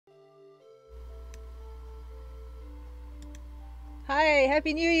Hi,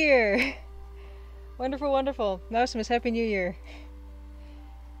 Happy New Year! Wonderful, wonderful. Mousemas, Happy New Year.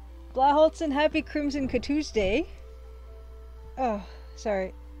 Blaholtzen, Happy Crimson Tuesday. Oh,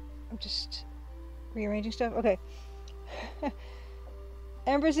 sorry. I'm just rearranging stuff. Okay.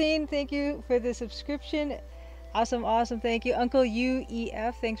 Amberzine, thank you for the subscription. Awesome, awesome, thank you. Uncle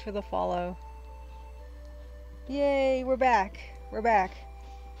UEF, thanks for the follow. Yay, we're back. We're back.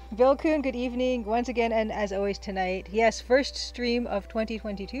 Vilkun, good evening once again, and as always tonight. Yes, first stream of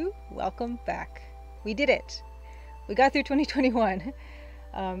 2022. Welcome back. We did it. We got through 2021.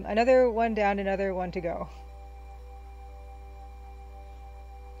 Another one down, another one to go.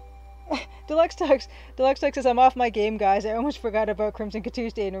 Deluxe Tux says, I'm off my game, guys. I almost forgot about Crimson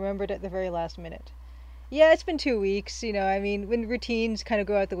Tuesday and remembered at the very last minute. Yeah, it's been 2 weeks, you know, I mean, when routines kind of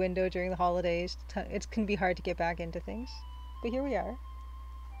go out the window during the holidays, it can be hard to get back into things. But here we are.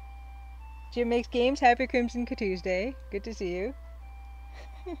 Jim makes games. Happy Crimson Tuesday. Good to see you.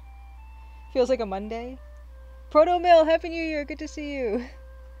 Feels like a Monday. Proto Mill, Happy New Year. Good to see you.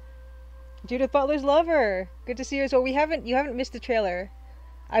 Judith Butler's lover. Good to see you as well. You haven't missed the trailer.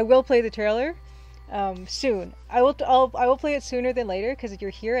 I will play the trailer soon. I will play it sooner than later because you're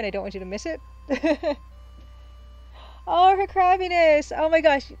here and I don't want you to miss it. Oh, her crabbiness. Oh my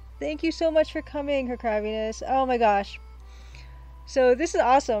gosh. Thank you so much for coming, her crabbiness. Oh my gosh. So this is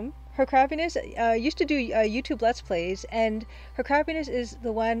awesome. Her Crabbiness used to do YouTube Let's Plays, and Her Crabbiness is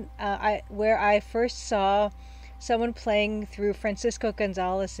the one where I first saw someone playing through Francisco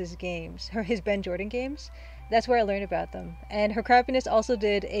Gonzalez's games, his Ben Jordan games. That's where I learned about them. And Her Crabbiness also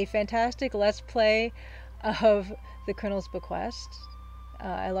did a fantastic Let's Play of The Colonel's Bequest.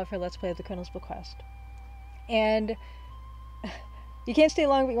 I love her Let's Play of The Colonel's Bequest. And you can't stay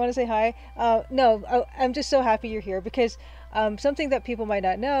long, but you want to say hi? No, I'm just so happy you're here because something that people might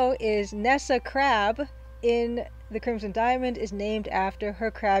not know is Nessa Crab in the Crimson Diamond is named after her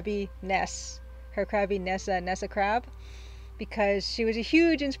crabby Ness. Her crabby Nessa Crab. Because she was a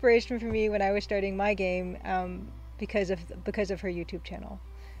huge inspiration for me when I was starting my game because of her YouTube channel.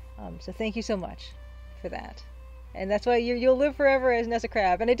 So thank you so much for that. And that's why you'll live forever as Nessa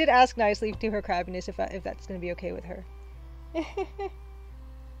Crab. And I did ask nicely to her crabbiness if that's going to be okay with her.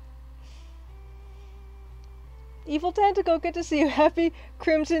 Evil Tentacle, good to see you. Happy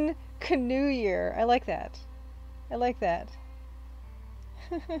Crimson Canoe Year. I like that. I like that.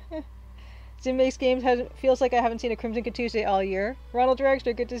 Zim makes games feels like I haven't seen a Crimson Tuesday all year. Ronald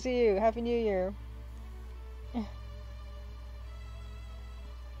Dragster, good to see you. Happy New Year.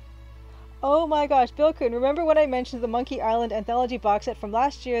 Oh my gosh, Bilkun, remember when I mentioned the Monkey Island anthology box set from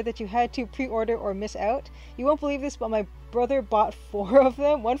last year that you had to pre-order or miss out? You won't believe this, but my brother bought 4 of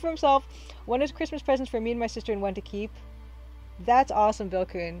them. One for himself, one as Christmas presents for me and my sister, and one to keep. That's awesome,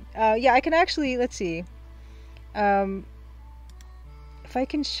 Bilkun. Yeah, I can actually, let's see. If I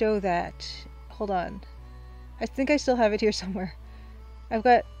can show that. Hold on. I think I still have it here somewhere.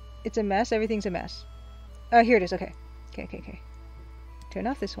 It's a mess. Everything's a mess. Here it is. Okay. Okay. Turn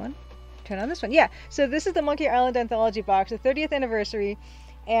off this one. Turn on this one. Yeah, so this is the Monkey Island Anthology box, the 30th anniversary,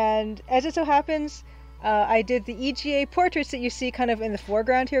 and as it so happens, I did the EGA portraits that you see kind of in the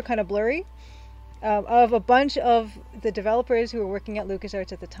foreground here, kind of blurry, of a bunch of the developers who were working at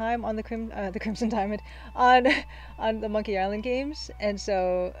LucasArts at the time on the Crimson Diamond on the Monkey Island games. And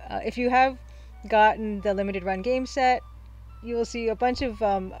so if you have gotten the limited run game set, you will see a bunch of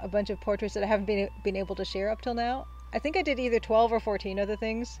portraits that I haven't been able to share up till now. I think I did either 12 or 14 of the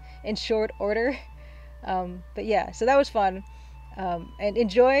things in short order. But yeah, so that was fun. And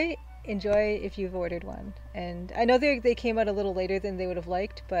enjoy if you've ordered one. And I know they came out a little later than they would have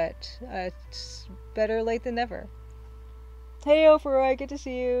liked, but it's better late than never. Hey, Oferoy, good to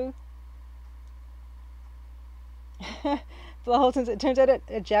see you. Blaholtons, it turns out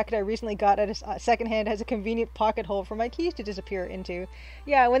a jacket I recently got at a secondhand has a convenient pocket hole for my keys to disappear into.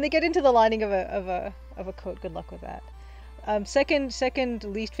 Yeah, when they get into the lining of a coat, good luck with that. Second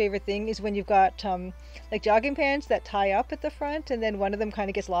least favorite thing is when you've got like jogging pants that tie up at the front and then one of them kind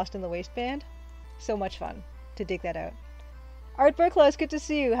of gets lost in the waistband. So much fun to dig that out. Art Burklaus, good to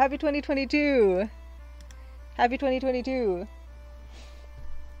see you. Happy 2022. Happy 2022.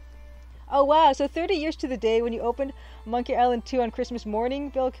 Oh wow, so 30 years to the day when you opened Monkey Island 2 on Christmas morning,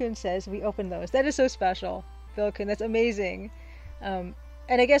 Bill Kuhn says we opened those. That is so special, Bill Kuhn. That's amazing. And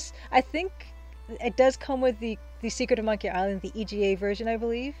I think it does come with the Secret of Monkey Island, the EGA version, I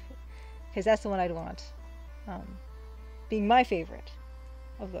believe, because that's the one I'd want, being my favorite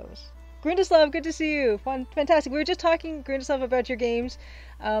of those. Grundislav, good to see you. Fantastic. We were just talking, Grundislav, about your games.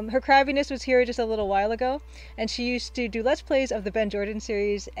 Her Crabbiness was here just a little while ago, and she used to do Let's Plays of the Ben Jordan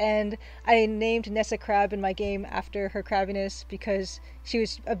series, and I named Nessa Crab in my game after her Crabbiness because she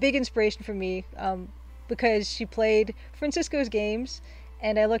was a big inspiration for me, because she played Francisco's games,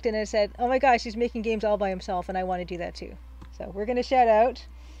 and I looked in and said, oh my gosh, he's making games all by himself, and I want to do that too. So we're going to shout out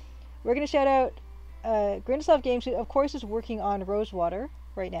Grundislav Games, who of course is working on Rosewater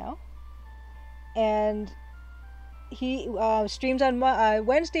right now. And he streams on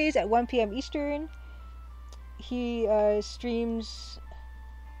Wednesdays at 1 p.m. Eastern. He streams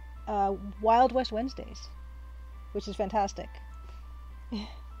Wild West Wednesdays, which is fantastic.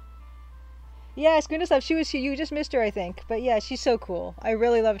 Yes, Grundislav, she was here. You just missed her, I think. But yeah, she's so cool. I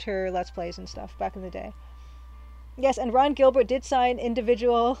really loved her Let's Plays and stuff back in the day. Yes, and Ron Gilbert did sign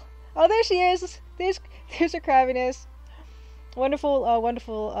individual... Oh, there she is! There's her Crabbiness. Wonderful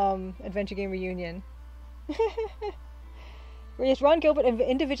adventure game reunion. Yes, Ron Gilbert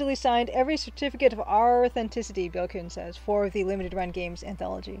individually signed every certificate of our authenticity, Bilkun says, for the Limited Run Games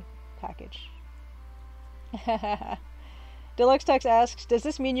anthology package. Deluxe Tux asks, does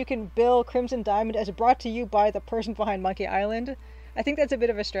this mean you can bill Crimson Diamond as brought to you by the person behind Monkey Island? I think that's a bit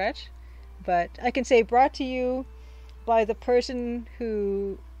of a stretch, but I can say brought to you by the person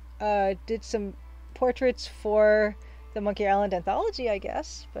who did some portraits for the Monkey Island anthology, I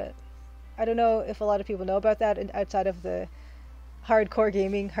guess, but I don't know if a lot of people know about that outside of the hardcore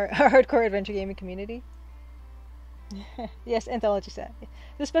adventure gaming community. Yes, anthology set.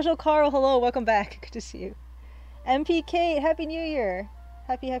 The special Carl, hello, welcome back. Good to see you. MPK, Happy New Year.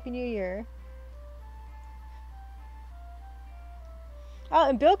 Happy New Year. Oh,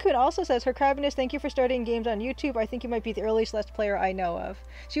 and Bill Kuhn also says, her Crabbiness, thank you for starting games on YouTube. I think you might be the earliest Let's Player I know of.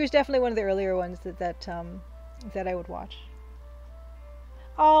 She was definitely one of the earlier ones that I would watch.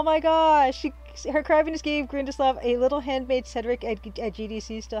 Oh my gosh! Her Crabbiness gave Grundislav a little handmade Cedric at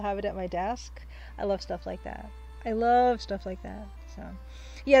GDC. Still have it at my desk. I love stuff like that. So,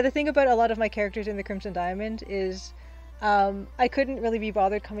 yeah, the thing about a lot of my characters in the Crimson Diamond is I couldn't really be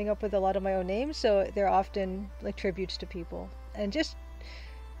bothered coming up with a lot of my own names, so they're often like tributes to people. And just,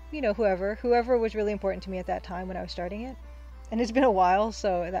 you know, whoever was really important to me at that time when I was starting it. And it's been a while,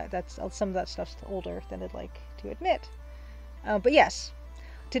 so that's some of that stuff's older than I'd like to admit. But yes,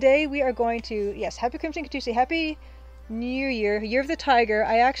 today we are going to, yes, Happy Crimson Katusi, Happy New Year, Year of the Tiger.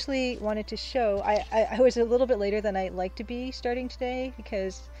 I actually wanted to show, I was a little bit later than I like to be starting today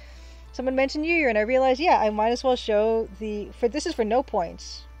because someone mentioned New Year and I realized, yeah, I might as well show this is for no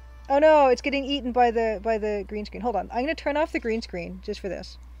points. Oh no, it's getting eaten by the green screen. Hold on, I'm going to turn off the green screen just for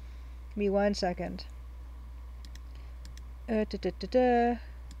this. Give me 1 second. I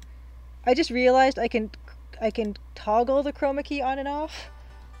just realized I can toggle the chroma key on and off.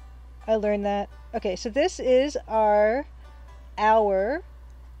 I learned that. Okay, so this is our Happy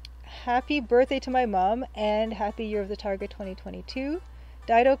Birthday to My Mom and Happy Year of the Tiger 2022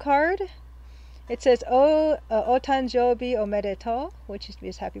 Dido card. It says Otanjobi Omedeto, which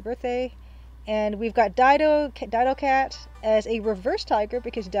is happy birthday. And we've got Dido-cat as a reverse tiger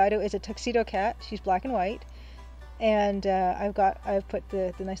because Dido is a tuxedo cat. She's black and white. And I've put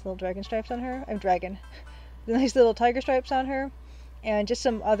the nice little dragon stripes on her. The nice little tiger stripes on her. And just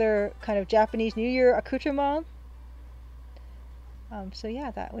some other kind of Japanese New Year accoutrement. So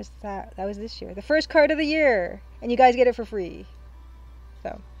yeah, that was this year. The first card of the year. And you guys get it for free.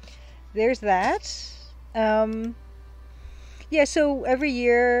 So there's that. Yeah, so every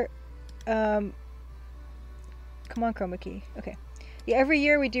year, come on, chroma key. Okay. Yeah, every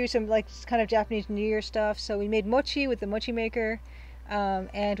year we do some like kind of Japanese New Year stuff. So we made mochi with the mochi maker,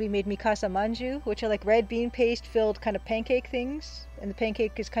 and we made mikasa manju, which are like red bean paste filled kind of pancake things. And the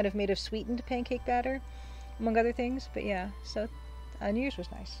pancake is kind of made of sweetened pancake batter, among other things. But yeah, so New Year's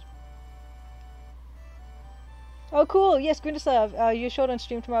was nice. Oh, cool! Yes, Grundislav, you showed on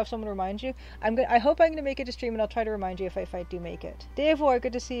stream tomorrow. If someone reminds you, I hope I'm gonna make it to stream, and I'll try to remind you if I do make it. Davor,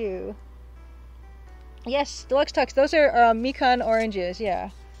 good to see you. Yes, Deluxe Tux. Those are Mikan oranges. Yeah,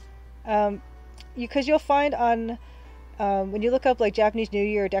 because you'll find on when you look up like Japanese New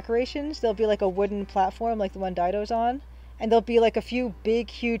Year decorations, there'll be like a wooden platform like the one Dido's on, and there'll be like a few big,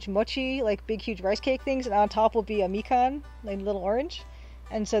 huge mochi, like big, huge rice cake things, and on top will be a Mikan, like a little orange.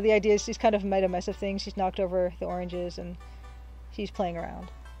 And so the idea is she's kind of made a mess of things. She's knocked over the oranges and she's playing around.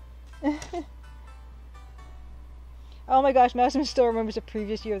 Oh my gosh, Maximus still remembers the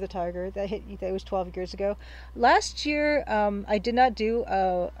previous Year of the Tiger. That was 12 years ago. Last year, I did not do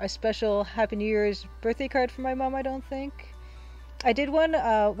a special Happy New Year's birthday card for my mom, I don't think. I did one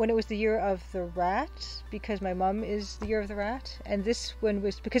when it was the year of the rat because my mom is the year of the rat, and this one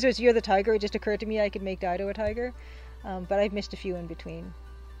was because it was year of the tiger. It just occurred to me I could make Dido a tiger, but I've missed a few in between.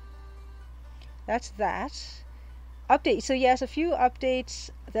 That's that. Update. So yes, a few updates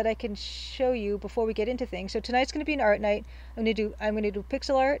that I can show you before we get into things. So tonight's going to be an art night. I'm going to do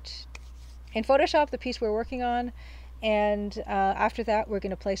pixel art in Photoshop, the piece we're working on, and after that we're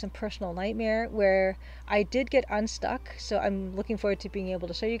going to play some Personal Nightmare where I did get unstuck, so I'm looking forward to being able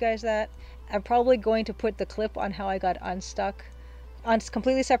to show you guys that. I'm probably going to put the clip on how I got unstuck on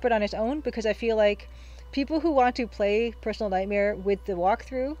completely separate on its own because I feel like people who want to play Personal Nightmare with the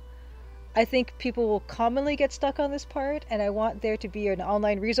walkthrough, I think people will commonly get stuck on this part, and I want there to be an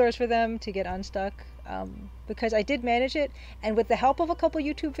online resource for them to get unstuck, because I did manage it, and with the help of a couple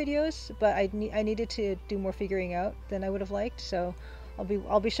YouTube videos, but I needed to do more figuring out than I would have liked. So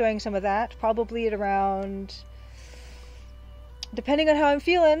I'll be showing some of that probably at around, depending on how I'm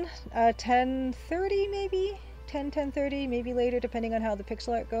feeling, 10:30 maybe, 10:30 maybe later, depending on how the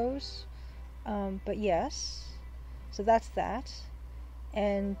pixel art goes. But yes, so that's that.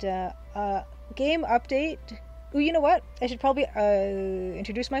 And game update. Oh, you know what? I should probably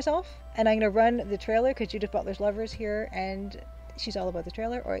introduce myself, and I'm going to run the trailer because Judith Butler's Lover's here, and she's all about the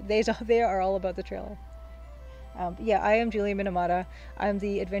trailer, or they are all about the trailer. Yeah, I am Julia Minamata. I'm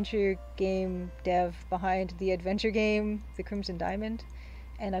the adventure game dev behind the adventure game, The Crimson Diamond,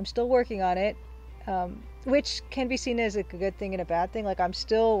 and I'm still working on it, which can be seen as a good thing and a bad thing. Like, I'm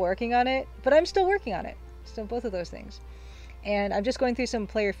still working on it, but I'm still working on it. So both of those things. And I'm just going through some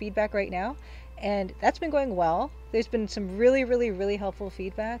player feedback right now, and that's been going well. There's been some really, really, really helpful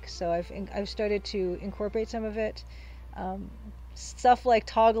feedback, so I've started to incorporate some of it. Stuff like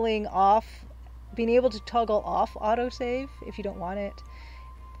toggling off, being able to toggle off autosave if you don't want it,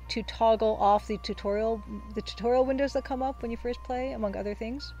 to toggle off the tutorial windows that come up when you first play, among other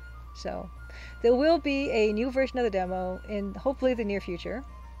things. So there will be a new version of the demo in hopefully the near future,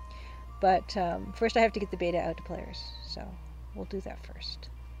 but first I have to get the beta out to players, so we'll do that first.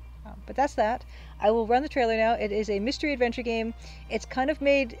 But that's that. I will run the trailer now. It is a mystery adventure game. It's kind of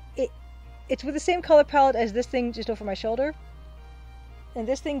made it's with the same color palette as this thing just over my shoulder, and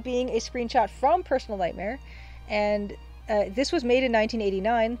this thing being a screenshot from Personal Nightmare. And this was made in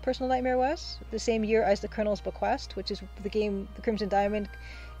 1989. Personal Nightmare was the same year as The Colonel's Bequest, which is the game The Crimson Diamond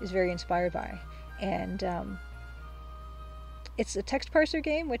is very inspired by. And it's a text parser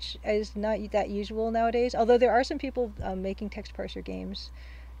game, which is not that usual nowadays, although there are some people making text parser games.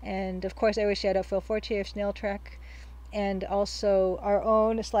 And of course I always shout out Phil Fortier of Snail Trek, and also our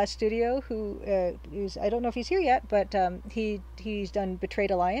own Slash Studio, who is, I don't know if he's here yet, but he's done Betrayed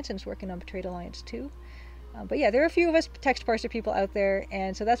Alliance and is working on Betrayed Alliance 2. But yeah, there are a few of us text parser people out there,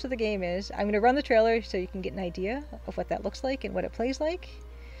 and so that's what the game is. I'm going to run the trailer so you can get an idea of what that looks like and what it plays like.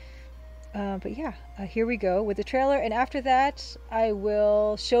 But yeah, here we go with the trailer, and after that I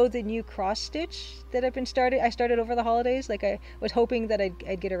will show the new cross stitch that I started over the holidays, like I was hoping that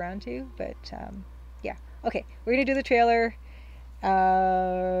I'd get around to, but yeah. Okay, we're gonna do the trailer.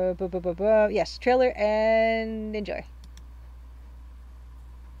 Yes, trailer, and enjoy.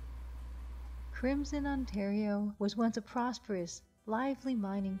 Crimson, Ontario was once a prosperous, lively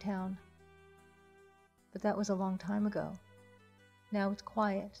mining town. But that was a long time ago. Now it's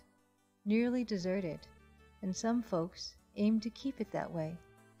quiet, nearly deserted, and some folks aim to keep it that way.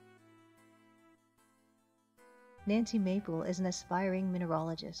 Nancy Maple is an aspiring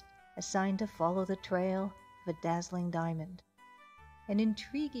mineralogist assigned to follow the trail of a dazzling diamond. An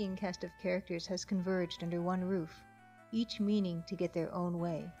intriguing cast of characters has converged under one roof, each meaning to get their own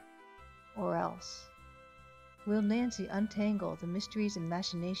way. Or else. Will Nancy untangle the mysteries and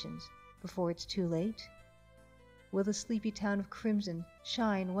machinations before it's too late? Will the sleepy town of Crimson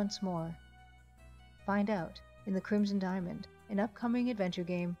shine once more? Find out in The Crimson Diamond, an upcoming adventure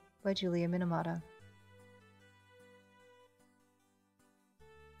game by Julia Minamata.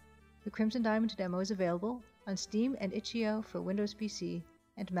 The Crimson Diamond demo is available on Steam and itch.io for Windows PC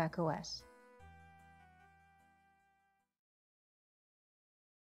and Mac OS.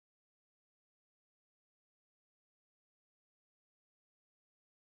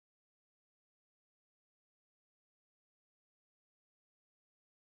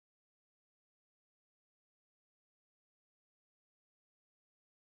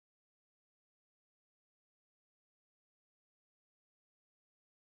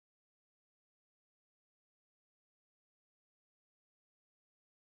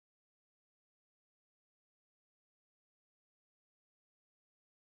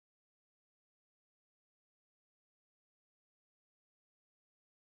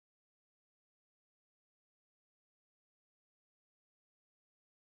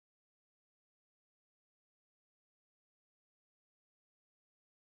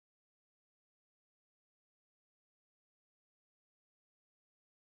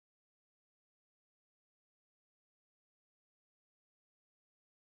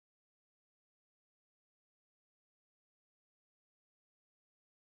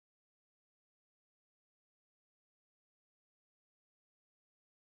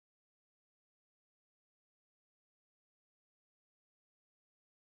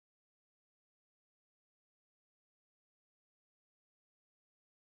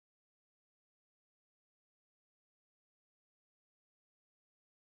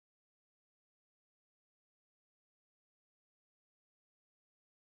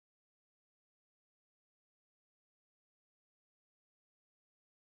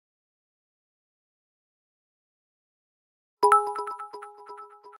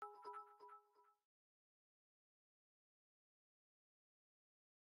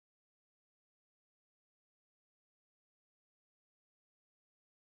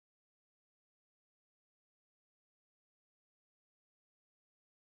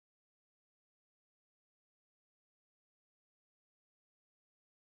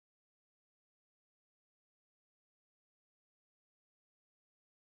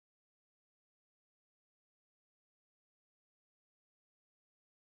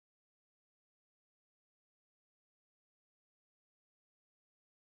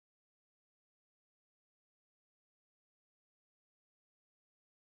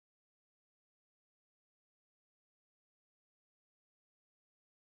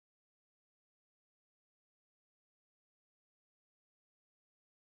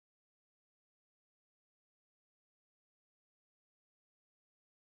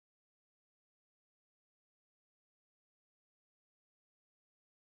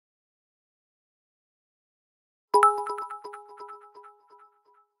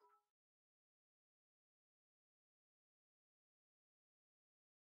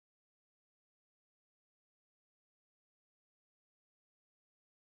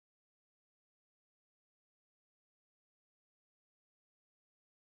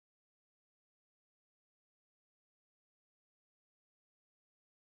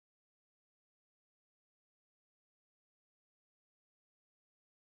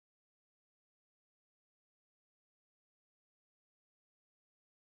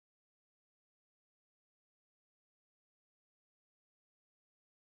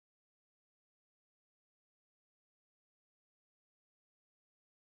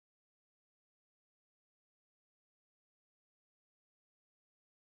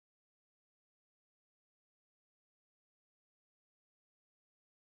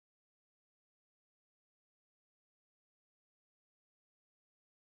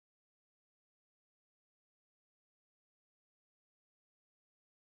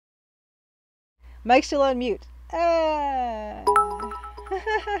 Mike's still on mute. Ah.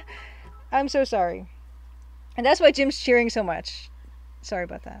 I'm so sorry. And that's why Jim's cheering so much. Sorry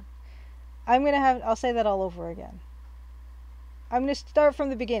about that. I'll say that all over again. I'm gonna start from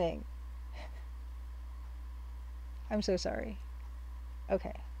the beginning. I'm so sorry.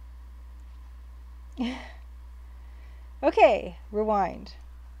 Okay. Okay, rewind.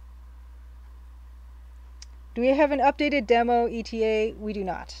 Do we have an updated demo ETA? We do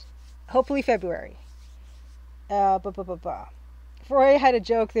not. Hopefully February. Before I had a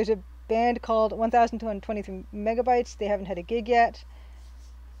joke, there's a band called 1223 Megabytes. They haven't had a gig yet.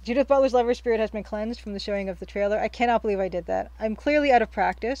 Judith Butler's Lover Spirit has been cleansed from the showing of the trailer. I cannot believe I did that. I'm clearly out of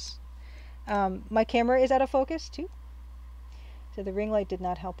practice. My camera is out of focus too. So the ring light did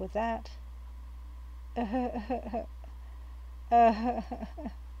not help with that.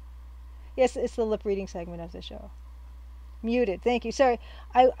 Yes, it's the lip reading segment of the show. Muted. Thank you. Sorry.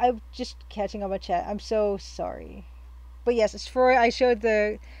 I'm just catching up on chat. I'm so sorry. But yes, it's for I showed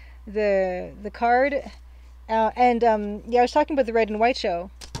the card, and I was talking about the Red and White show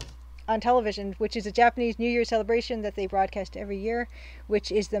on television, which is a Japanese New Year celebration that they broadcast every year,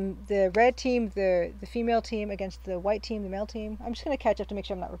 which is the red team, the female team against the white team, the male team. I'm just gonna catch up to make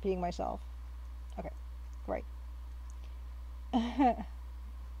sure I'm not repeating myself. Okay, right.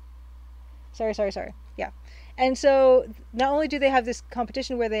 Sorry. Yeah. And so not only do they have this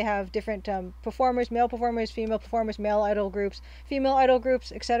competition where they have different performers, male performers, female performers, male idol groups, female idol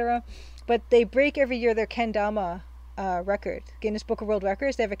groups, etc., but they break every year their kendama record, Guinness Book of World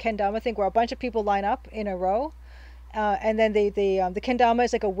Records. They have a kendama thing where a bunch of people line up in a row, and then the kendama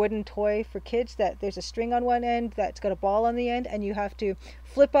is like a wooden toy for kids that there's a string on one end that's got a ball on the end, and you have to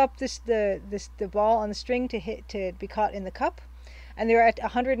flip up the ball on the string to be caught in the cup. And they're at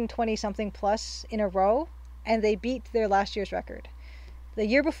 120 something plus in a row, and they beat their last year's record. The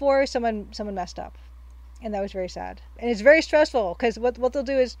year before, someone messed up, and that was very sad. And it's very stressful because what they'll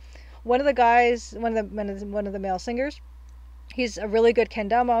do is one of the guys, one of the male singers, he's a really good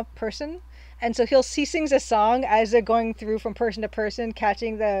kendama person, and so he sings a song as they're going through from person to person,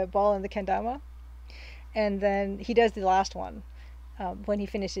 catching the ball in the kendama, and then he does the last one. When he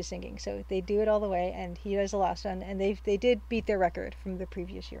finishes singing. So they do it all the way, and he does the last one, and they did beat their record from the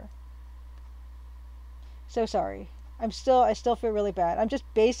previous year. So sorry. I still feel really bad. I'm just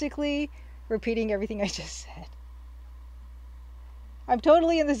basically repeating everything I just said. I'm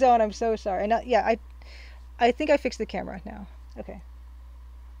totally in the zone. I'm so sorry. And I think I fixed the camera now. Okay.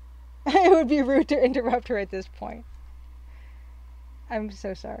 It would be rude to interrupt her at this point. I'm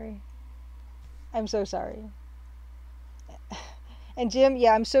so sorry. And Jim,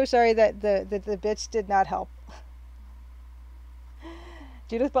 yeah, I'm so sorry that the bits did not help.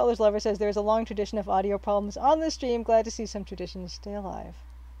 Judith Butler's Lover says there's a long tradition of audio problems on the stream. Glad to see some traditions stay alive.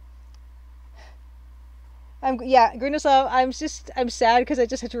 Grunoslav, I'm sad because I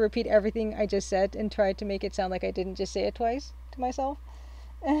just had to repeat everything I just said and tried to make it sound like I didn't just say it twice to myself.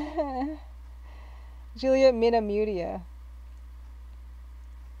 Julia Minamudia.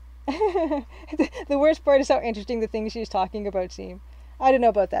 The worst part is how interesting the things she's talking about seem. I don't know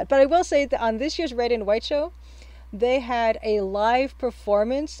about that, but I will say that on this year's Red and White show, they had a live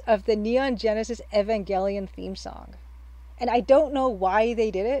performance of the Neon Genesis Evangelion theme song, and I don't know why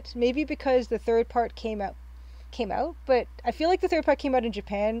they did it. Maybe because the third part came out, but I feel like the third part came out in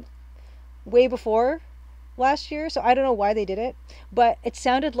Japan way before last year, so I don't know why they did it, but it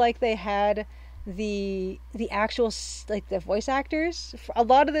sounded like they had the actual, like, the voice actors. A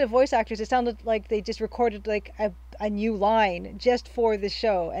lot of the voice actors, it sounded like they just recorded like a new line just for the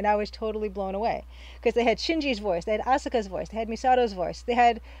show, and I was totally blown away because they had Shinji's voice, they had Asuka's voice, they had Misato's voice, they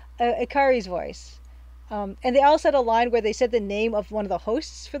had Ikari's voice, and they all said a line where they said the name of one of the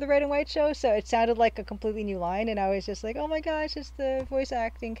hosts for the Red and White show, so it sounded like a completely new line, and I was just like, oh my gosh, it's the voice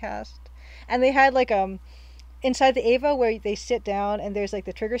acting cast. And they had like inside the Ava where they sit down and there's like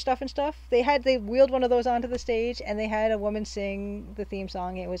the trigger stuff and stuff, they wheeled one of those onto the stage, and they had a woman sing the theme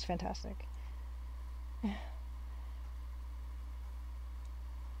song. It was fantastic.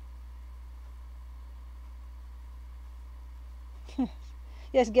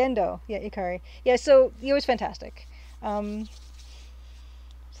 Yes, Gendo. Yeah, Ikari. Yeah, so it was fantastic. So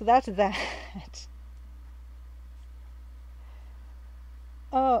that's that.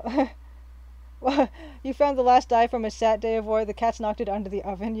 Oh, well, you found the last die from a sad day of war. The cats knocked it under the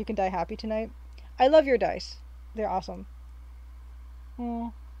oven. You can die happy tonight. I love your dice. They're awesome.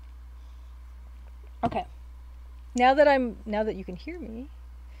 Okay. Now that you can hear me,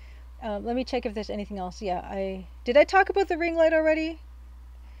 let me check if there's anything else. Yeah, did I talk about the ring light already?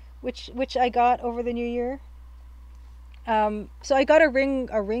 Which I got over the new year. So I got a ring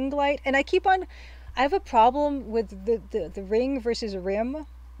light, and I keep on. I have a problem with the ring versus rim,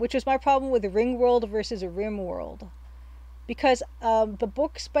 which was my problem with the ring world versus a rim world, because the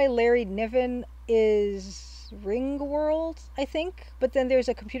books by Larry Niven is Ring World, I think, but then there's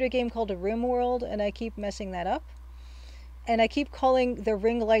a computer game called a Rim World, and I keep messing that up, and I keep calling the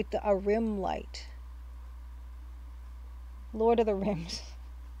ring light a rim light. Lord of the Rims.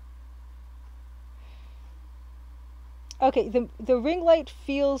 Okay, the ring light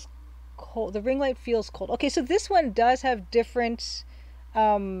feels cold. The ring light feels cold. Okay, so this one does have different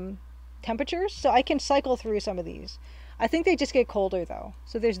temperatures, so I can cycle through some of these. I think they just get colder though.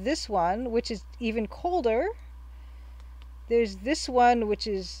 So there's this one, which is even colder. There's this one, which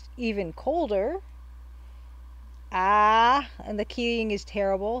is even colder. Ah, and the keying is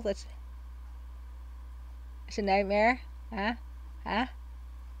terrible. It's a nightmare. Huh? Huh?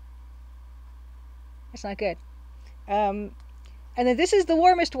 It's not good. And then this is the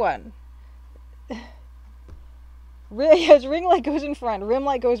warmest one. Yes, ring light goes in front, rim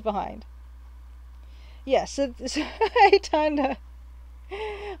light goes behind. Yeah, so I kinda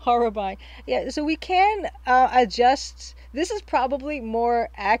horrifying. Yeah, so we can adjust. This is probably more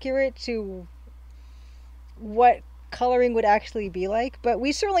accurate to what coloring would actually be like, but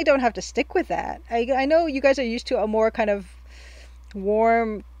we certainly don't have to stick with that. I know you guys are used to a more kind of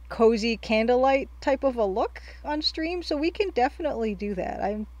warm, cozy candlelight type of a look on stream, so we can definitely do that.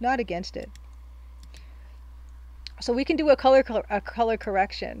 I'm not against it. So we can do a color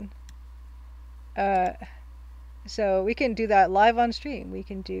correction. So we can do that live on stream. I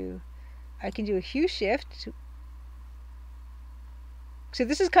can do a hue shift. So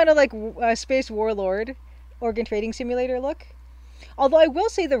this is kind of like Space Warlord Organ Trading Simulator look. Although I will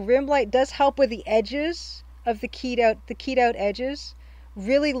say the rim light does help with the edges of the keyed out edges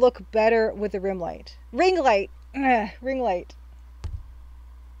really look better with the rim light. Ring light. Ring light.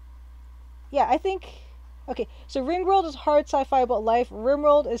 Yeah, I think. Okay, so Ringworld is hard sci-fi about life.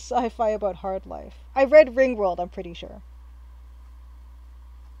 Rimworld is sci-fi about hard life. I read Ringworld, I'm pretty sure.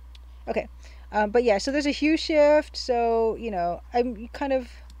 Okay, but yeah, so there's a hue shift. So I'm kind of,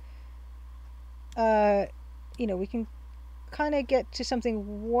 we can kind of get to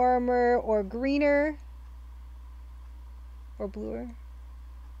something warmer or greener or bluer.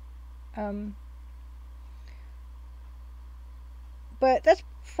 But that's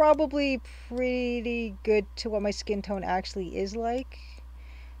probably pretty good to what my skin tone actually is like.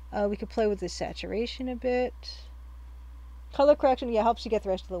 We could play with the saturation a bit. Color correction, yeah, helps you get the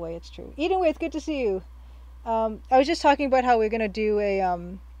rest of the way. It's true. Eden With, good to see you. I was just talking about how we're gonna do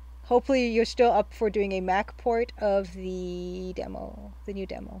a. Hopefully, you're still up for doing a Mac port of the demo, the new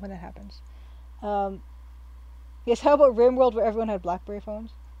demo, when that happens. Yes, how about RimWorld, where everyone had BlackBerry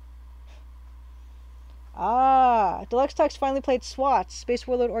phones? Ah, Deluxe Tux finally played SWAT, Space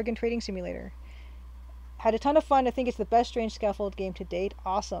Warlord Organ Trading Simulator. Had a ton of fun. I think it's the best strange scaffold game to date.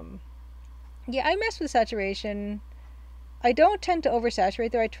 Awesome. Yeah, I mess with saturation. I don't tend to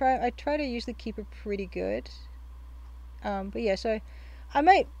oversaturate though. I try to usually keep it pretty good. But yeah, so I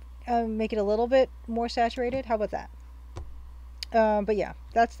might make it a little bit more saturated. How about that? But yeah,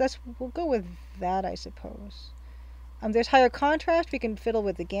 we'll go with that, I suppose. There's higher contrast. We can fiddle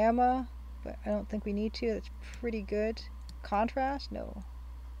with the gamma, but I don't think we need to. That's pretty good. Contrast? No.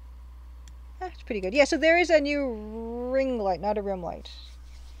 That's pretty good. Yeah, so there is a new ring light, not a rim light.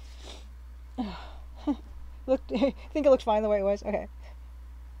 I think it looked fine the way it was. Okay.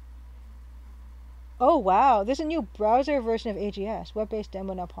 Oh, wow. There's a new browser version of AGS. Web-based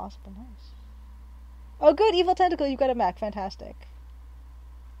demo now possible. Nice. Oh, good. Evil Tentacle, you've got a Mac. Fantastic.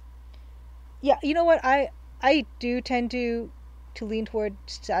 Yeah, you know what? I do tend to lean toward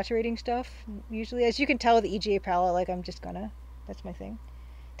saturating stuff, usually. As you can tell with the EGA palette, like, I'm just gonna. That's my thing.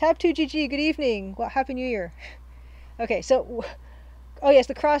 Tab2GG, good evening. Well, Happy New Year. Okay, so. Oh, yes,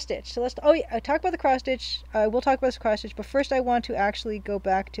 the cross stitch. So let's. Oh, yeah, talk about the cross stitch. We'll talk about this cross stitch, but first I want to actually go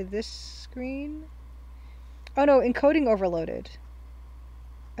back to this screen. Oh, no, encoding overloaded.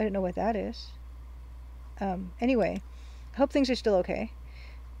 I don't know what that is. Anyway, I hope things are still okay.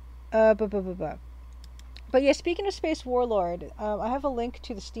 But yeah, speaking of Space Warlord, I have a link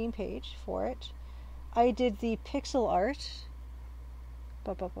to the Steam page for it. I did the pixel art.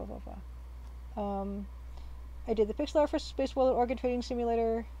 I did the pixel art for Space Warlord Organ Trading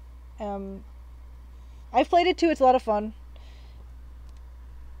Simulator. I've played it too, it's a lot of fun.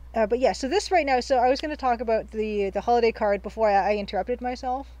 But yeah, so this right now, so I was going to talk about the holiday card before I interrupted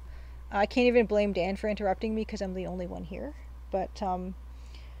myself. I can't even blame Dan for interrupting me because I'm the only one here. But, oh,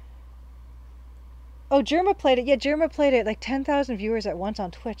 Jerma played it. Yeah, Jerma played it. Like 10,000 viewers at once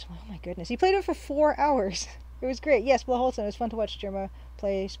on Twitch. Oh my goodness. He played it for 4 hours. It was great. Yes, well, wholesome. It was fun to watch Jerma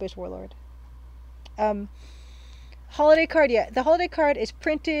play Space Warlord. Um, Holiday card, yeah. The holiday card is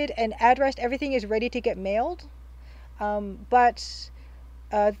printed and addressed. Everything is ready to get mailed. But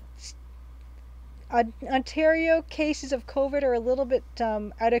uh, Ontario cases of COVID are a little bit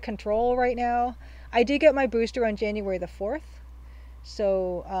out of control right now. I did get my booster on January the 4th.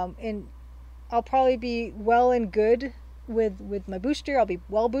 So I'll probably be well and good with my booster. I'll be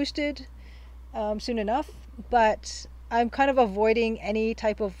well boosted soon enough. But I'm kind of avoiding any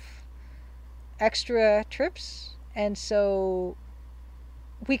type of extra trips. And so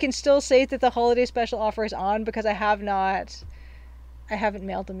we can still say that the holiday special offer is on because I haven't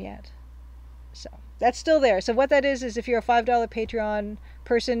mailed them yet. So that's still there. So what that is if you're a $5 Patreon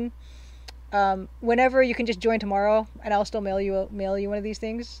person, whenever you can just join tomorrow and I'll still mail you one of these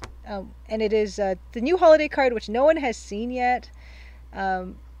things. And it is the new holiday card, which no one has seen yet.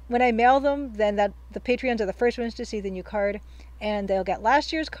 When I mail them, then the Patreons are the first ones to see the new card. And they'll get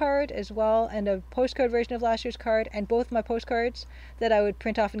last year's card as well, and a postcard version of last year's card, and both my postcards that I would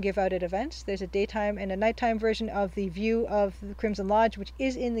print off and give out at events. There's a daytime and a nighttime version of the view of the Crimson Lodge, which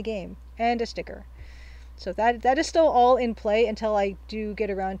is in the game, and a sticker. So that is still all in play until I do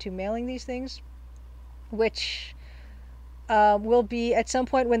get around to mailing these things, which will be at some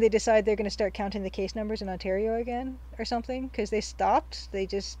point when they decide they're going to start counting the case numbers in Ontario again or something, because they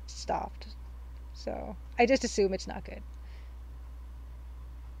just stopped. So I just assume it's not good.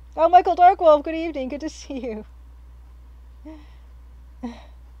 Oh, Michael Darkwolf, good evening. Good to see you.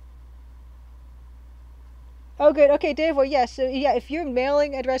 Oh, good. Okay, Dave. Well, yes. So, yeah, if your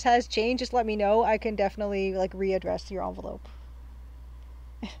mailing address has changed, just let me know. I can definitely, readdress your envelope.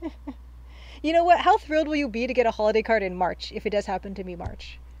 You know what? How thrilled will you be to get a holiday card in March, if it does happen to be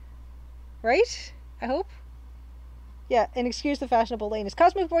March? Right? I hope. Yeah, and excuse the fashionable lateness.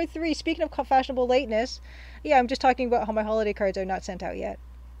 Cosmic Boy 3, speaking of fashionable lateness, yeah, I'm just talking about how my holiday cards are not sent out yet.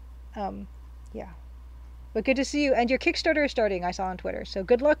 Yeah. But good to see you. And your Kickstarter is starting, I saw on Twitter. So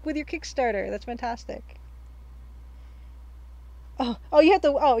good luck with your Kickstarter. That's fantastic. You have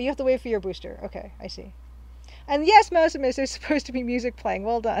to wait for your booster. Okay, I see. And yes, Mousimus, there's supposed to be music playing.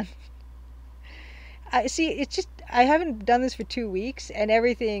 Well done. I see. It's just I haven't done this for 2 weeks, and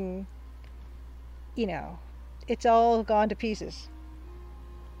everything, it's all gone to pieces.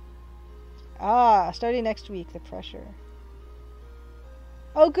 Starting next week, the pressure.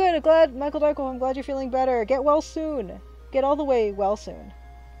 Oh, good. I'm glad, Michael Darko. I'm glad you're feeling better. Get well soon. Get all the way well soon.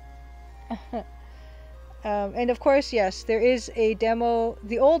 And of course, yes, there is a demo.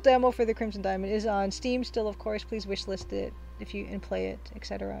 The old demo for the Crimson Diamond is on Steam still, of course. Please wishlist it and play it,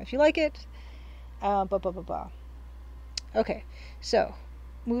 etc. If you like it. Okay, so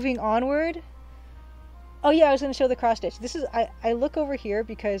moving onward. Oh yeah, I was going to show the cross stitch. This is I look over here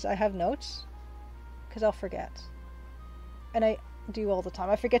because I have notes, because I'll forget, and I do all the time.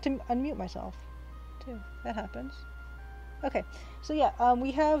 I forget to unmute myself too. That happens. Okay, so yeah,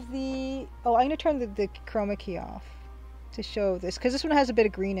 we have the. Oh, I'm going to turn the chroma key off to show this, because this one has a bit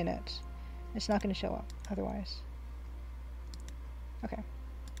of green in it. It's not going to show up otherwise.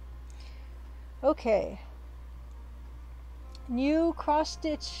 Okay. New cross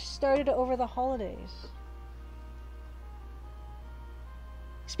stitch started over the holidays.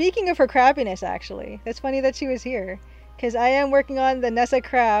 Speaking of her crabbiness, actually, that's funny that she was here, because I am working on the Nessa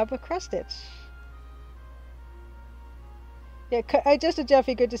Crab cross stitch. Yeah, I just a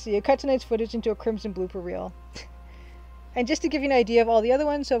Jeffy, good to see you. Cut tonight's footage into a crimson blooper reel. And just to give you an idea of all the other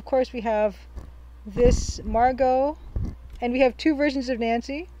ones, so of course we have this Margot, and we have 2 versions of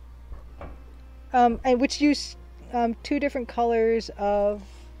Nancy, and which use 2 different colors of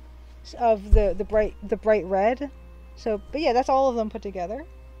the bright red. So, but yeah, that's all of them put together.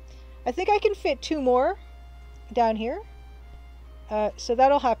 I think I can fit 2 more down here, so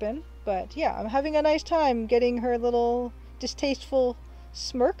that'll happen. But yeah, I'm having a nice time getting her little distasteful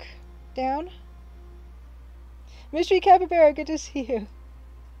smirk down. Mystery Capybara, good to see you.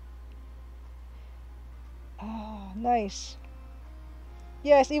 Oh, nice.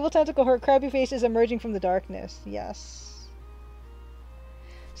 Yes, evil tentacle, her crabby face is emerging from the darkness. Yes.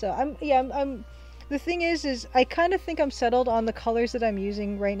 So I'm the thing is I kind of think I'm settled on the colors that I'm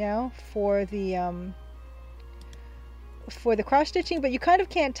using right now for the cross stitching, but you kind of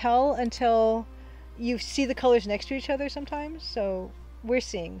can't tell until you see the colors next to each other sometimes. So we're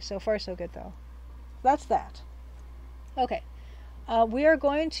seeing. So far so good though. That's that. Okay. We are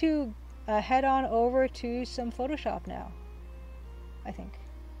going to head on over to some Photoshop now, I think.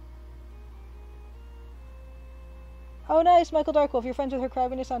 Oh, nice, Michael Darkwolf. You're friends with her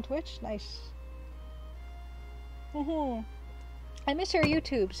crabbiness on Twitch? Nice. I miss her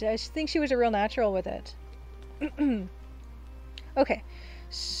YouTube. I think she was a real natural with it. Okay,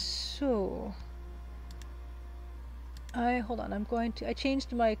 so hold on. I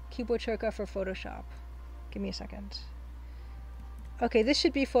changed my keyboard shortcut for Photoshop. Give me a second. Okay, this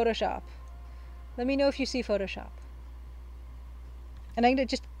should be Photoshop. Let me know if you see Photoshop. And I'm going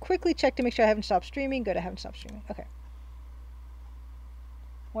to just quickly check to make sure I haven't stopped streaming. Good, I haven't stopped streaming. Okay.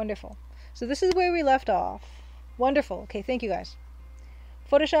 Wonderful. So this is where we left off. Wonderful. Okay, thank you guys.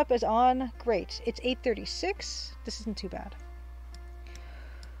 Photoshop is on. Great. It's 8:36. This isn't too bad.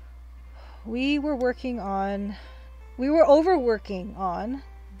 We were overworking on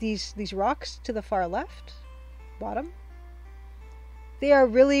these rocks to the far left, bottom. They are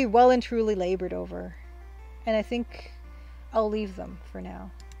really well and truly labored over. And I think I'll leave them for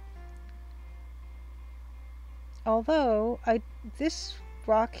now. Although, this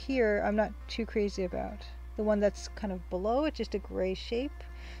rock here I'm not too crazy about. The one that's kind of below it, just a gray shape.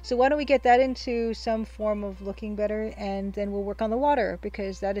 So why don't we get that into some form of looking better, and then we'll work on the water,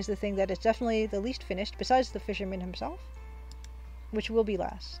 because that is the thing that is definitely the least finished, besides the fisherman himself, which will be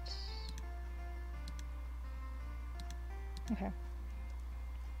last. Okay.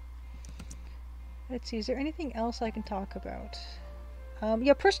 Let's see, is there anything else I can talk about?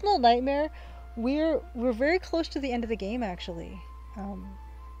 Yeah, Personal Nightmare. We're very close to the end of the game, actually.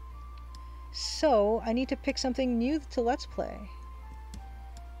 So I need to pick something new to Let's Play.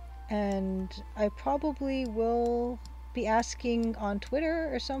 And I probably will be asking on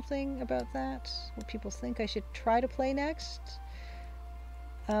Twitter or something about that, what people think I should try to play next.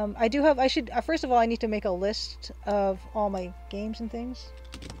 First of all, I need to make a list of all my games and things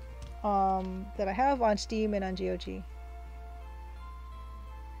that I have on Steam and on GOG.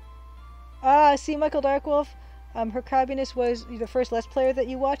 See, Michael Darkwolf, her crabbiness was the first Let's Player that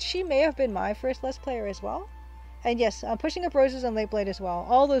you watched. She may have been my first Let's Player as well. And yes, Pushing Up Roses and Late Blade as well.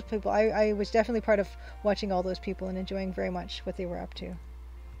 All those people, I was definitely part of watching all those people and enjoying very much what they were up to.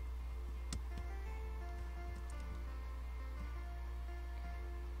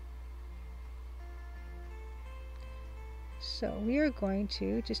 So we are going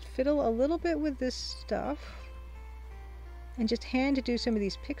to just fiddle a little bit with this stuff and just hand do some of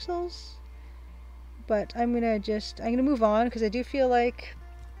these pixels. But I'm gonna move on, because I do feel like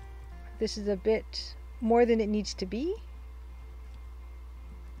this is a bit more than it needs to be.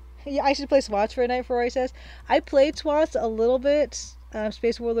 Yeah, I should play SWATs for a night, Roy says. I played SWATs a little bit,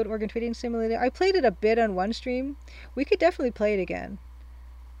 Space Warlord Organ Trading Simulator. I played it a bit on one stream. We could definitely play it again.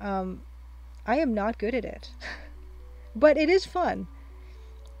 I am not good at it. But it is fun.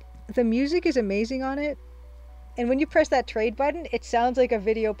 The music is amazing on it. And when you press that trade button, it sounds like a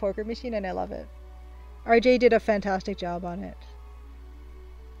video poker machine, and I love it. RJ did a fantastic job on it.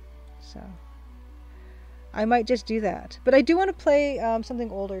 So I might just do that. But I do want to play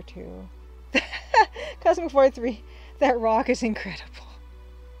something older too. Cosmic 43, that rock is incredible.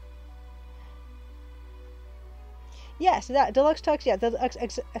 Yes, that Deluxe Tux, yeah, the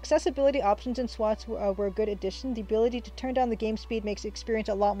accessibility options in SWATs were a good addition. The ability to turn down the game speed makes the experience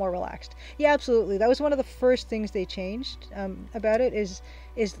a lot more relaxed. Yeah, absolutely. That was one of the first things they changed about it, is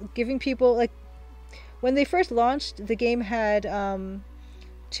giving people, like, when they first launched, the game had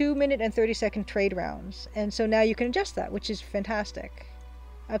 2-minute and 30-second trade rounds, and so now you can adjust that, which is fantastic.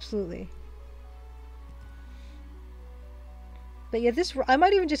 Absolutely. But yeah, I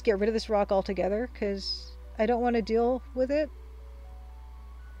might even just get rid of this rock altogether, because I don't want to deal with it.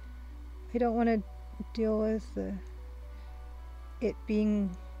 I don't want to deal with it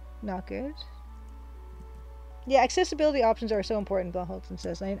being not good. Yeah, accessibility options are so important, Bill Holton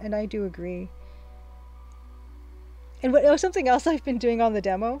says, and I do agree. And something else I've been doing on the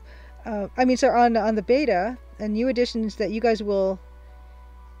demo, on the beta, and new additions that you guys will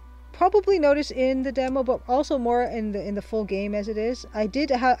probably notice in the demo, but also more in the full game as it is. I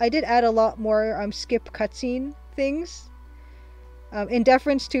did add a lot more skip cutscene things, in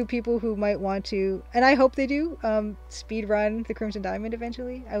deference to people who might want to, and I hope they do, speed run the Crimson Diamond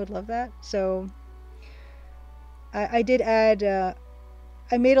eventually. I would love that. So I did add.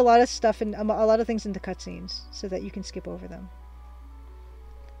 I made a lot of stuff and a lot of things into cutscenes so that you can skip over them.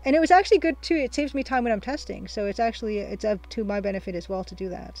 And it was actually good too. It saves me time when I'm testing, so it's up to my benefit as well to do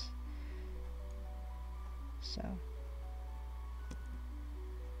that. So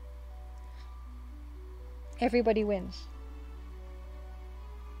everybody wins.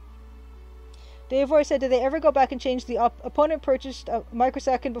 Dave Roy said, did they ever go back and change the opponent purchased a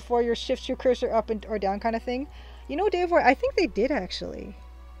microsecond before your shifts your cursor up or down kind of thing? You know, Dave Roy, I think they did actually.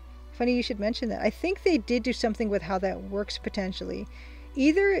 Funny you should mention that. I think they did do something with how that works potentially.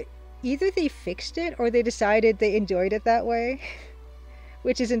 Either they fixed it or they decided they enjoyed it that way,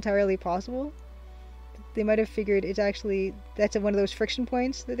 which is entirely possible. they might have figured it's actually that's one of those friction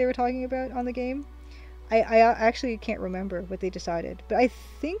points that they were talking about on the game. I actually can't remember what they decided, but I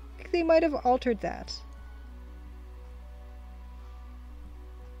think they might have altered that.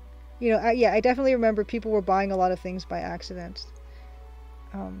 You know, yeah, I definitely remember people were buying a lot of things by accident.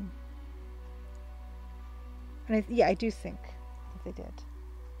 And yeah, I do think that they did.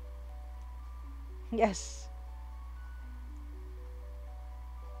 Yes.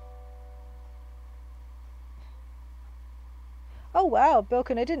 Oh wow,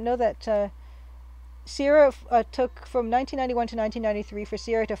 Bilkin, I didn't know that Sierra took from 1991 to 1993 for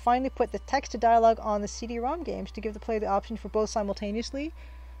Sierra to finally put the text to dialogue on the CD-ROM games to give the player the option for both simultaneously.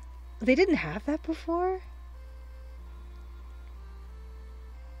 They didn't have that before?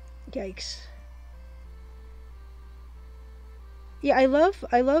 Yikes. Yeah, I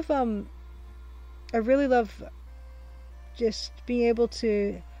really love just being able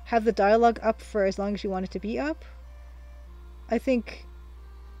to have the dialogue up for as long as you want it to be up. I think,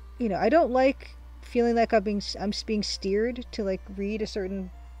 you know, I don't like feeling like I'm being steered to like read a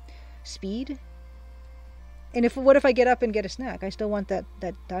certain speed. And what if I get up and get a snack? I still want that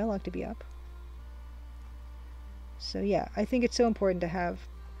dialogue to be up. So yeah, I think it's so important to have.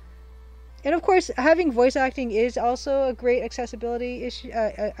 And of course, having voice acting is also a great accessibility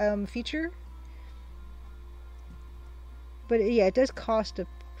feature. But yeah, it does cost a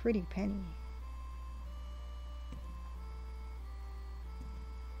pretty penny.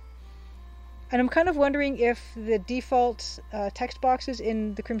 And I'm kind of wondering if the default text boxes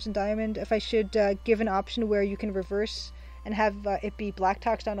in the Crimson Diamond, if I should give an option where you can reverse and have it be black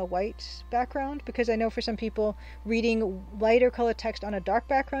text on a white background, because I know for some people reading lighter colored text on a dark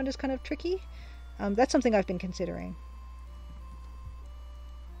background is kind of tricky. That's something I've been considering.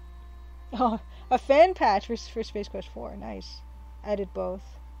 Oh, a fan patch for Space Quest 4. Nice. I did both.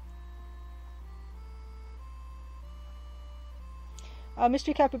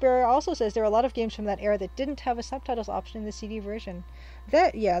 Mystery Capybara also says there are a lot of games from that era that didn't have a subtitles option in the CD version.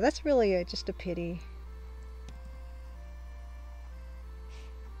 That's really just a pity.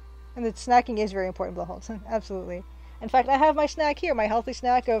 And the snacking is very important, Blowholes. Absolutely. In fact, I have my snack here, my healthy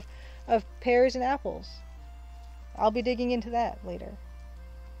snack of pears and apples. I'll be digging into that later.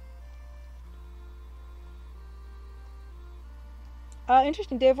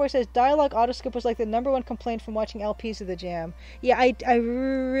 Interesting. Dave Voice says dialogue autoskip was like the #1 complaint from watching LPs of the Jam. Yeah, I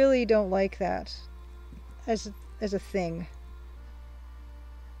really don't like that as a thing.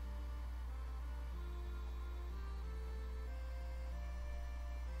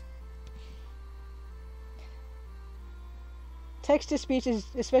 Text to speech is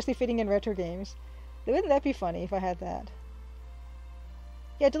especially fitting in retro games. Wouldn't that be funny if I had that?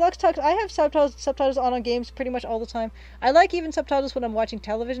 Yeah, Deluxe Talks, I have subtitles on games pretty much all the time. I like even subtitles when I'm watching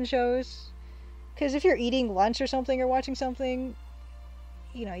television shows. Because if you're eating lunch or something or watching something,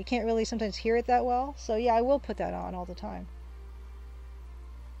 you know, you can't really sometimes hear it that well. So yeah, I will put that on all the time.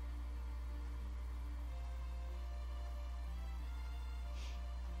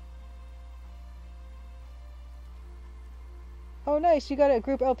 Oh, nice. You got a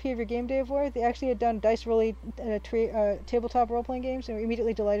group LP of your game, Dave Ward. They actually had done dice rolling tabletop role-playing games and were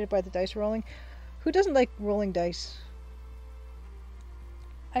immediately delighted by the dice rolling. Who doesn't like rolling dice?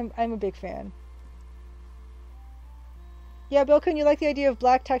 I'm a big fan. Yeah, Bill, can you like the idea of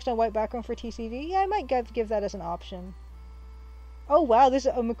black text on white background for TCD? Yeah, I might give that as an option. Oh, wow. There's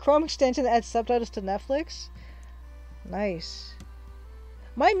a Chrome extension that adds subtitles to Netflix. Nice.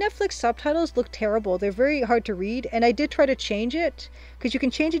 My Netflix subtitles look terrible. They're very hard to read, and I did try to change it, because you can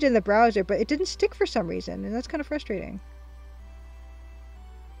change it in the browser, but it didn't stick for some reason, and that's kind of frustrating.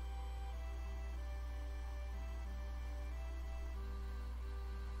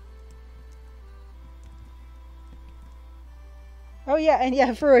 Oh yeah, and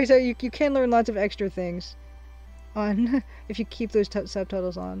yeah, for so you can learn lots of extra things on if you keep those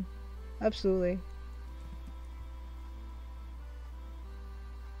subtitles on. Absolutely.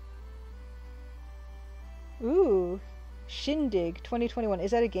 Ooh, Shindig 2021. Is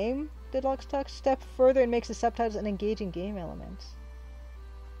that a game? Deluxe Talk step further and makes the subtitles an engaging game element.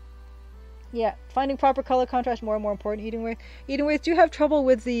 Yeah, finding proper color contrast more and more important. Edenworth. Edenworth, do you have trouble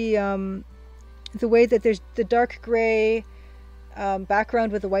with the way that there's the dark gray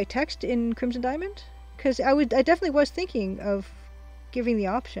background with the white text in Crimson Diamond? Because I definitely was thinking of giving the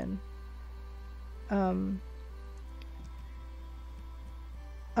option of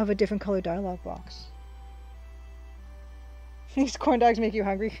a different color dialog box. These corn dogs make you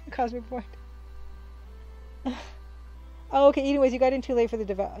hungry, Cosmic Point. Oh, okay, anyways, you got in too late for the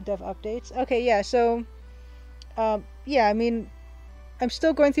dev updates. Okay, yeah, so, yeah, I mean, I'm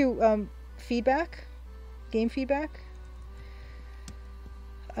still going through feedback game feedback.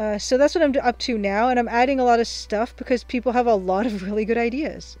 So that's what I'm up to now, and I'm adding a lot of stuff because people have a lot of really good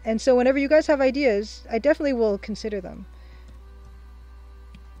ideas. And so whenever you guys have ideas, I definitely will consider them.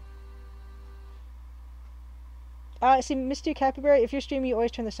 See, Mr. Capybara, if you're streaming, you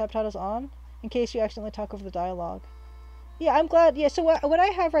always turn the subtitles on in case you accidentally talk over the dialogue. Yeah, I'm glad. Yeah, so what I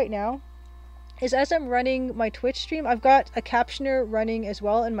have right now is as I'm running my Twitch stream, I've got a captioner running as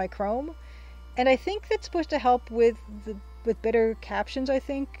well in my Chrome. And I think that's supposed to help with better captions, I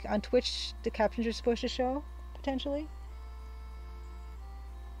think. On Twitch, the captions are supposed to show, potentially.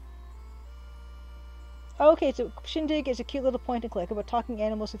 Okay, so Shindig is a cute little point and click about talking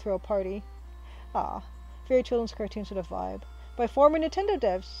animals who throw a party. Ah, very children's cartoon sort of vibe. By former Nintendo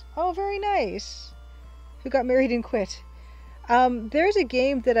devs. Oh, very nice. Who got married and quit. There's a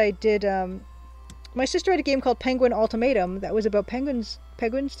game that I did, my sister had a game called Penguin Ultimatum that was about penguins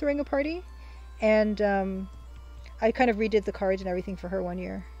throwing a party. And, I kind of redid the cards and everything for her one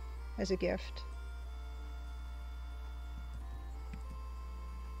year as a gift.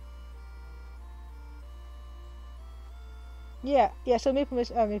 Yeah, so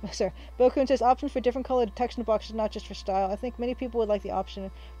Bokun says options for different colored text in the boxes, not just for style. I think many people would like the option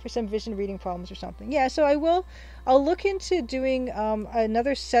for some vision reading problems or something. Yeah, so I'll look into doing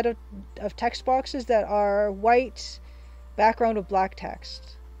another set of text boxes that are white background with black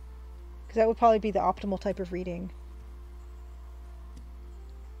text. Because that would probably be the optimal type of reading.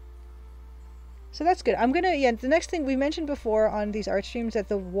 So that's good. The next thing we mentioned before on these art streams that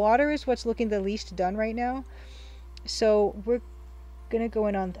the water is what's looking the least done right now. So we're gonna go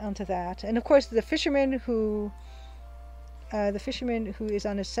in onto that, and of course the fisherman who is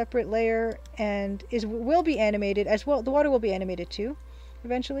on a separate layer and will be animated as well. The water will be animated too,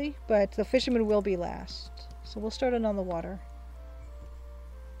 eventually, but the fisherman will be last. So we'll start on the water.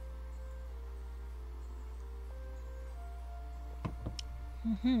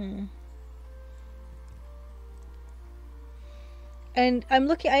 And I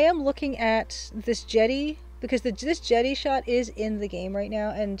am looking at this jetty. Because this jetty shot is in the game right now,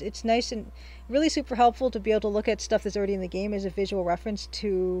 and it's nice and really super helpful to be able to look at stuff that's already in the game as a visual reference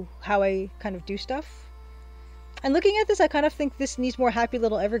to how I kind of do stuff. And looking at this, I kind of think this needs more happy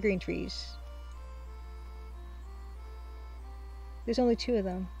little evergreen trees. There's only 2 of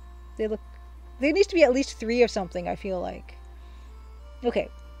them. There needs to be at least 3 of something, I feel like. Okay,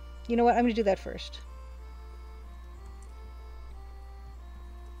 you know what? I'm going to do that first.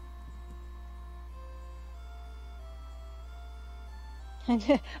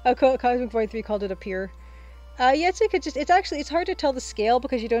 Cosmic Void 3 called it a pier. Yeah, it's hard to tell the scale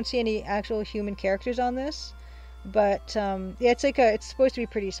because you don't see any actual human characters on this. But yeah, it's supposed to be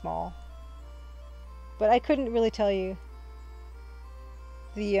pretty small. But I couldn't really tell you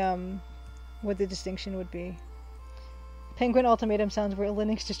what the distinction would be. Penguin Ultimatum sounds where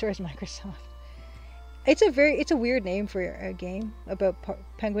Linux destroys Microsoft. It's a weird name for a game about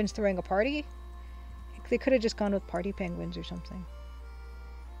penguins throwing a party. They could have just gone with party penguins or something.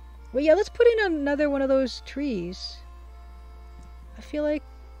 Well, yeah, let's put in another one of those trees. I feel like...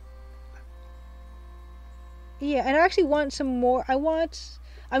 Yeah, and I actually want some more... I'm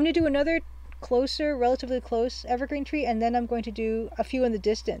going to do another relatively close evergreen tree, and then I'm going to do a few in the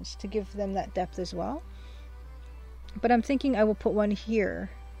distance to give them that depth as well. But I'm thinking I will put one here.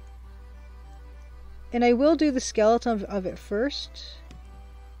 And I will do the skeleton of it first.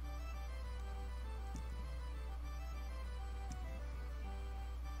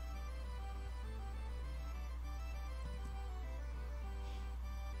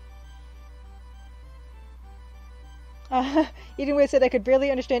 Eden Way said I could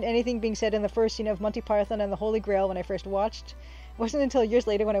barely understand anything being said in the first scene of Monty Python and the Holy Grail when I first watched. It wasn't until years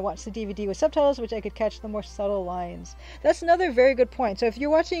later when I watched the DVD with subtitles which I could catch the more subtle lines. That's another very good point. So if you're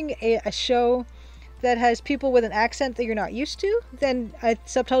watching a show that has people with an accent that you're not used to, then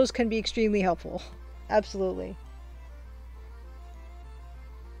subtitles can be extremely helpful. Absolutely.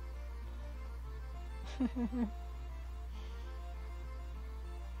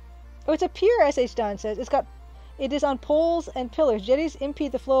 Oh, it's a pier, S.H. Don says. It is on poles and pillars. Jetties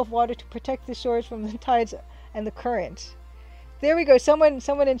impede the flow of water to protect the shores from the tides and the current. There we go. Someone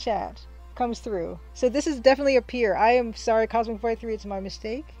in chat comes through. So this is definitely a pier. I am sorry, Cosmic 43. It's my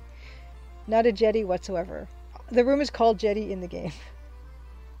mistake. Not a jetty whatsoever. The room is called Jetty in the game.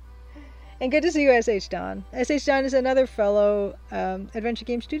 And good to see you, S.H. Don. S.H. Don is another fellow Adventure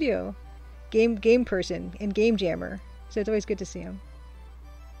Game Studio game person and game jammer. So it's always good to see him.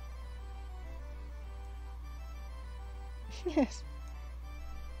 Yes.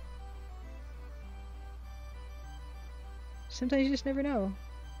 Sometimes you just never know.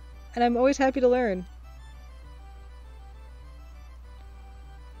 And I'm always happy to learn.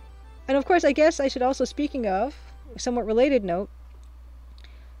 And of course, I guess I should also, speaking of, somewhat related note,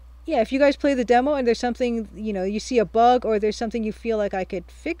 yeah, if you guys play the demo and there's something, you see a bug or there's something you feel like I could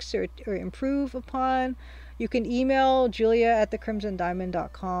fix or improve upon, you can email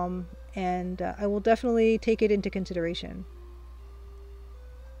julia@thecrimsondiamond.com and I will definitely take it into consideration.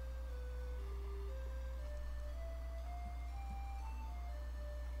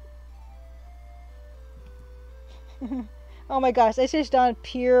 Oh my gosh, I just Don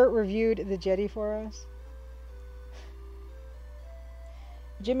peer-reviewed the Jetty for us.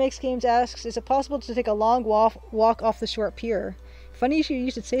 Jim Makes Games asks, is it possible to take a long walk off the short pier? Funny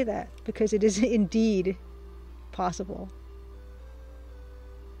you should say that, because it is indeed possible.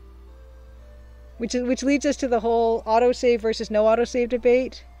 Which leads us to the whole autosave versus no autosave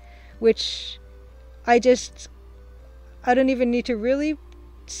debate, which I don't even need to really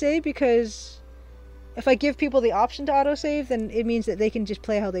say, because if I give people the option to autosave, then it means that they can just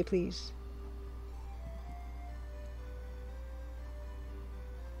play how they please.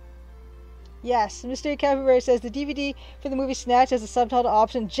 Yes, Mystery Capybara says the DVD for the movie Snatch has a subtitle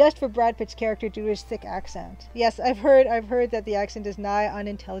option just for Brad Pitt's character due to his thick accent. Yes, I've heard that the accent is nigh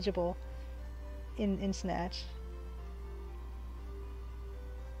unintelligible in Snatch.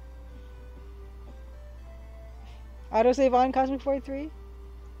 Autosave on Cosmic 43?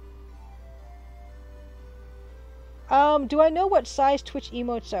 Do I know what size Twitch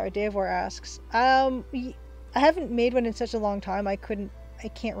emotes are? Davor asks. I haven't made one in such a long time. I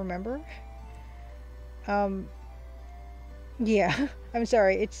can't remember. Yeah, I'm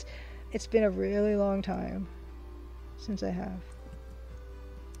sorry. It's been a really long time since I have.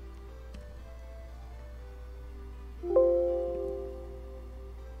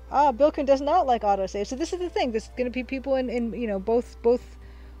 Bilkin does not like autosave. So this is the thing. There's going to be people in both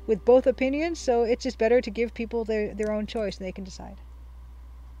with both opinions. So it's just better to give people their own choice and they can decide.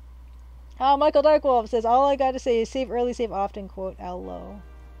 Michael Darkwolf says, all I got to say is save early, save often, quote, LO.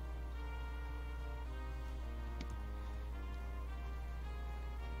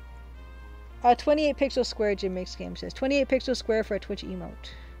 28 pixel square, Jim Makes Game says. 28 pixel square for a Twitch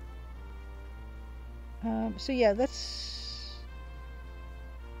emote. So yeah, that's...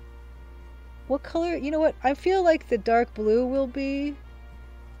 What color? You know what? I feel like the dark blue will be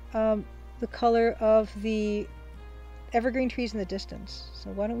the color of the evergreen trees in the distance.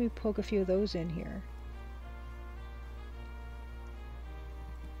 So why don't we poke a few of those in here?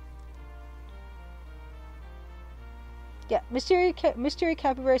 Yeah, Mystery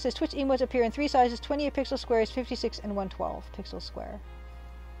Capybara says Twitch emotes appear in 3 sizes, 28 pixel squares, 56 and 112 pixel square.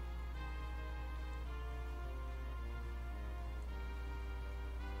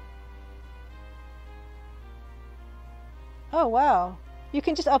 Oh wow. You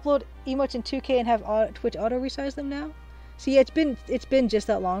can just upload emotes in 2K and have Twitch auto resize them now? See, it's been just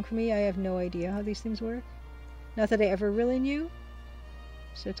that long for me. I have no idea how these things work. Not that I ever really knew.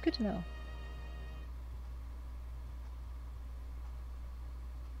 So it's good to know.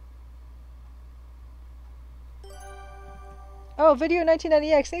 Oh, Video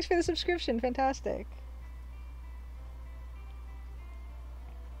 1990X, thanks for the subscription. Fantastic.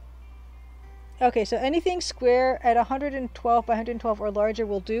 Okay, so anything square at 112 by 112 or larger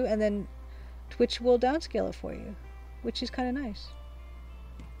will do, and then Twitch will downscale it for you, which is kind of nice.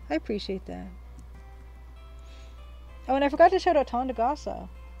 I appreciate that. Oh, and I forgot to shout out Tonda Gasa.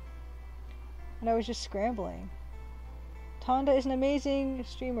 And I was just scrambling. Tonda is an amazing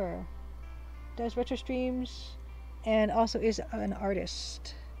streamer. Does retro streams and also is an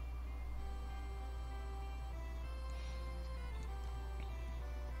artist.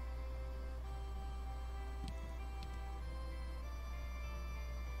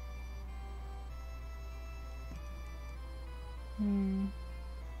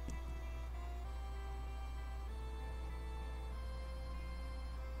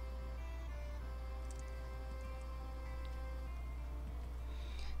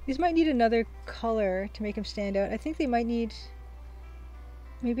 These might need another color to make them stand out. I think they might need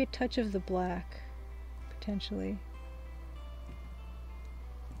maybe a touch of the black, potentially.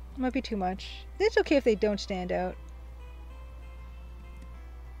 It might be too much. It's okay if they don't stand out.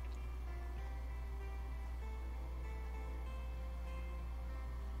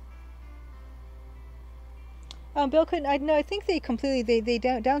 Bill couldn't. I think they completely they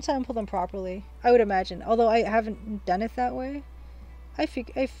downsample them properly. I would imagine, although I haven't done it that way. I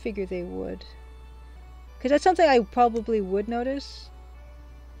figure they would, because that's something I probably would notice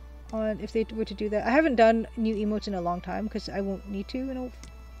on if they were to do that. I haven't done new emotes in a long time because I won't need to. You know,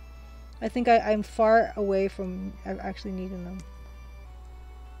 I think I'm far away from actually needing them.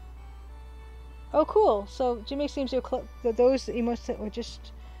 Oh, cool! So Jimmy seems to those emotes that were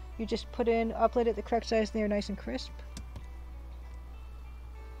just you just upload it the correct size and they're nice and crisp.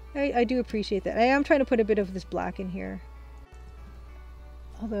 I do appreciate that. I am trying to put a bit of this black in here.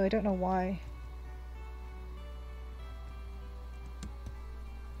 Although I don't know why.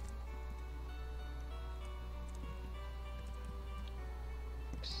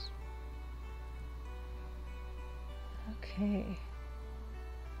 Oops. Okay.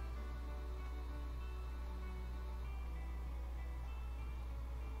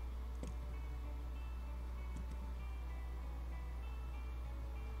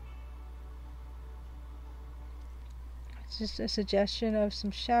 Just a suggestion of some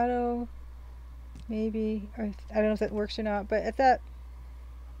shadow, maybe, or I don't know if that works or not, but at that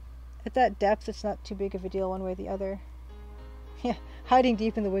depth it's not too big of a deal one way or the other. Yeah, hiding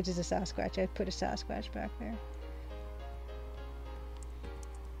deep in the woods is a Sasquatch. I'd put a Sasquatch back there.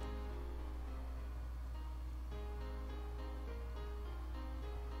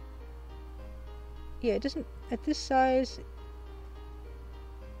 Yeah, it doesn't, at this size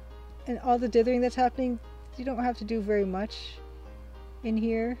and all the dithering that's happening, you don't have to do very much in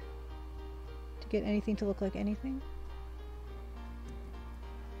here to get anything to look like anything.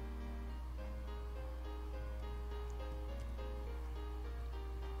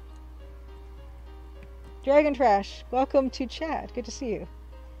 Dragon Trash, welcome to chat. Good to see you.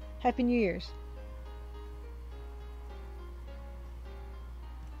 Happy New Year's.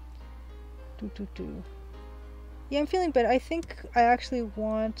 Yeah, I'm feeling better. I think I actually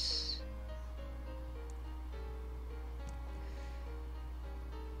want...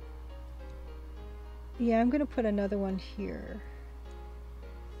 Yeah, I'm gonna put another one here.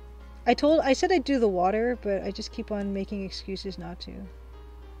 I said I'd do the water, but I just keep on making excuses not to.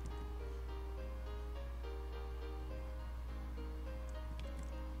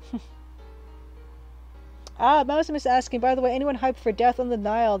 Mousim is asking, by the way, anyone hyped for Death on the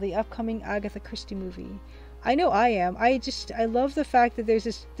Nile, the upcoming Agatha Christie movie? I know I am. I love the fact that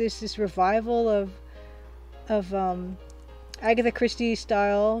there's this revival of Agatha Christie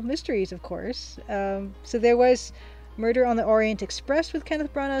style mysteries, of course. So there was Murder on the Orient Express with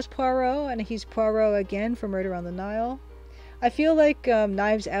Kenneth Branagh as Poirot, and he's Poirot again for Murder on the Nile. I feel like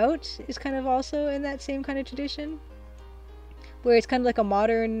Knives Out is kind of also in that same kind of tradition, where it's kind of like a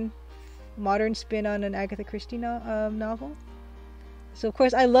modern spin on an Agatha Christie novel. So of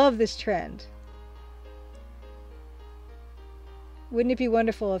course I love this trend. Wouldn't it be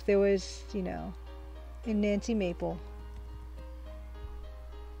wonderful if there was, you know, a Nancy Maple?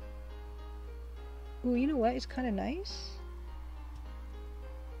 Ooh, you know what? It's kind of nice.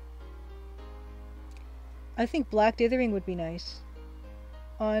 I think black dithering would be nice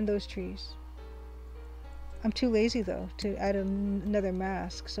on those trees. I'm too lazy though to add another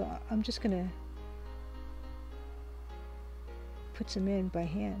mask, so I'm just gonna put some in by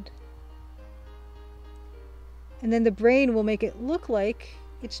hand. And then the brain will make it look like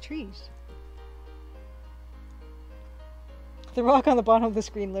it's trees. The rock on the bottom of the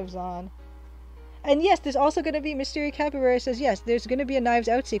screen lives on. And yes, there's also going to be Mystery Capybara says yes, there's going to be a Knives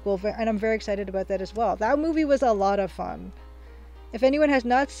Out sequel, and I'm very excited about that as well. That movie was a lot of fun. If anyone has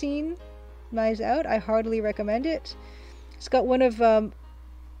not seen Knives Out, I heartily recommend it. It's got one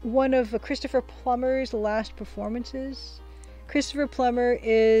of Christopher Plummer's last performances. Christopher Plummer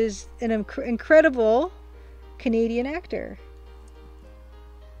is an incredible Canadian actor.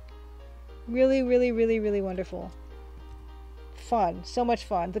 Really, really, really, really wonderful. Fun, so much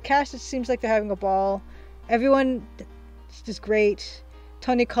fun. The cast, it seems like they're having a ball. Everyone is just great.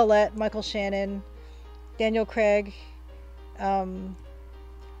 Toni Collette, Michael Shannon, Daniel Craig, Jamie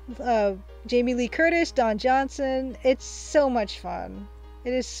Lee Curtis, Don Johnson. It's so much fun.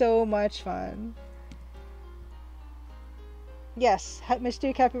 It is so much fun. Yes,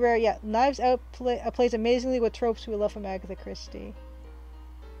 Mystery Capybara. Yeah, Knives Out plays amazingly with tropes we love from Agatha Christie.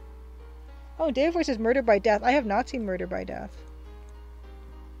 Oh, Dave Voice says Murder by Death. I have not seen Murder by Death.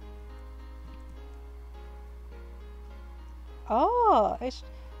 Oh,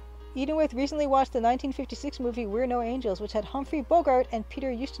 Edenworth recently watched the 1956 movie We're No Angels, which had Humphrey Bogart and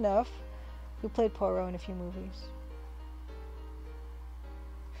Peter Ustinov, who played Poirot in a few movies.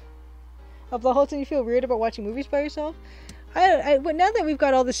 Of the whole time, you feel weird about watching movies by yourself? But now that we've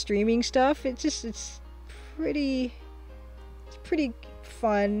got all the streaming stuff, it's pretty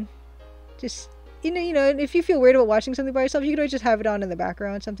fun. Just you know, if you feel weird about watching something by yourself, you can always just have it on in the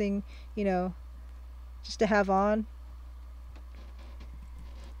background, something, you know, just to have on.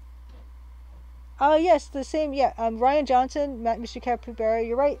 Oh yes, the same. Yeah, Ryan Johnson, Mr. Capybara.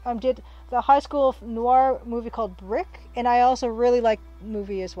 You're right. Did the high school noir movie called Brick, and I also really like the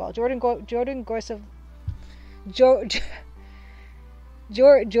movie as well. Jordan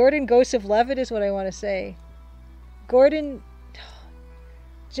Jordan Joseph Levitt is what I want to say. Gordon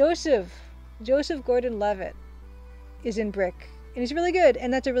Joseph Gordon Levitt is in Brick, and he's really good,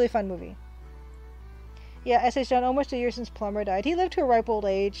 and that's a really fun movie. Yeah, S.H. John, almost a year since Plummer died. He lived to a ripe old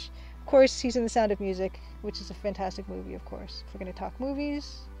age. Of course, he's in The Sound of Music, which is a fantastic movie, of course, if we're going to talk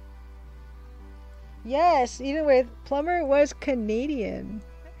movies. Yes, even with Plummer was Canadian.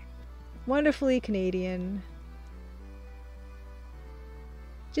 Wonderfully Canadian.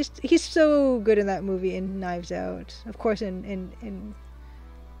 Just, he's so good in that movie, in Knives Out. Of course, in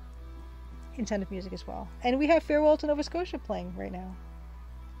Sound of Music as well. And we have Farewell to Nova Scotia playing right now.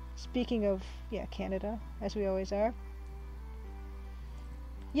 Speaking of, yeah, Canada, as we always are.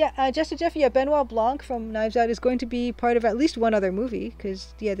 Yeah, Just to Jeff, yeah, Benoit Blanc from Knives Out is going to be part of at least one other movie,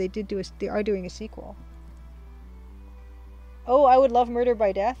 because, yeah, they are doing a sequel. Oh, I would love Murder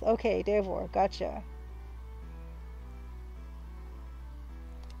by Death? Okay, Davor, gotcha.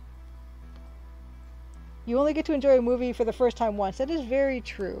 You only get to enjoy a movie for the first time once. That is very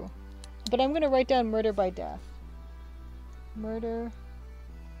true. But I'm going to write down Murder by Death. Murder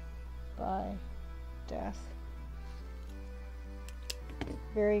by Death.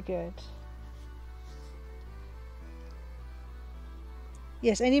 Very good.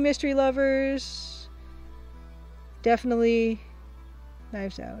 Yes, any mystery lovers, definitely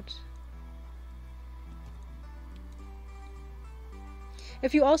Knives Out.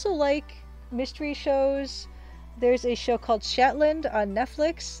 If you also like mystery shows, there's a show called Shetland on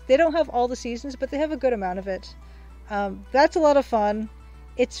Netflix. They don't have all the seasons, but they have a good amount of it. That's a lot of fun.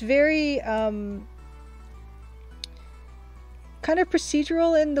 It's very kind of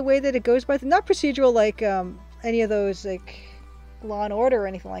procedural in the way that it goes by. Not procedural like any of those like Law and Order or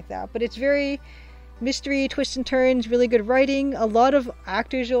anything like that, but it's very mystery, twists and turns, really good writing, a lot of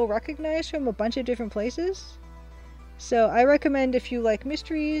actors you'll recognize from a bunch of different places. So I recommend, if you like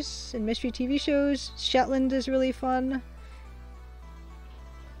mysteries and mystery TV shows, Shetland is really fun.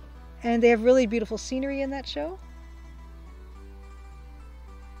 And they have really beautiful scenery in that show.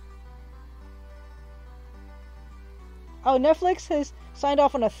 Oh, Netflix has signed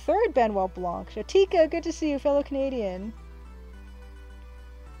off on a third Benoit Blanc. Shatika, good to see you, fellow Canadian.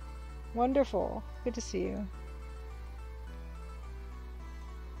 Wonderful. Good to see you.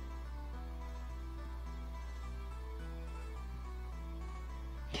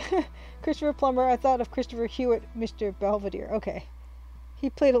 Christopher Plummer, I thought of Christopher Hewitt, Mr. Belvedere. Okay. He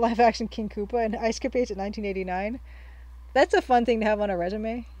played a live-action King Koopa in Ice Capades in 1989. That's a fun thing to have on a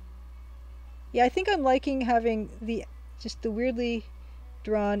resume. Yeah, I think I'm liking having the weirdly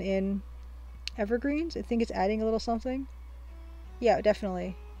drawn-in evergreens. I think it's adding a little something. Yeah,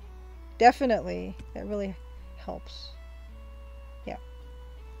 definitely. Definitely. That really helps. Yeah.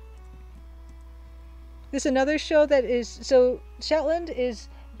 There's another show that is... So, Shetland is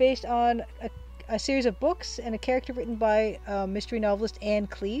based on a series of books and a character written by mystery novelist Anne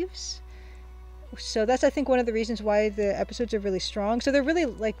Cleeves. So that's, I think, one of the reasons why the episodes are really strong. So they're really,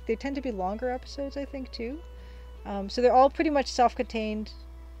 like, they tend to be longer episodes, I think, too. So they're all pretty much self-contained.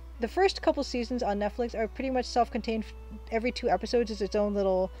 The first couple seasons on Netflix are pretty much self-contained. Every 2 episodes is its own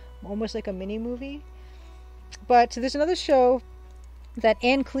little, almost like a mini-movie. But there's another show that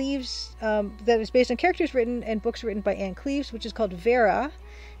Anne Cleeves, that is based on characters written and books written by Anne Cleeves, which is called Vera.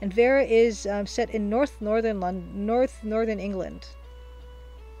 And Vera is set in northern England.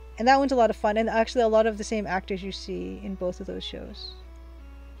 And that one's a lot of fun, and actually a lot of the same actors you see in both of those shows.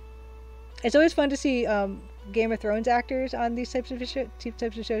 It's always fun to see Game of Thrones actors on these types of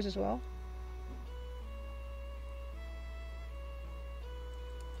shows as well.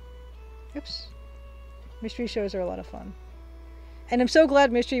 Oops. Mystery shows are a lot of fun. And I'm so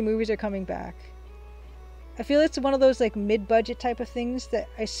glad mystery movies are coming back. I feel it's one of those like mid-budget type of things that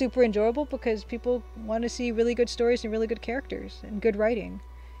are super enjoyable because people want to see really good stories and really good characters and good writing.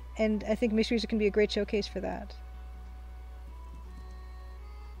 And I think mysteries can be a great showcase for that.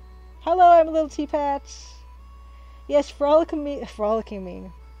 Hello, I'm a little teapot. Yes, frolicking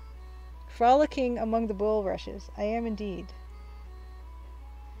among the bulrushes. I am indeed.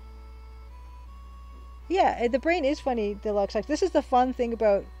 Yeah, the brain is funny, Deluxe. Like, this is the fun thing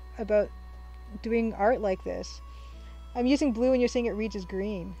about doing art like this. I'm using blue and you're saying it reads as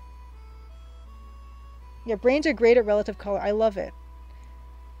green. Yeah, brains are great at relative color. I love it.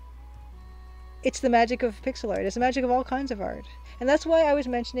 It's the magic of pixel art. It's the magic of all kinds of art. And that's why I was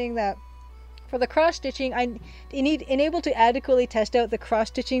mentioning that for the cross-stitching, I need able to adequately test out the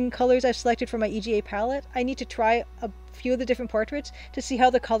cross-stitching colors I've selected for my EGA palette. I need to try a few of the different portraits to see how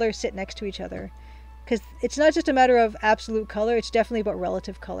the colors sit next to each other. Because it's not just a matter of absolute color, it's definitely about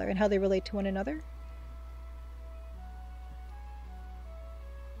relative color and how they relate to one another.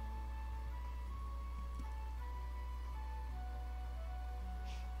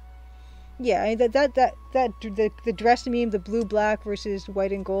 Yeah, I mean, the dress meme, the blue black versus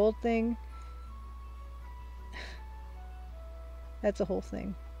white and gold thing. That's a whole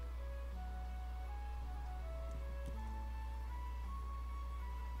thing.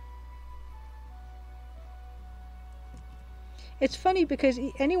 It's funny because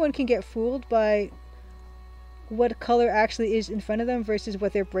anyone can get fooled by what color actually is in front of them versus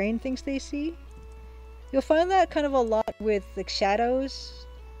what their brain thinks they see. You'll find that kind of a lot with like shadows,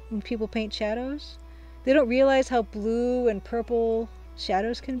 when people paint shadows. They don't realize how blue and purple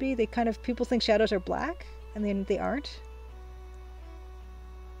shadows can be. People think shadows are black, and then they aren't.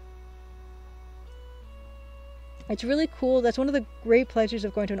 It's really cool. That's one of the great pleasures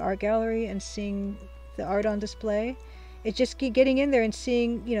of going to an art gallery and seeing the art on display. It's just getting in there and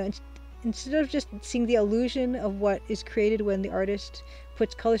seeing, instead of just seeing the illusion of what is created when the artist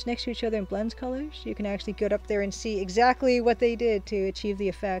puts colors next to each other and blends colors, you can actually get up there and see exactly what they did to achieve the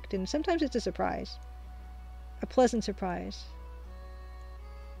effect. And sometimes it's a surprise, a pleasant surprise.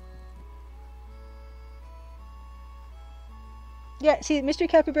 Yeah, see, Mystery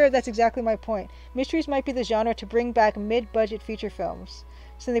Capybara, that's exactly my point. Mysteries might be the genre to bring back mid-budget feature films,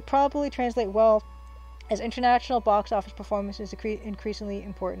 so they probably translate well as international box office performances increasingly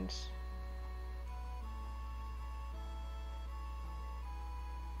important.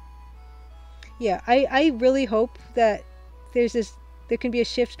 Yeah, I really hope that there can be a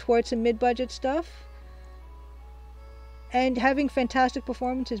shift towards some mid-budget stuff and having fantastic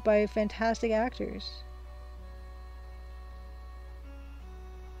performances by fantastic actors.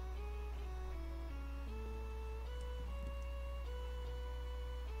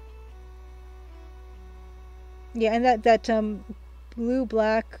 Yeah, and that blue,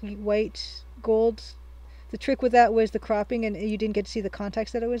 black, white, gold. The trick with that was the cropping, and you didn't get to see the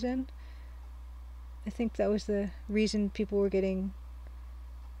context that it was in. I think that was the reason people were getting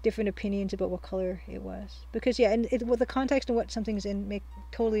different opinions about what color it was. Because yeah, and with the context and what something's in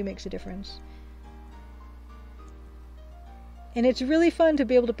totally makes a difference. And it's really fun to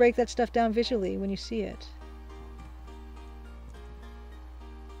be able to break that stuff down visually when you see it.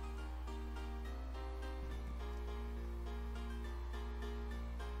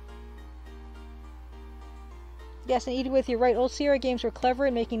 Yes, and Edith, you're right. Old Sierra games were clever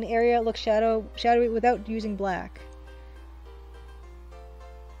in making the area look shadowy without using black.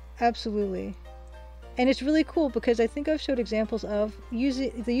 Absolutely. And it's really cool because I think I've showed examples of the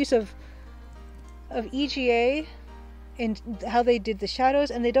use of EGA and how they did the shadows,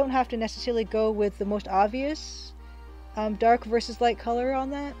 and they don't have to necessarily go with the most obvious dark versus light color on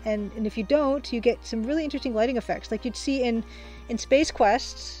that. And if you don't, you get some really interesting lighting effects. Like you'd see in Space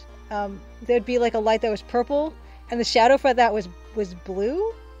Quest, there'd be like a light that was purple, and the shadow for that was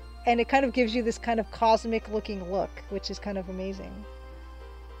blue, and it kind of gives you this kind of cosmic looking look, which is kind of amazing.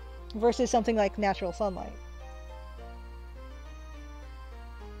 Versus something like natural sunlight.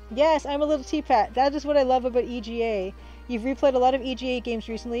 Yes, I'm a little teapot. That is what I love about EGA. You've replayed a lot of EGA games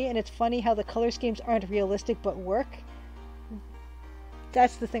recently, and it's funny how the color schemes aren't realistic but work.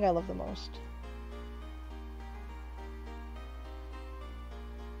 That's the thing I love the most.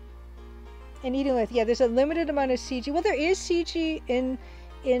 And Edith, yeah, there's a limited amount of CG. Well, there is CG in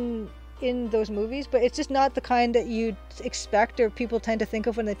those movies, but it's just not the kind that you'd expect or people tend to think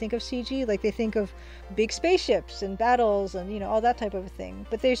of when they think of CG. Like they think of big spaceships and battles and all that type of a thing.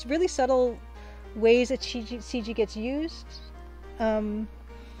 But there's really subtle ways that CG gets used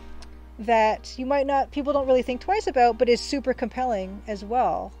that people don't really think twice about, but is super compelling as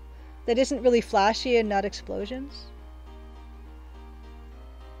well. That isn't really flashy and not explosions.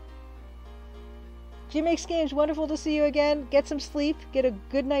 GMX Games, wonderful to see you again. Get some sleep, get a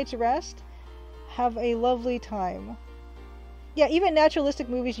good night's rest. Have a lovely time. Yeah, even naturalistic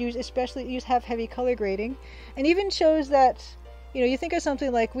movies have heavy color grading, and even shows that, you think of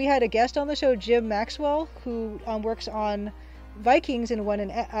something like, we had a guest on the show, Jim Maxwell, who works on Vikings and won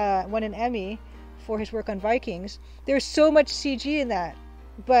an Emmy for his work on Vikings. There's so much CG in that,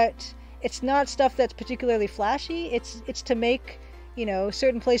 but it's not stuff that's particularly flashy. It's to make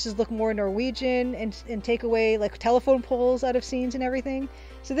certain places look more Norwegian and take away like telephone poles out of scenes and everything.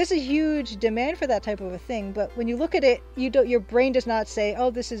 So there's a huge demand for that type of a thing. But when you look at it, your brain does not say, oh,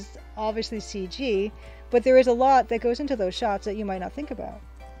 this is obviously CG. But there is a lot that goes into those shots that you might not think about.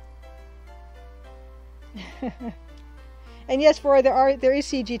 And yes, there is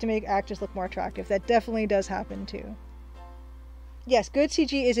CG to make actors look more attractive. That definitely does happen too. Yes, good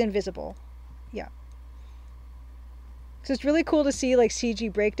CG is invisible. Yeah. So it's really cool to see like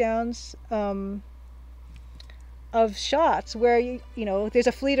CG breakdowns of shots where there's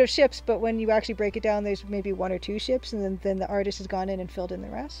a fleet of ships, but when you actually break it down, there's maybe one or two ships, and then the artist has gone in and filled in the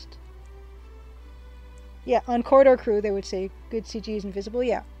rest. Yeah, on Corridor Crew, they would say good CG is invisible.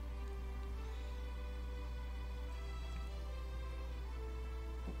 Yeah.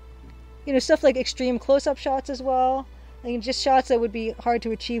 You know, stuff like extreme close-up shots as well. Like just shots that would be hard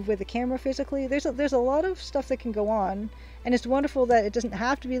to achieve with the camera physically. There's a lot of stuff that can go on, and it's wonderful that it doesn't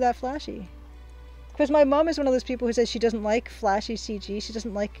have to be that flashy. Because my mom is one of those people who says she doesn't like flashy CG. She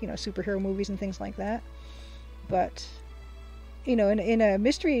doesn't like, you know, superhero movies and things like that. But, you know, in a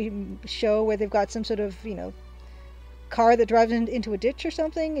mystery show where they've got some sort of, you know, car that drives into a ditch or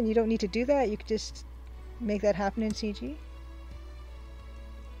something, and you don't need to do that, you could just make that happen in CG.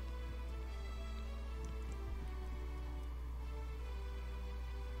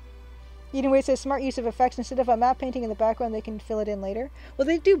 Eden Wade says smart use of effects. Instead of a map painting in the background, they can fill it in later. Well,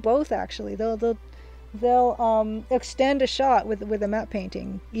 they do both actually. They'll extend a shot with a map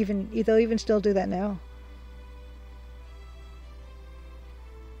painting. They'll even still do that now.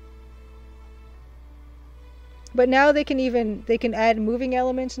 But now they can add moving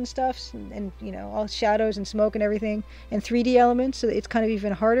elements and stuff, and you know, all shadows and smoke and everything, and 3D elements, so it's kind of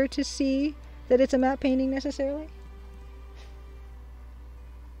even harder to see that it's a map painting necessarily.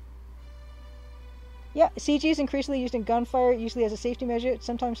 Yeah, CG is increasingly used in gunfire, usually as a safety measure,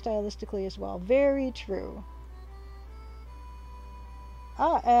 sometimes stylistically as well. Very true.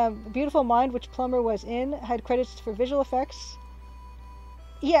 Beautiful Mind, which Plummer was in, had credits for visual effects.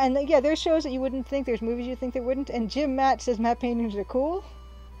 Yeah, and yeah, there's shows that you wouldn't think, there's movies you think there wouldn't, and Jim Matt says matte paintings are cool.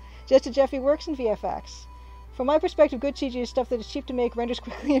 Just Jeffy works in VFX. From my perspective, good CG is stuff that is cheap to make, renders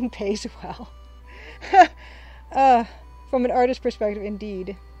quickly, and pays well. From an artist perspective,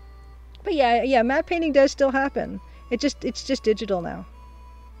 indeed. But yeah, matte painting does still happen. It's just digital now.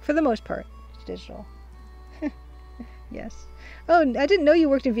 For the most part, it's digital. Yes. Oh, I didn't know you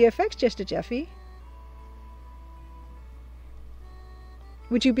worked in VFX, just Jeffy.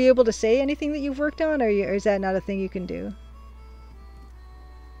 Would you be able to say anything that you've worked on, or is that not a thing you can do?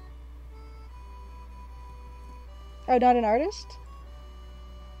 Oh, not an artist?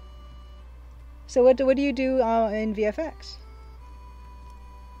 So what do you do in VFX?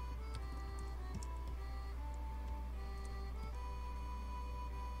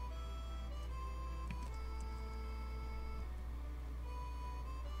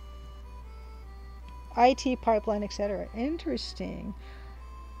 IT pipeline, etc. Interesting.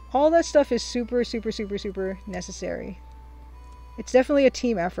 All that stuff is super, super, super, super necessary. It's definitely a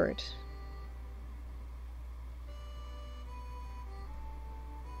team effort.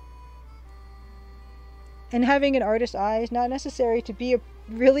 And having an artist's eye is not necessary to be a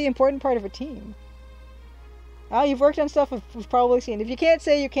really important part of a team. Oh, you've worked on stuff we've probably seen. If you can't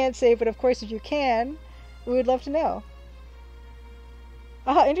say, you can't say, but of course if you can, we would love to know.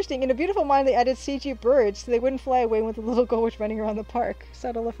 Ah, interesting. In A Beautiful Mind, they added CG birds so they wouldn't fly away when the little girl was running around the park.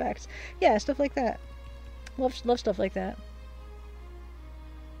 Subtle effects. Yeah, stuff like that. Love stuff like that.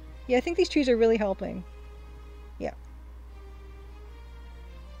 Yeah, I think these trees are really helping. Yeah.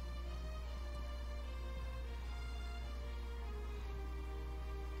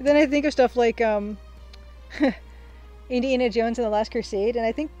 Then I think of stuff like Indiana Jones and the Last Crusade, and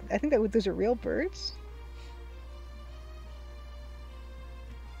I think that those are real birds.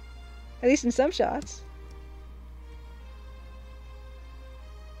 At least in some shots.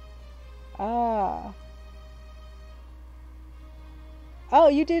 Ah. Oh,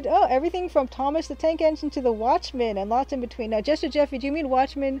 you did, everything from Thomas the Tank Engine to the Watchmen and lots in between. Now, Jester Jeffy, do you mean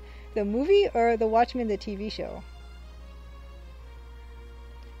Watchmen the movie or the Watchmen the TV show?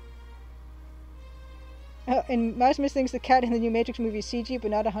 Oh, and Maximus thinks the cat in the new Matrix movie is CG, but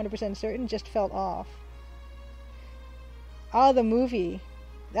not 100% certain, just felt off. Ah, the movie.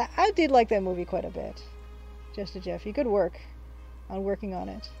 I did like that movie quite a bit. Just Jeffy. Good work on working on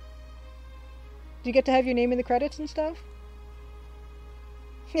it. Do you get to have your name in the credits and stuff?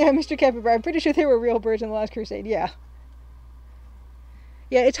 Yeah, Mr. Capybara. I'm pretty sure they were real birds in The Last Crusade. Yeah.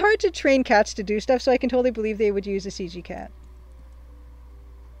 Yeah, it's hard to train cats to do stuff, so I can totally believe they would use a CG cat.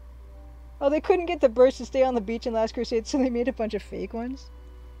 Oh, they couldn't get the birds to stay on the beach in Last Crusade, so they made a bunch of fake ones.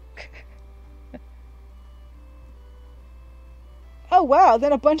 Oh wow,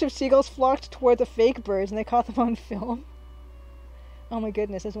 then a bunch of seagulls flocked toward the fake birds and they caught them on film. Oh my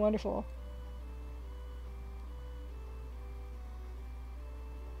goodness, that's wonderful.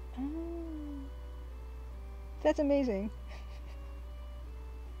 Oh, that's amazing.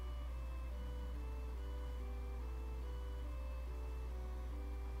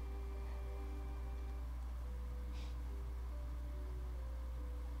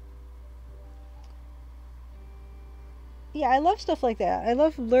 Yeah, I love stuff like that. I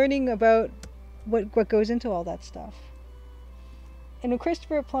love learning about what goes into all that stuff. And when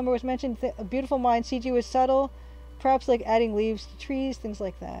Christopher Plummer was mentioned, a beautiful mind, CG was subtle, perhaps like adding leaves to trees, things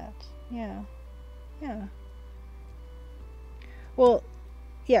like that. Yeah. Yeah. Well,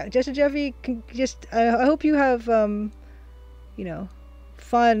 yeah, Jessica Jeffy, I hope you have, you know,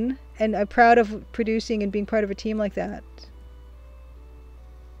 fun and I'm proud of producing and being part of a team like that.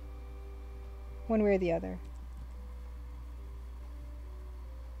 One way or the other.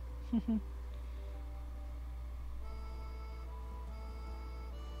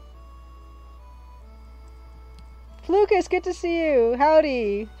 Flucus, good to see you.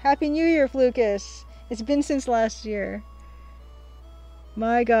 Howdy. Happy New Year, Flucus. It's been since last year.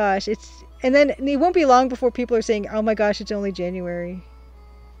 My gosh, and then it won't be long before people are saying, "Oh my gosh, it's only January."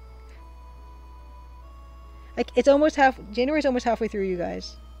 Like January's almost halfway through, you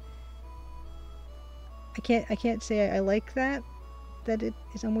guys. I can't say I like that it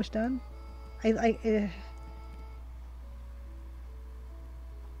is almost done.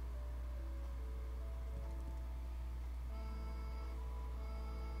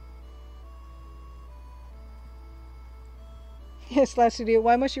 Yes, last video.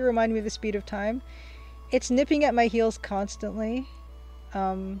 Why must you remind me of the speed of time? It's nipping at my heels constantly.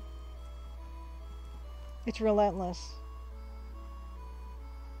 It's relentless.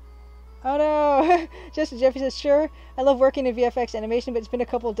 Oh no! Justin Jeffy says, sure, I love working in VFX animation, but it's been a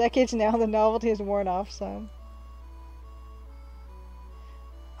couple of decades now and the novelty has worn off some.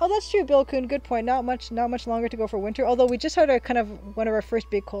 Oh, that's true, Bill Kuhn. Good point. Not much longer to go for winter, although we just had one of our first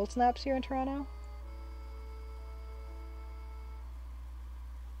big cold snaps here in Toronto.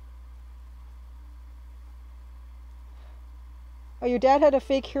 Oh, your dad had a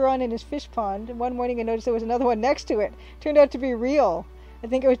fake Huron in his fish pond, and one morning I noticed there was another one next to it. Turned out to be real. I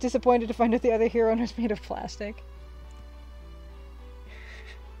think I was disappointed to find out the other Huron was made of plastic.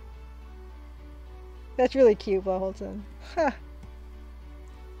 That's really cute, Blaholton. Huh.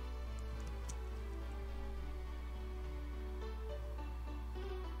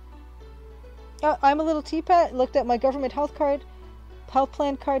 Oh, I'm a little teapot. Looked at my government health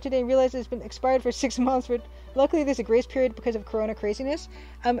plan card today and realized it's been expired for 6 months, but luckily there's a grace period because of corona craziness.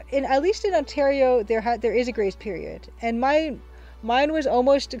 At least in Ontario there is a grace period, and mine was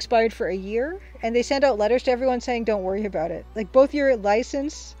almost expired for a year, and they send out letters to everyone saying don't worry about it, like both your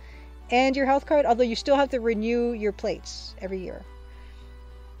license and your health card, although you still have to renew your plates every year.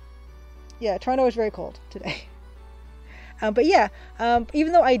 Yeah, Toronto is very cold today. But yeah,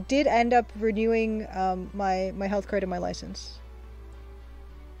 even though I did end up renewing my health card and my license.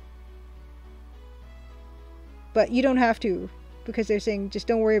 But you don't have to, because they're saying, just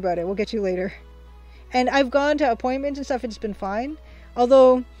don't worry about it, we'll get you later. And I've gone to appointments and stuff, it's been fine.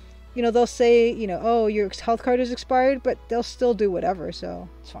 Although, you know, they'll say, you know, oh, your health card is expired, but they'll still do whatever, so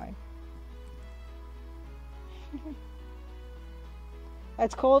it's fine.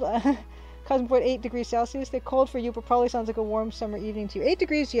 It's cold. Cosmoport 8 degrees Celsius. They're cold for you, but probably sounds like a warm summer evening to you. 8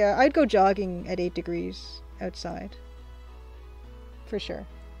 degrees, yeah, I'd go jogging at 8 degrees outside. For sure.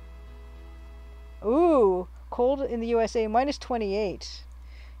 Ooh, cold in the USA, minus 28.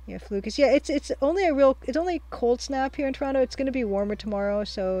 Yeah, Flucus. Yeah, it's only cold snap here in Toronto. It's going to be warmer tomorrow,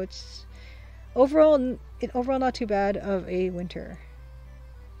 so it's overall not too bad of a winter.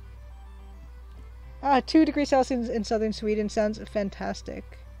 2 degrees Celsius in southern Sweden sounds fantastic.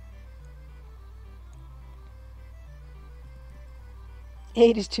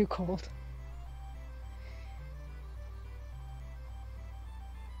 8 is too cold.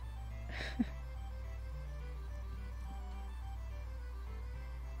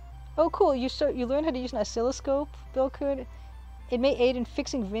 Oh, cool! You learned how to use an oscilloscope, Bill Kuhn. It may aid in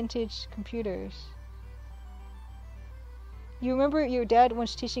fixing vintage computers. You remember your dad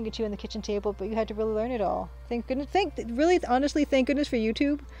once teaching it to you on the kitchen table, but you had to really learn it all. Thank goodness. Honestly, thank goodness for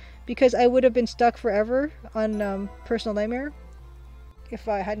YouTube, because I would have been stuck forever on Personal Nightmare if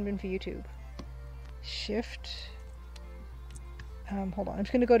I hadn't been for YouTube. Shift. Hold on. I'm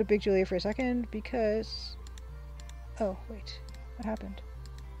just gonna go to Big Julia for a second because. Oh wait, what happened?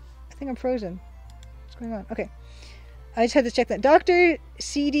 I think I'm frozen. What's going on? Okay. I just had to check that. Dr.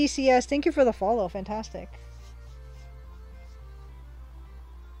 CDCS, thank you for the follow. Fantastic.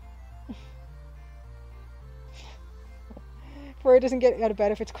 Fur doesn't get out of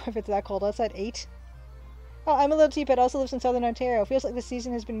bed if it's that cold outside. 8. Oh, I'm a little teapot. Also lives in southern Ontario. Feels like the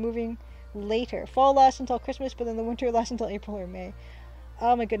season has been moving later. Fall lasts until Christmas, but then the winter lasts until April or May.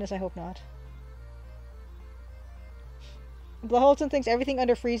 Oh my goodness, I hope not. Blaholton thinks everything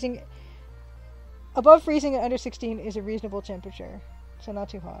above freezing and under 16 is a reasonable temperature, so not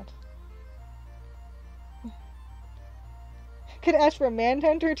too hot. Could ask for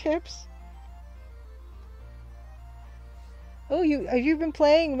Manhunter tips. Oh, have you been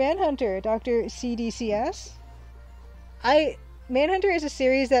playing Manhunter, Dr. CDCS? I Manhunter is a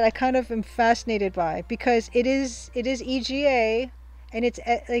series that I kind of am fascinated by because it is EGA, and it's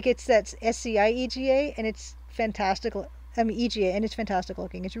that SCI EGA, and it's fantastic. I mean EGA, and it's fantastic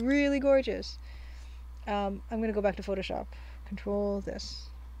looking. It's really gorgeous. I'm gonna go back to Photoshop. Control this.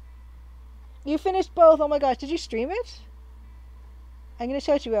 You finished both. Oh my gosh, did you stream it? I'm gonna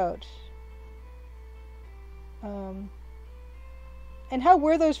shout you out. And how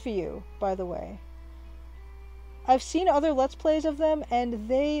were those for you, by the way? I've seen other Let's Plays of them, and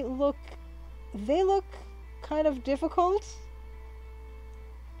they look kind of difficult.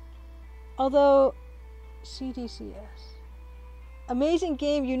 Although, CDCS. Amazing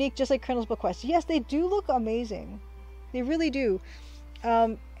game, unique, just like Colonel's Bequest. Yes, they do look amazing. They really do.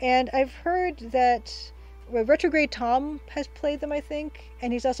 And I've heard that Retrograde Tom has played them, I think,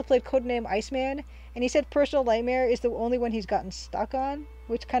 and he's also played Codename Iceman, and he said Personal Nightmare is the only one he's gotten stuck on,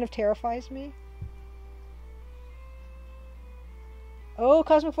 which kind of terrifies me. Oh,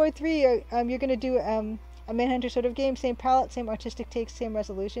 Cosmic Void 3, you're gonna do a Manhunter sort of game, same palette, same artistic takes, same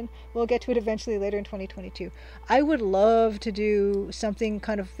resolution. We'll get to it eventually later in 2022. I would love to do something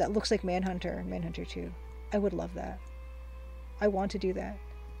kind of that looks like Manhunter 2. I would love that. I want to do that.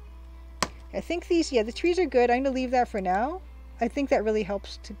 I think the trees are good. I'm gonna leave that for now. I think that really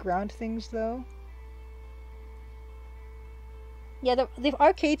helps to ground things, though. Yeah, the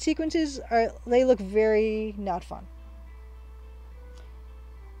arcade sequences they look very not fun.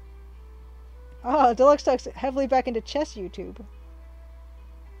 Ah, Deluxe talks heavily back into chess YouTube.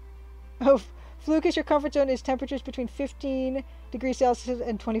 Oh, Flukish, your comfort zone is temperatures between 15 degrees Celsius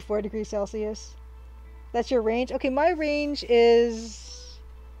and 24 degrees Celsius. That's your range? Okay, my range is...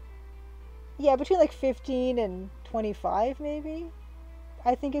 yeah, between like 15 and 25, maybe.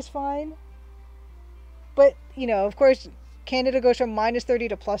 I think is fine. But, you know, of course, Canada goes from minus 30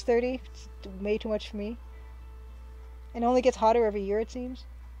 to plus 30. It's way too much for me. And only gets hotter every year, it seems.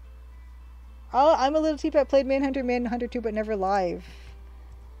 Oh, I'm a little teapot. Played Manhunter 2, but never live.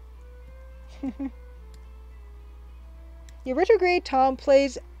 Yeah, Retrograde Tom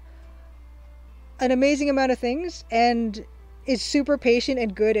plays an amazing amount of things and is super patient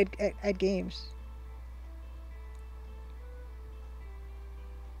and good at games.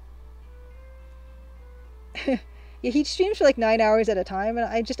 Yeah, he streams for like 9 hours at a time,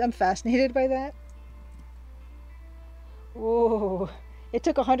 and I'm fascinated by that. Whoa. It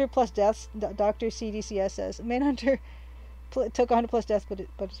took 100 plus deaths, Dr. CDCS says. Manhunter took 100 plus deaths, but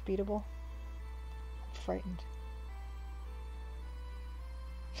it's beatable. I'm frightened.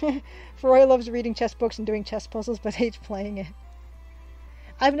 Feroy loves reading chess books and doing chess puzzles, but hates playing it.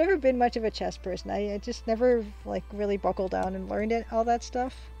 I've never been much of a chess person. I just never like really buckled down and learned all that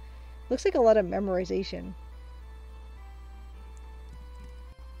stuff. Looks like a lot of memorization.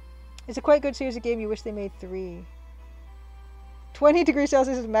 It's a quite good series of game. You wish they made 3. 20 degrees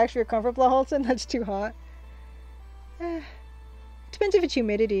Celsius is max for your comfort, Blaholson? That's too hot. Depends if it's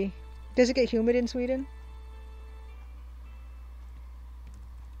humidity. Does it get humid in Sweden?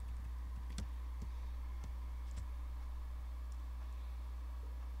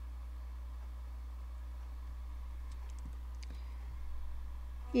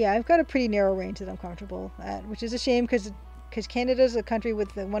 Yeah, I've got a pretty narrow range that I'm comfortable at, which is a shame because Canada's a country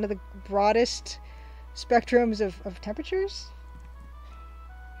with one of the broadest spectrums of temperatures.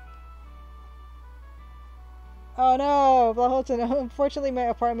 Oh no, Blaholton. Unfortunately, my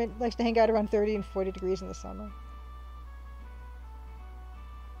apartment likes to hang out around 30 and 40 degrees in the summer.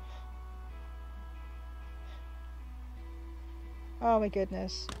 Oh my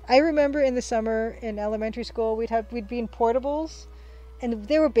goodness. I remember in the summer in elementary school we'd be in portables, and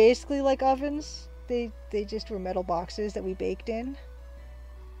they were basically like ovens. They just were metal boxes that we baked in.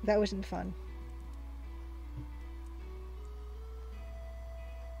 That wasn't fun.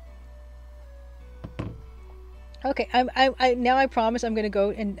 Okay, now I promise I'm gonna go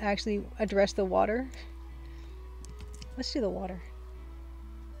and actually address the water. Let's do the water.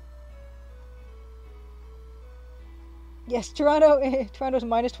 Yes, Toronto's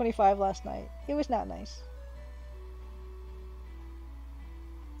minus 25 last night. It was not nice.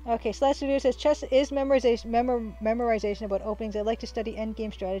 Okay, Slash Studio says chess is memorization about openings. I like to study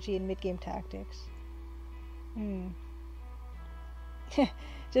endgame strategy and mid-game tactics.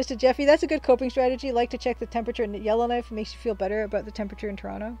 Just to Jeffy, that's a good coping strategy. Like to check the temperature in Yellowknife. It makes you feel better about the temperature in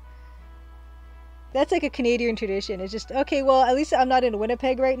Toronto. That's like a Canadian tradition. It's just, okay, well, at least I'm not in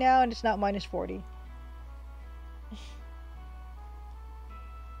Winnipeg right now and it's not minus 40.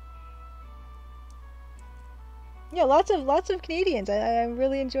 Yeah, lots of Canadians. I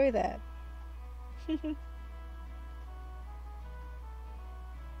really enjoy that.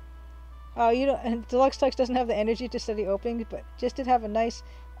 You know, and Deluxe Tux doesn't have the energy to study openings, but just did have a nice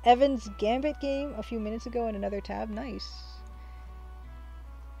Evans Gambit game a few minutes ago in another tab. Nice.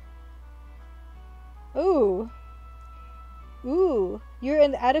 Ooh. Ooh. You're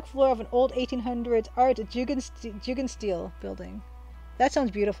in the attic floor of an old 1800s art Jugendstil building. That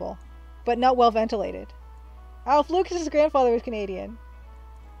sounds beautiful, but not well ventilated. Alf Lucas's grandfather was Canadian.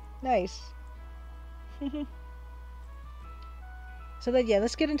 Nice. So that, yeah,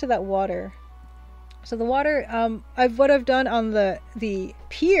 let's get into that water. So the water, what I've done on the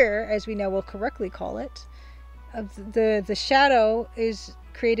pier, as we now will correctly call it, the shadow is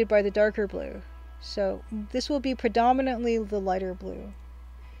created by the darker blue. So this will be predominantly the lighter blue.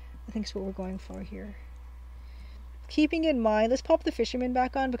 I think is what we're going for here. Keeping in mind, let's pop the fisherman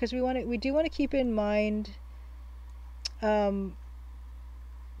back on because we do want to keep in mind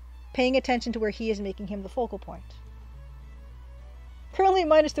paying attention to where he is making him the focal point. Currently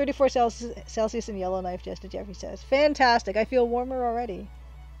minus 34 Celsius in Yellowknife, Jester Jeffrey says. Fantastic, I feel warmer already.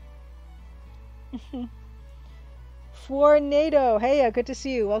 Fornado, hey, good to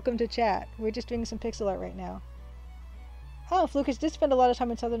see you. Welcome to chat. We're just doing some pixel art right now. Oh, Lucas did spend a lot of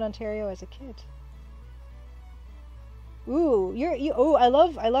time in Southern Ontario as a kid. Ooh, oh, I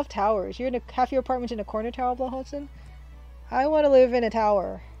love towers. You're in half your apartment's in a corner tower, Blaholson. I want to live in a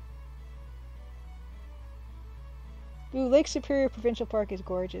tower. Ooh, Lake Superior Provincial Park is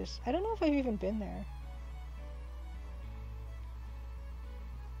gorgeous. I don't know if I've even been there.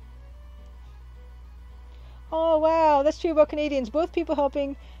 Oh wow, that's true about Canadians. Both people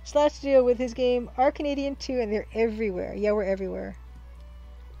helping Slash Studio with his game are Canadian too, and they're everywhere. Yeah, we're everywhere.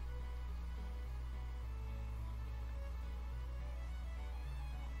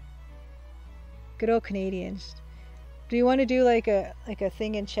 Good old Canadians. Do you want to do like a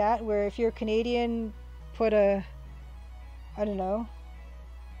thing in chat where if you're Canadian, put a, I don't know.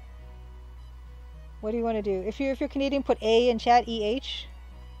 What do you want to do? If you're Canadian, put A in chat, EH.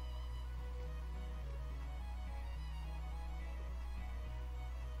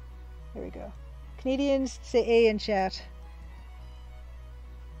 There we go. Canadians say A in chat.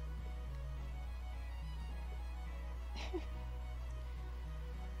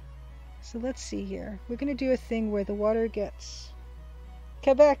 So let's see here. We're gonna do a thing where the water gets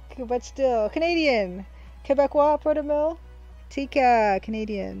Quebec, but still Canadian. Quebecois, Portamil. Tika,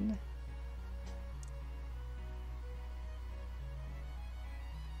 Canadian.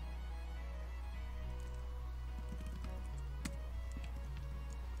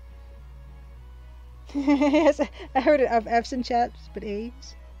 Yes, I heard it of F's in chat, but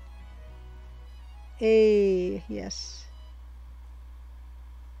A's. A, yes.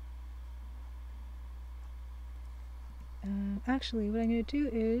 Actually, what I'm going to do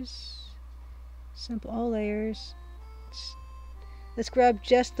is sample all layers. Let's grab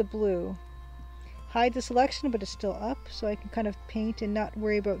just the blue. Hide the selection, but it's still up, so I can kind of paint and not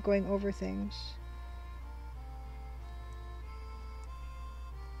worry about going over things.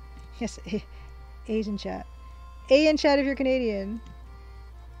 Yes, A's in chat. A in chat if you're Canadian.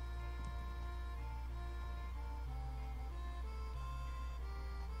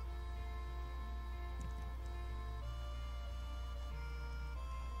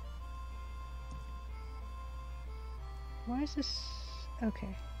 Why is this?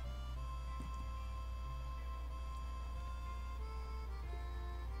 Okay.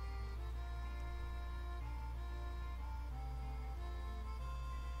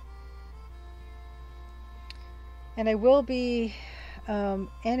 And I will be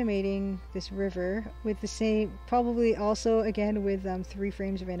animating this river with the same, probably also again with 3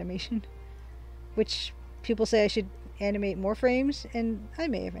 frames of animation, which people say I should animate more frames, and I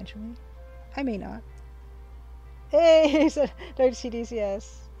may eventually. I may not. Hey, so Dr.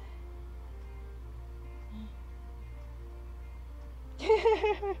 CDCS.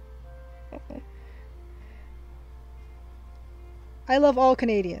 I love all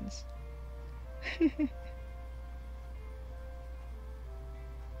Canadians.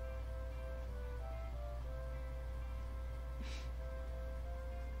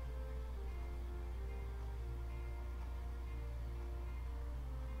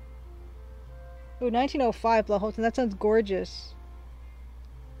 Ooh, 1905 Blaholton, that sounds gorgeous.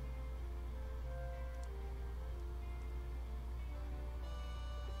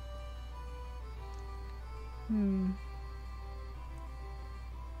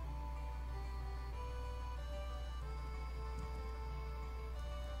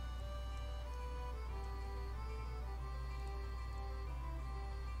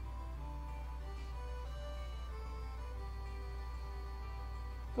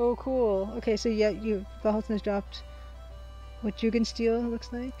 Oh, cool. Okay, so yeah, Blaholton has dropped what Jugendstil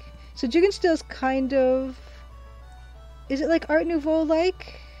looks like. So Jugendstil's kind of... Is it like Art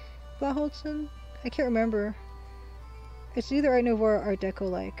Nouveau-like? Blaholtzen? I can't remember. It's either Art Nouveau or Art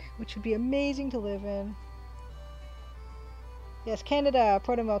Deco-like, which would be amazing to live in. Yes, Canada,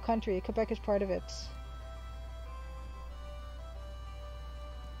 Proto-Mill country. Quebec is part of it.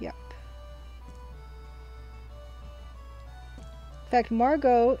 Yep. In fact,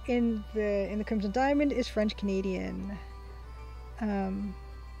 Margot in the Crimson Diamond is French Canadian.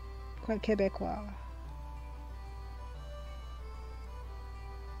 Quite Quebecois.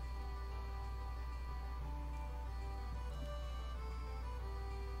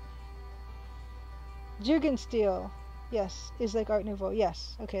 Jugendstil, yes, is like Art Nouveau.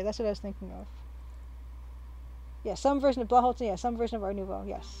 Yes, okay, that's what I was thinking of. Yeah, some version of Blaholtzen, yeah, some version of Art Nouveau,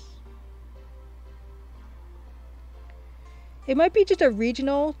 yes. It might be just a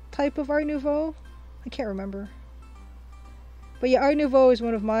regional type of Art Nouveau. I can't remember. But yeah, Art Nouveau is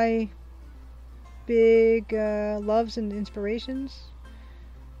one of my big loves and inspirations.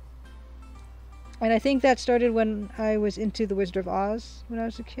 And I think that started when I was into The Wizard of Oz when I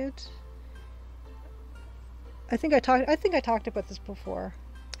was a kid. I think I talked about this before.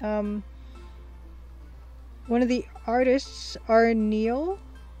 One of the artists, R. Neil,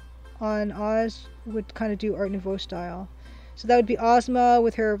 on Oz would kind of do Art Nouveau style. So that would be Ozma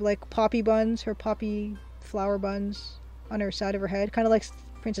with her like poppy buns, her poppy flower buns on her side of her head, kind of like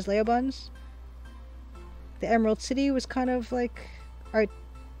Princess Leia buns. The Emerald City was kind of like Art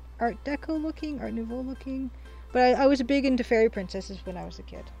Deco looking, Art Nouveau looking. But I was big into fairy princesses when I was a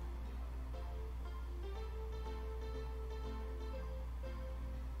kid.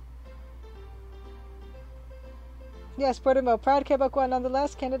 Yes, Portobello, proud Quebecois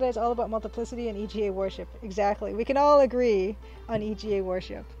nonetheless. Canada is all about multiplicity and EGA worship. Exactly. We can all agree on EGA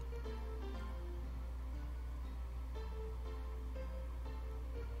worship.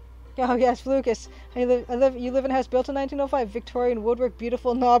 Oh yes, Lucas. You live in a house built in 1905. Victorian woodwork,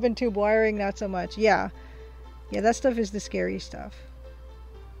 beautiful knob and tube wiring, not so much. Yeah. Yeah, that stuff is the scary stuff.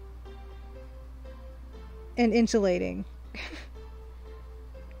 And insulating.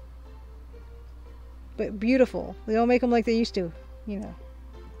 But beautiful. They don't make them like they used to, you know.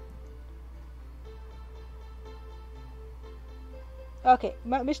 Okay,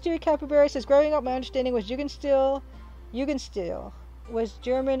 Mystery Capybara says, growing up, my understanding was Jugendstil was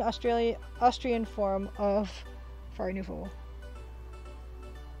German Austrian form of Art Nouveau.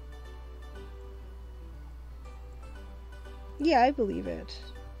 Yeah, I believe it.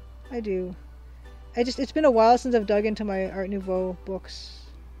 I do. It's been a while since I've dug into my Art Nouveau books.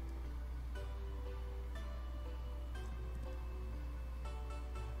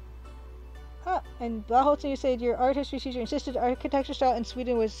 And Blaholtzen, you said your art history teacher insisted architecture style in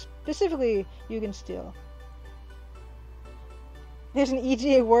Sweden was specifically Jugendstil. There's an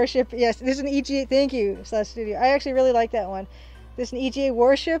EGA worship. Yes, there's an EGA. Thank you, Slash Studio. I actually really like that one. There's an EGA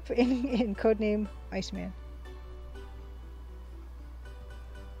worship in codename Iceman.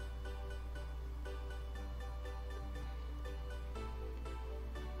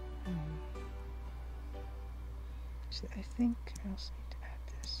 So I think I also need to add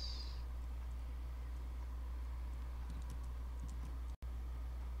this.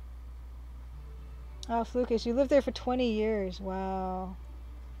 Oh, Lucas, you lived there for 20 years. Wow.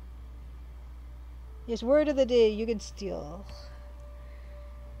 Yes, word of the day, Jugendstil.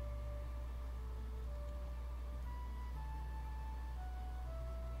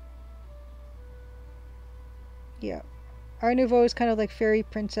 Yeah. Art Nouveau is kind of like fairy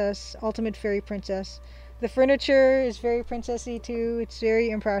princess, ultimate fairy princess. The furniture is very princessy too. It's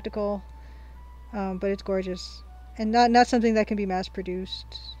very impractical, but it's gorgeous. And not something that can be mass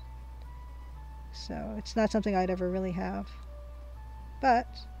produced. So it's not something I'd ever really have. But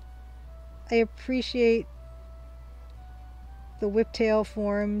I appreciate the whiptail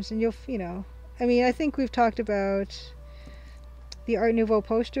forms, and you know, I mean, I think we've talked about the Art Nouveau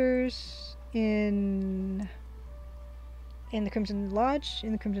posters in the Crimson Lodge,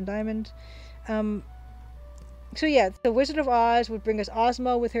 in the Crimson Diamond. So yeah, the Wizard of Oz would bring us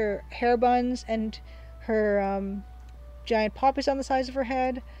Ozma with her hair buns and her giant poppies on the sides of her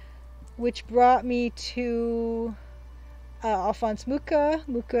head, which brought me to Alphonse Mucha.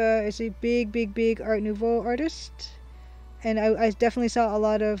 Mucha is a big Art Nouveau artist, and I definitely saw a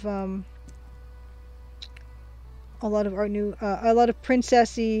lot of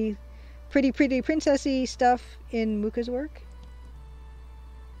princessy, pretty princessy stuff in Mucha's work.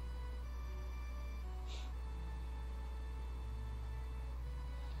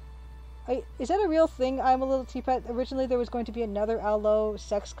 Is that a real thing? I'm a Little Teapot. Originally there was going to be another Allo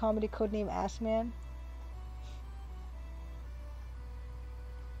sex comedy codename Assman.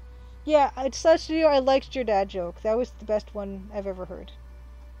 Yeah, it's such you. I liked your dad joke. That was the best one I've ever heard.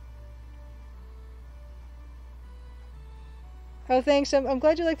 Oh, thanks. I'm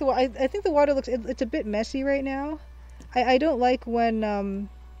glad you like the water. I think the water looks it's a bit messy right now. I don't like when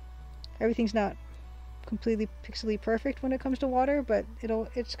everything's not completely pixely perfect when it comes to water, but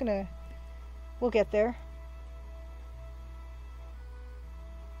it's gonna we'll get there.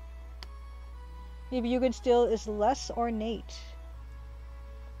 Maybe Yugen still is less ornate,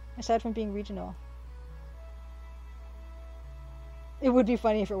 aside from being regional. It would be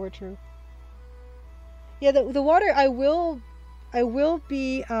funny if it were true. Yeah, the water I will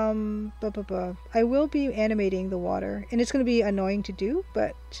be I will be animating the water, and it's going to be annoying to do,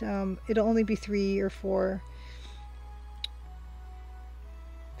 but it'll only be 3 or 4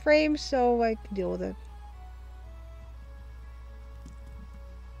 frames, so I can deal with it.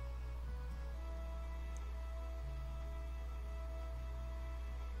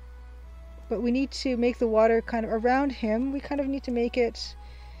 But we need to make the water kind of around him. We kind of need to make it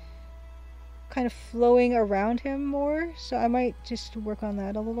kind of flowing around him more, so I might just work on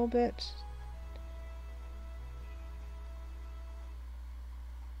that a little bit.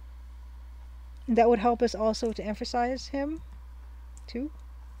 And that would help us also to emphasize him too.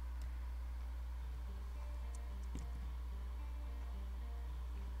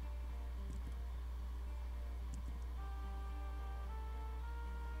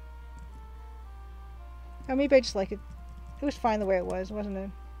 Or maybe I just like it. It was fine the way it was, wasn't it?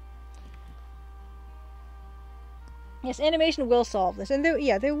 Yes, animation will solve this, and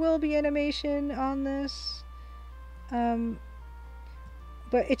there will be animation on this. But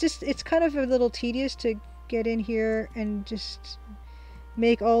it's kind of a little tedious to get in here and just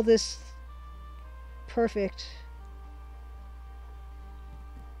make all this perfect.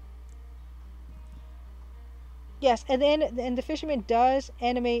 Yes, and the fisherman does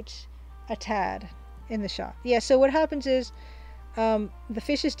animate a tad in the shot. Yeah, so what happens is the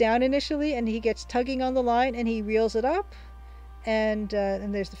fish is down initially, and he gets tugging on the line, and he reels it up, and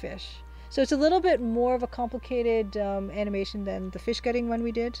there's the fish. So it's a little bit more of a complicated animation than the fish gutting one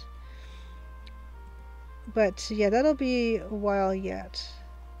we did. But yeah, that'll be a while yet.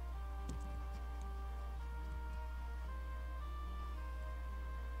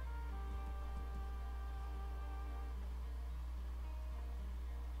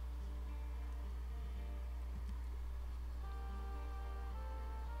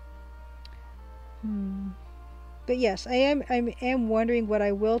 But yes, I am wondering what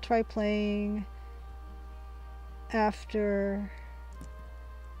I will try playing after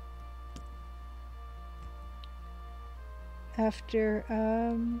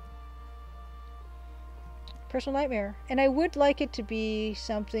Personal Nightmare. And I would like it to be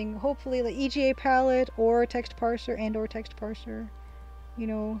something hopefully like EGA palette or text parser or text parser, you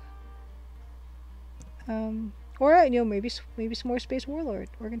know. Or maybe some more Space Warlord,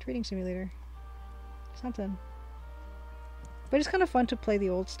 Organ Trading Simulator. Something. But it's kind of fun to play the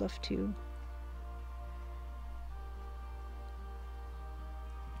old stuff too.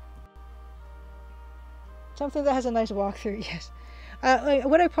 Something that has a nice walkthrough, yes.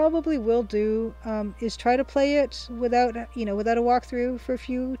 What I probably will do is try to play it without a walkthrough for a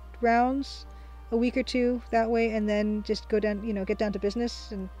few rounds, a week or two that way, and then just go down, get down to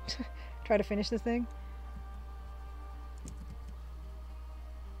business and try to finish the thing.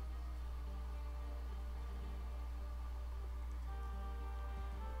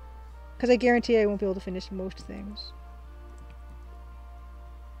 Because I guarantee I won't be able to finish most things.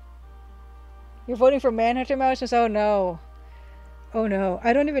 You're voting for Manhunter Mouse? Oh no. Oh no.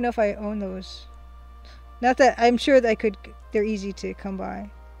 I don't even know if I own those. Not that I'm sure that they're easy to come by.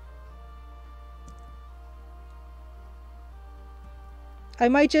 I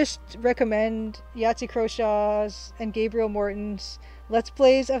might just recommend Yahtzee Crowshaw's and Gabriel Morton's Let's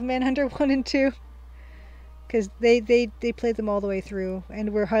Plays of Manhunter 1 and 2. Because they played them all the way through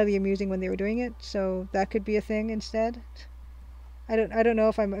and were highly amusing when they were doing it, so that could be a thing instead. I don't know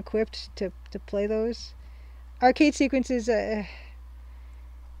if I'm equipped to play those arcade sequences. Yeah,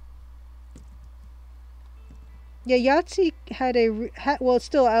 Yahtzee had well, it's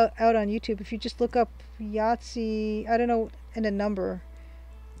still out on YouTube. If you just look up Yahtzee, I don't know, and a number.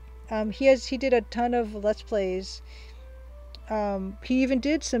 He did a ton of Let's Plays. He even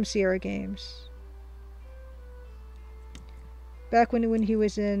did some Sierra games. Back when he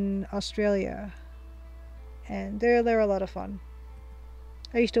was in Australia, and they're a lot of fun.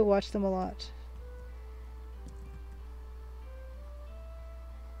 I used to watch them a lot.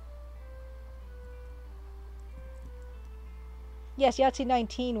 Yes, Yahtzee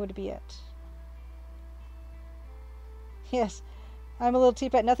 19 would be it. Yes, I'm a little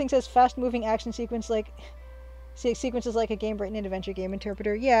teapot. Nothing says fast-moving action sequences like a game written in Adventure Game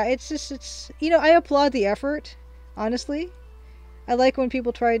Interpreter. Yeah, it's I applaud the effort, honestly. I like when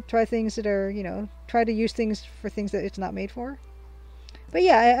people try things that are, try to use things for things that it's not made for. But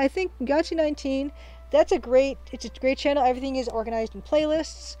yeah, I think Gotchi 19, it's a great channel. Everything is organized in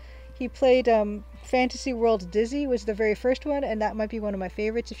playlists. He played Fantasy World Dizzy was the very first one, and that might be one of my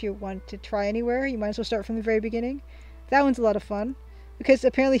favorites. If you want to try anywhere, you might as well start from the very beginning. That one's a lot of fun, because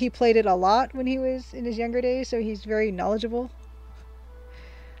apparently he played it a lot when he was in his younger days, so he's very knowledgeable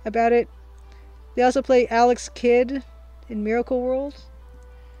about it. They also play Alex Kidd in Miracle World.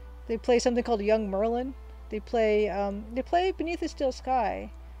 They play something called Young Merlin. They play Beneath the Still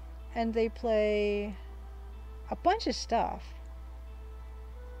Sky, and they play a bunch of stuff.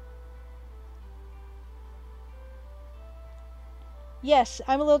 Yes,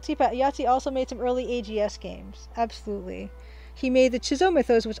 I'm a little teapot. Yahtzee also made some early AGS games. Absolutely. He made the Chizo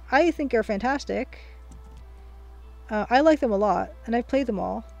Mythos, which I think are fantastic. I like them a lot, and I've played them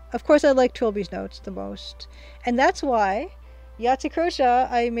all. Of course, I like Trilby's Notes the most. And that's why Yahtzee Croshaw,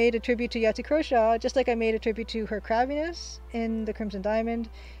 I made a tribute to Yahtzee Croshaw, just like I made a tribute to her crabbiness in The Crimson Diamond,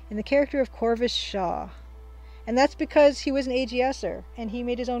 in the character of Corvus Shaw. And that's because he was an AGSer, and he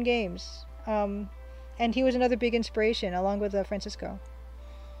made his own games. And he was another big inspiration, along with Francisco.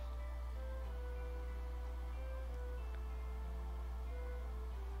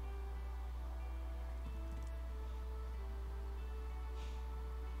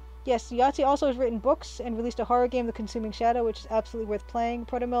 Yes, Yahtzee also has written books and released a horror game, The Consuming Shadow, which is absolutely worth playing.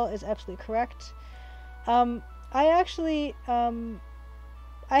 Protomill is absolutely correct. I actually,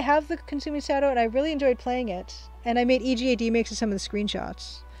 I have The Consuming Shadow, and I really enjoyed playing it. And I made EGAD makes of some of the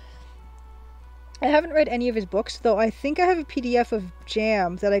screenshots. I haven't read any of his books, though I think I have a PDF of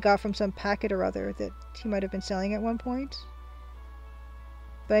Jam that I got from some packet or other that he might have been selling at one point.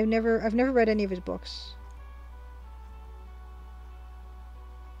 But I've never read any of his books.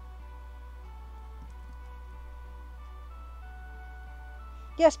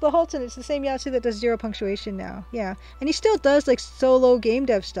 Yes, Beholton, it's the same Yahtzee that does Zero Punctuation now. Yeah, and he still does like solo game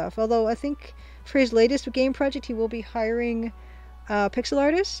dev stuff, although I think for his latest game project he will be hiring pixel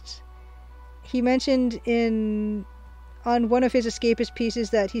artists. He mentioned on one of his escapist pieces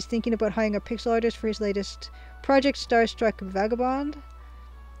that he's thinking about hiring a pixel artist for his latest project, Starstruck Vagabond.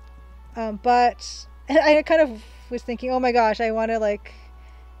 But I kind of was thinking, oh my gosh, I want to like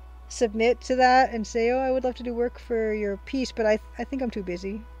submit to that and say, oh, I would love to do work for your piece, but I think I'm too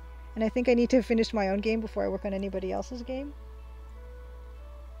busy. And I think I need to finish my own game before I work on anybody else's game.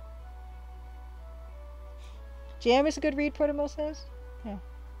 Jam is a good read, Protomo says.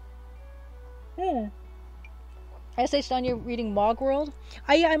 Yeah. S.H. Danya reading Mogworld.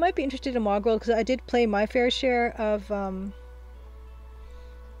 I might be interested in Mogworld because I did play my fair share of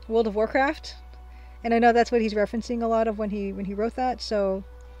World of Warcraft, and I know that's what he's referencing a lot of when he wrote that. So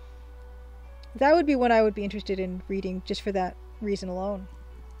that would be one I would be interested in reading just for that reason alone.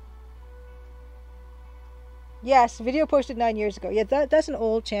 Yes, video posted 9 years ago. Yeah, that's an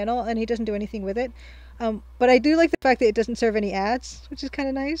old channel, and he doesn't do anything with it. But I do like the fact that it doesn't serve any ads, which is kind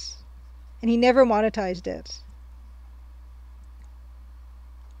of nice. And he never monetized it.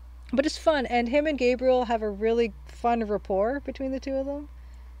 But it's fun, and him and Gabriel have a really fun rapport between the two of them.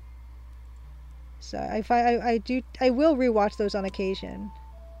 So I will rewatch those on occasion.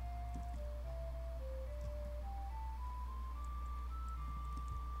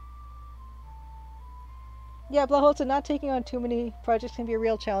 Yeah, Blaholta, not taking on too many projects can be a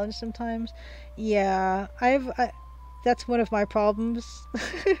real challenge sometimes. Yeah, that's one of my problems.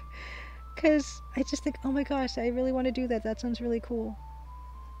 Because I just think, oh my gosh, I really want to do that. That sounds really cool.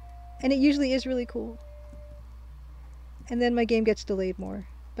 And it usually is really cool. And then my game gets delayed more.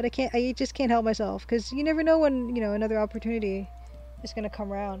 But I just can't help myself. Because you never know when, another opportunity is going to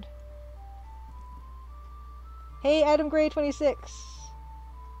come around. Hey, Adam Gray 26.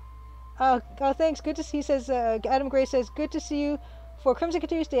 Oh, thanks. Good to see. He says, Adam Gray says, good to see you for Crimson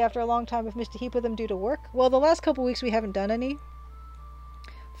Tuesday after a long time. I've missed a heap of them due to work. Well, the last couple weeks we haven't done any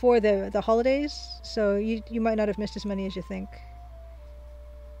for the holidays, so you might not have missed as many as you think.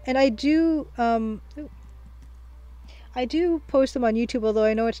 And I do post them on YouTube, although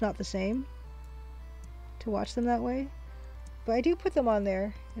I know it's not the same to watch them that way. But I do put them on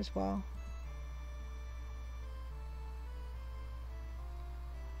there as well.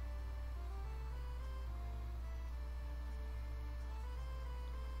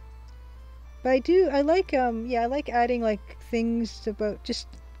 But I like adding like things about just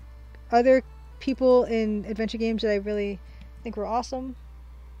other people in adventure games that I really think were awesome.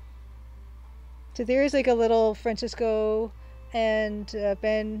 So there is like a little Francisco and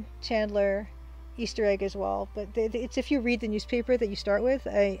Ben Chandler Easter egg as well. But it's if you read the newspaper that you start with.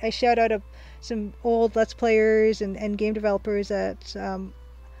 I shout out some old Let's Players and game developers that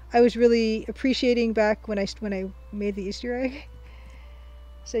I was really appreciating back when I made the Easter egg.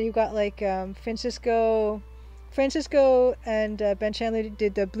 So you got like Francisco and Ben Chandler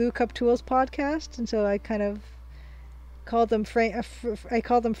did the Blue Cup Tools podcast, and so I kind of called them I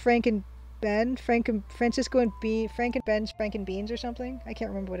called them Frank and Ben, Francisco and Frank and Ben's Frank and Beans or something. I can't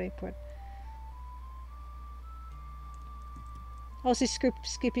remember what I put. Also,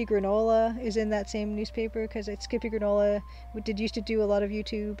 Skippy Granola is in that same newspaper because Skippy Granola used to do a lot of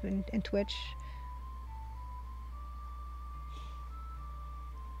YouTube and Twitch.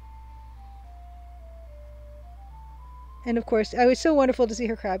 And of course, it was so wonderful to see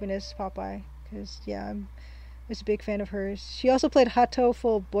her crabbiness pop by because yeah, I was a big fan of hers. She also played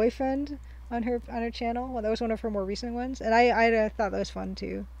Hatoful Boyfriend on her channel. Well, that was one of her more recent ones, and I thought that was fun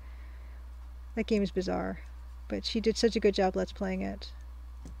too. That game is bizarre, but she did such a good job let's playing it.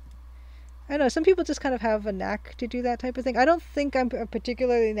 I don't know, some people just kind of have a knack to do that type of thing. I don't think I'm a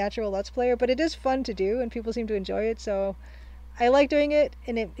particularly natural let's player, but it is fun to do and people seem to enjoy it, so I like doing it,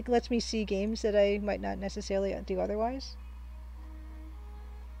 and it lets me see games that I might not necessarily do otherwise.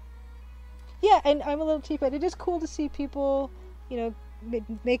 Yeah, and I'm a little teapot. It is cool to see people, you know,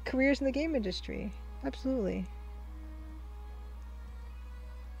 make careers in the game industry. Absolutely.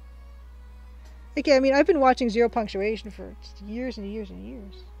 Okay, I mean, I've been watching Zero Punctuation for years and years and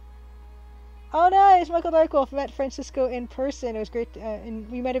years. Oh, nice! Michael Darkwolf met Francisco in person. It was great,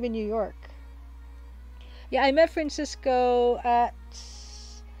 and we met him in New York. Yeah, I met Francisco at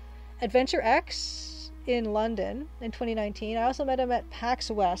Adventure X in London in 2019. I also met him at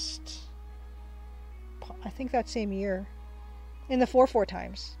PAX West, I think that same year, in the 4-4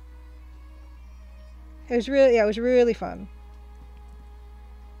 times. It was really fun.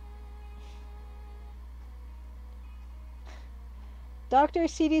 Dr.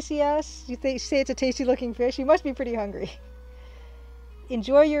 CDCS, you say it's a tasty looking fish. You must be pretty hungry.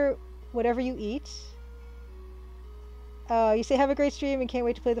 Enjoy your whatever you eat. You say have a great stream and can't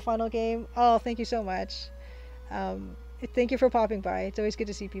wait to play the final game. Oh, thank you so much. Thank you for popping by. It's always good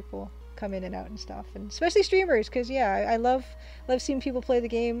to see people come in and out and stuff, and especially streamers, because yeah, I love seeing people play the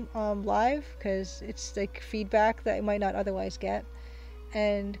game live, because it's like feedback that I might not otherwise get,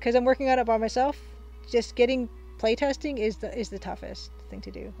 and because I'm working on it by myself, just getting playtesting is the toughest thing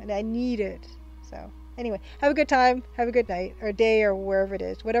to do, and I need it. So anyway, have a good time, have a good night or day or wherever it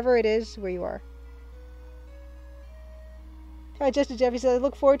is, whatever it is where you are. Justin Jeffy said, I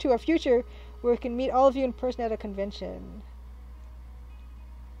look forward to a future where we can meet all of you in person at a convention.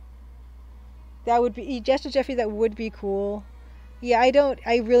 That would be, Justin Jeffy, that would be cool. Yeah,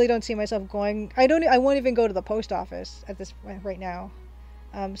 I really don't see myself going. I won't even go to the post office at this right now.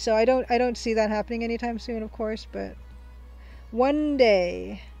 So I don't see that happening anytime soon, of course, but one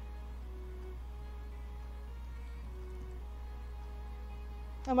day.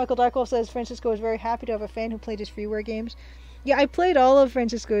 Michael Darkwolf says Francisco is very happy to have a fan who played his freeware games. Yeah, I played all of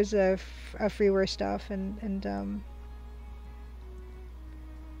Francisco's freeware stuff, and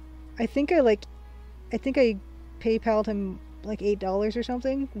I think I PayPal'd him like $8 or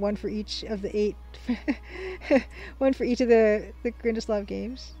something, one for each of the 8 one for each of the Grindaslav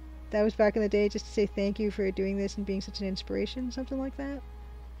games. That was back in the day, just to say thank you for doing this and being such an inspiration, something like that.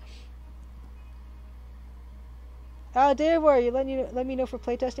 Davor, you let me know for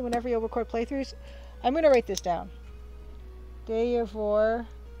playtesting whenever you'll record playthroughs. I'm gonna write this down. Davor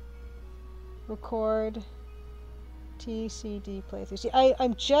record TCD playthroughs. See,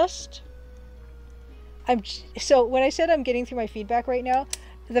 so when I said I'm getting through my feedback right now,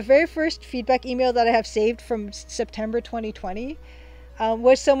 the very first feedback email that I have saved from September 2020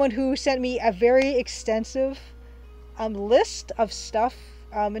 was someone who sent me a very extensive list of stuff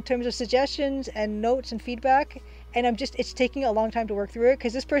in terms of suggestions and notes and feedback, and it's taking a long time to work through it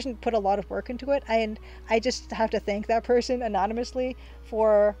because this person put a lot of work into it, and I just have to thank that person anonymously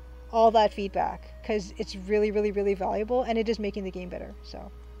for all that feedback, because it's really, really, really valuable, and it is making the game better.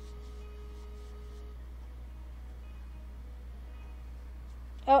 So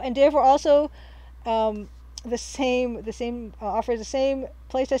oh, and Davor also offers the same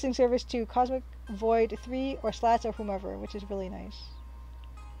playtesting service to Cosmic Void 3 or Slats or whomever, which is really nice.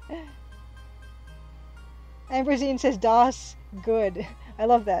 Ambrosine says DOS good. I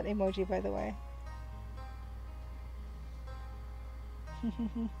love that emoji, by the way.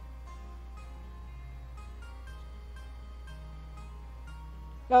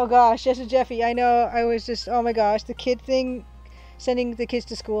 Oh gosh, Jessica Jeffy, I know, I was just, oh my gosh, the kid thing, sending the kids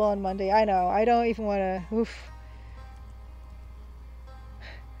to school on Monday. I know, I don't even want to, oof.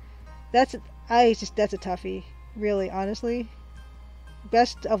 That's that's a toughie, really, honestly.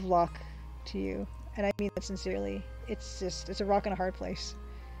 Best of luck to you, and I mean that sincerely. It's a rock and a hard place.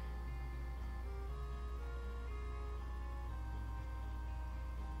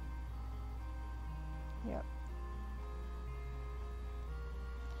 Yep.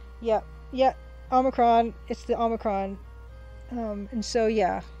 Yep. Yep. Omicron. It's the Omicron. And so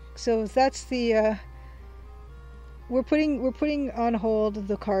yeah. So that's the we're putting on hold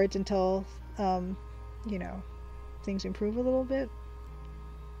the cards until you know, things improve a little bit.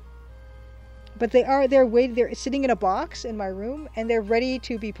 But they're sitting in a box in my room and they're ready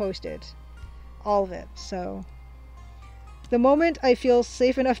to be posted. All of it. So the moment I feel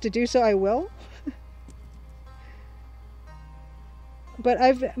safe enough to do so, I will.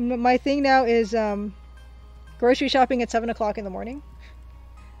 But my thing now is grocery shopping at 7 o'clock in the morning.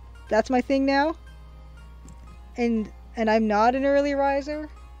 That's my thing now. And I'm not an early riser,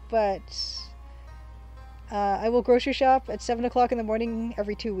 but I will grocery shop at 7 o'clock in the morning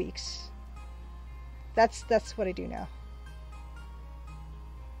every 2 weeks. That's what I do now.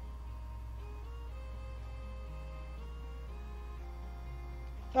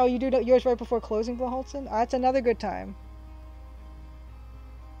 Oh, you do yours right before closing, Blaholtzen? That's another good time.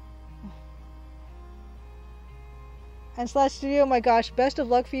 And Slash Studio, my gosh, best of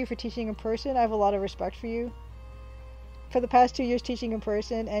luck for you for teaching in person. I have a lot of respect for you. For the past 2 years teaching in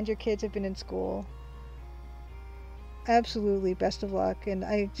person, and your kids have been in school. Absolutely, best of luck. And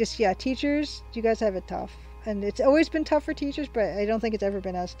yeah, teachers, you guys have it tough. And it's always been tough for teachers, but I don't think it's ever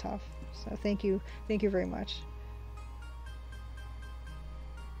been as tough. So thank you very much.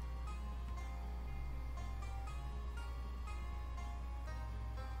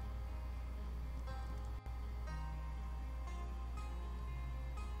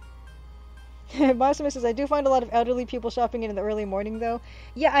 Massimo says, I do find a lot of elderly people shopping in the early morning, though.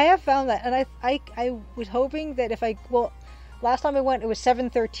 Yeah, I have found that, and I was hoping that last time I went, it was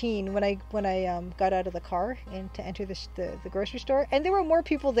 7:13 when I got out of the car and to enter the grocery store, and there were more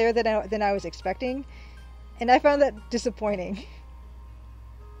people there than I was expecting, and I found that disappointing.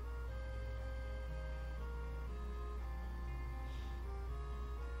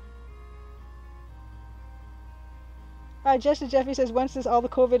 Justin Jeffy says, once all the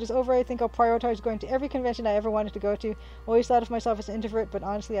COVID is over, I think I'll prioritize going to every convention I ever wanted to go to. Always thought of myself as an introvert, but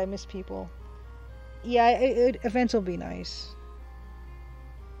honestly, I miss people. Yeah, events will be nice.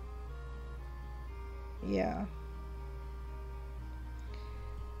 Yeah.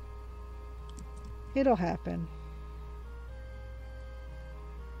 It'll happen.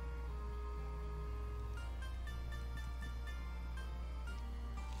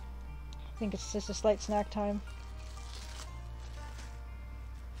 I think it's just a slight snack time.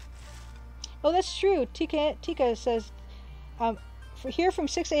 Oh, that's true. Tika says, here from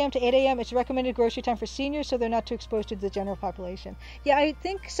 6 a.m. to 8 a.m. it's recommended grocery time for seniors, so they're not too exposed to the general population. Yeah, I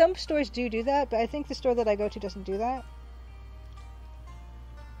think some stores do that, but I think the store that I go to doesn't do that.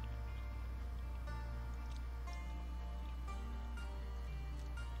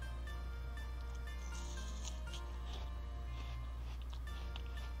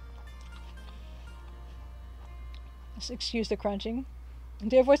 Excuse the crunching.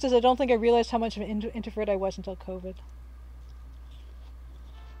 Dear Voice says, I don't think I realized how much of an introvert I was until COVID.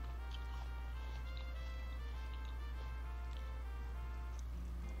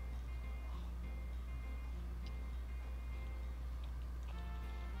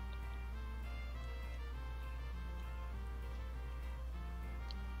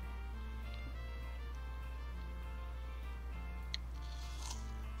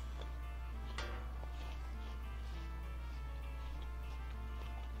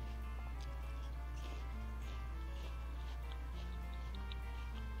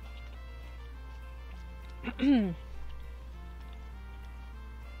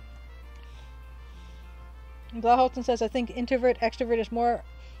 Blaholton says, I think introvert, extrovert is more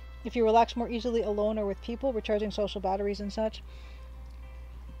if you relax more easily alone or with people, recharging social batteries and such.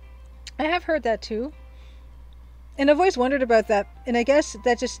 I have heard that too. And I've always wondered about that. And I guess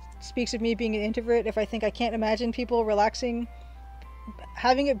that just speaks of me being an introvert. If I think I can't imagine people relaxing,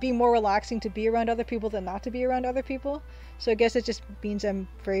 having it be more relaxing to be around other people than not to be around other people. So I guess it just means I'm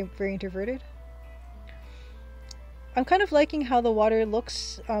very, very introverted. I'm kind of liking how the water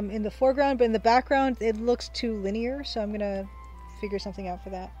looks in the foreground, but in the background it looks too linear, so I'm gonna figure something out for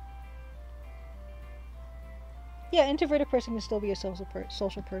that. Yeah, introverted person can still be a social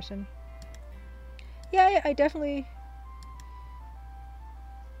person. Yeah, I definitely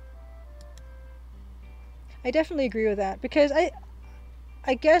agree with that, because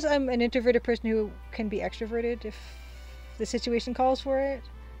I guess I'm an introverted person who can be extroverted if the situation calls for it.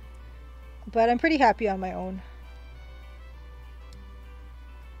 But I'm pretty happy on my own.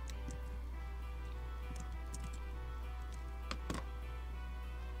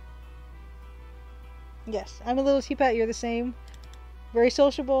 Yes, I'm a little teapot, you're the same. Very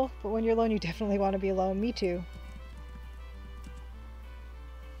sociable, but when you're alone, you definitely want to be alone. Me too.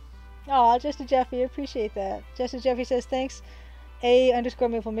 Aw, Just a Jeffy, I appreciate that. Just a Jeffy says, thanks,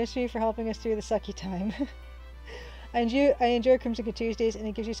 A_Maple Mystery, for helping us through the sucky time. I enjoy Crimson Tuesdays, and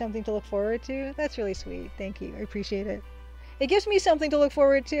it gives you something to look forward to. That's really sweet. Thank you. I appreciate it. It gives me something to look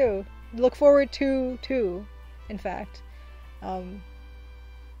forward to. Look forward to, too, in fact.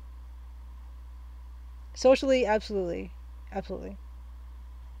 Socially, absolutely. Absolutely.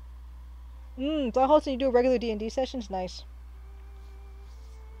 Blauholz, you do regular D&D sessions? Nice.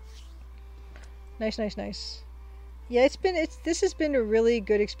 Nice. Yeah, this has been a really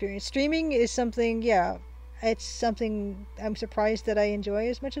good experience. Streaming is something, yeah, it's something I'm surprised that I enjoy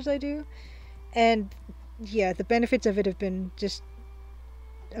as much as I do. And yeah, the benefits of it have been just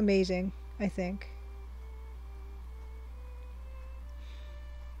amazing, I think.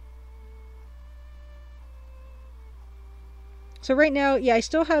 So right now, yeah, I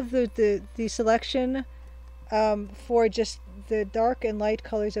still have the selection for just the dark and light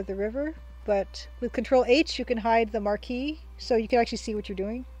colors of the river, but with Control H you can hide the marquee, so you can actually see what you're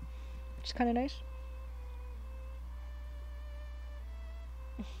doing, which is kind of nice.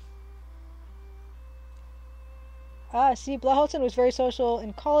 See, Blaholton was very social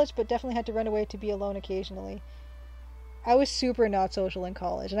in college, but definitely had to run away to be alone occasionally. I was super not social in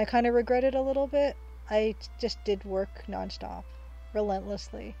college, and I kind of regret it a little bit. I just did work nonstop,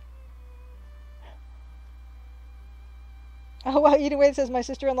 relentlessly. Oh wow, Eden Wade says my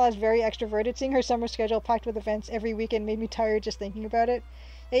sister-in-law is very extroverted. Seeing her summer schedule packed with events every weekend made me tired just thinking about it.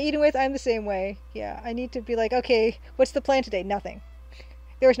 Yeah, Eden Wade, I'm the same way. Yeah, I need to be like, okay, what's the plan today? Nothing.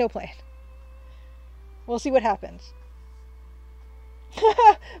 There is no plan. We'll see what happens.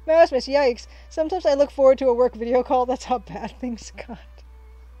 Mouse, yikes. Sometimes I look forward to a work video call. That's how bad things got.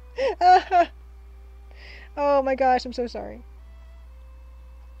 Oh my gosh, I'm so sorry.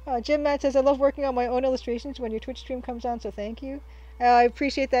 Jim Matt says, I love working on my own illustrations when your Twitch stream comes on, so thank you. I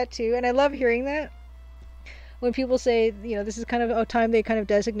appreciate that too, and I love hearing that. When people say, you know, this is kind of a time they kind of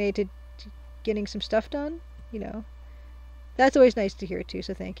designated getting some stuff done, you know. That's always nice to hear too,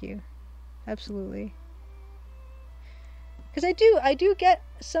 so thank you. Absolutely. Because I do get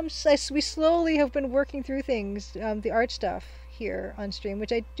some, we slowly have been working through things, the art stuff here on stream,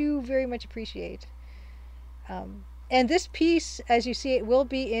 which I do very much appreciate. And this piece, as you see, it will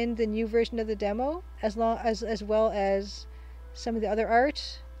be in the new version of the demo, as well as some of the other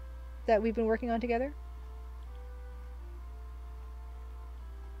art that we've been working on together.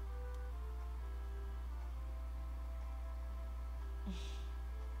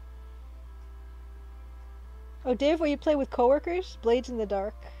 Oh, Dave, will you play with coworkers? Blades in the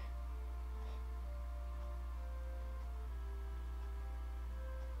Dark.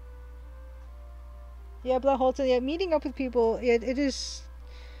 Yeah, Blaholton, yeah, meeting up with people, it is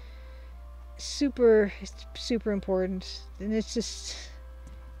super important. And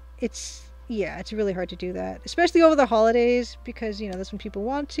yeah, it's really hard to do that. Especially over the holidays, because, you know, that's when people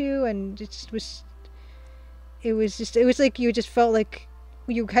want to, and it was like you just felt like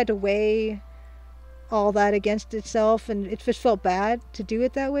you had to weigh all that against itself, and it just felt bad to do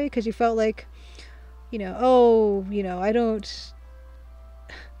it that way, because you felt like, you know, oh, you know, I don't...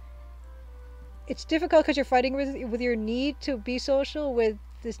 It's difficult because you're fighting with your need to be social with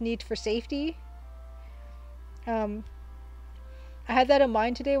this need for safety. I had that in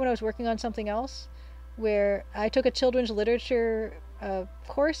mind today when I was working on something else, where I took a children's literature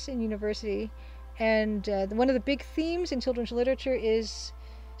course in university, and one of the big themes in children's literature is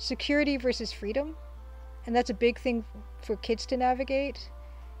security versus freedom, and that's a big thing for kids to navigate.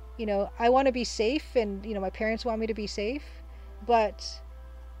 You know, I want to be safe, and, you know, my parents want me to be safe, but,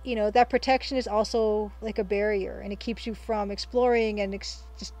 you know, that protection is also like a barrier, and it keeps you from exploring and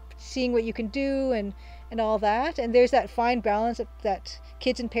just seeing what you can do and all that. And there's that fine balance that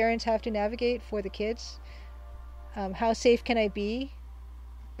kids and parents have to navigate for the kids. How safe can I be?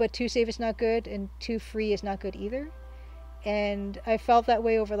 But too safe is not good, and too free is not good either. And I felt that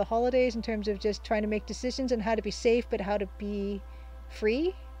way over the holidays in terms of just trying to make decisions on how to be safe, but how to be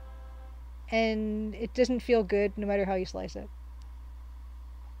free. And it doesn't feel good no matter how you slice it.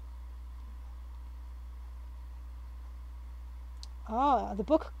 The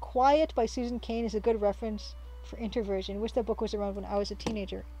book Quiet by Susan Cain is a good reference for introversion. Wish that book was around when I was a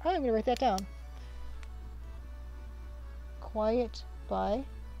teenager. Oh, I'm going to write that down. Quiet by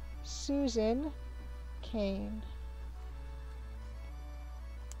Susan Cain.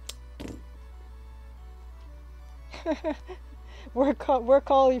 Work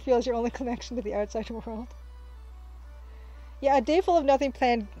call you feel is your only connection to the outside world. Yeah, a day full of nothing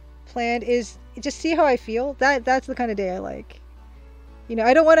planned is just see how I feel. That's the kind of day I like.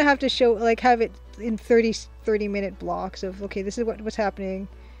 I don't want to have to have it in 30-minute blocks of okay, this is what's happening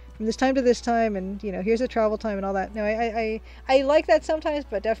from this time to this time, and here's the travel time and all that. No, I like that sometimes,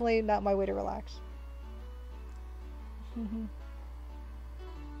 but definitely not my way to relax.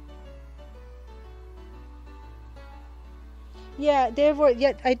 Yeah, therefore,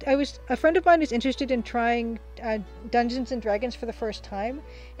 yeah, I was a friend of mine is interested in trying Dungeons and Dragons for the first time,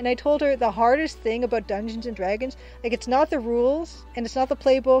 and I told her the hardest thing about Dungeons and Dragons, like it's not the rules, and it's not the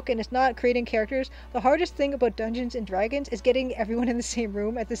playbook, and it's not creating characters. The hardest thing about Dungeons and Dragons is getting everyone in the same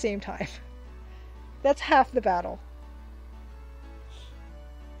room at the same time. That's half the battle.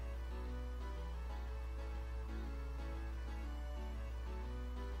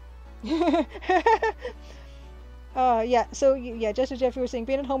 Yeah, so yeah, just as Jeffrey was saying,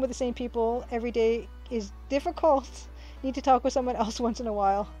 being at home with the same people every day is difficult. Need to talk with someone else once in a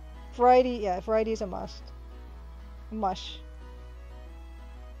while. Variety is a must. Mush.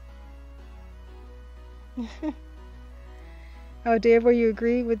 Oh, Dave, where you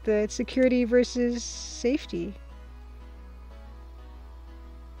agree with the security versus safety?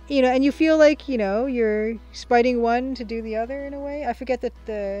 And you feel like, you're spiting one to do the other in a way. I forget that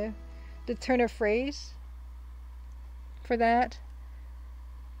the turn of phrase for that.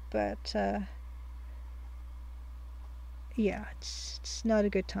 But yeah, it's not a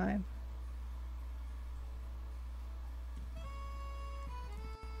good time.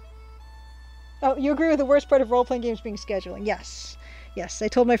 Oh, you agree with the worst part of role-playing games being scheduling? Yes. Yes, I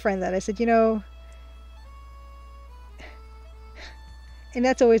told my friend that. I said, and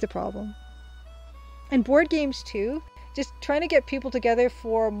that's always a problem. And board games too. Just trying to get people together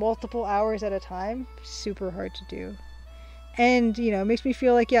for multiple hours at a time, super hard to do. And, it makes me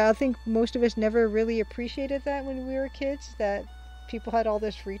feel like, yeah, I think most of us never really appreciated that when we were kids, that people had all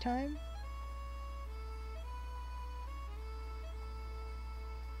this free time.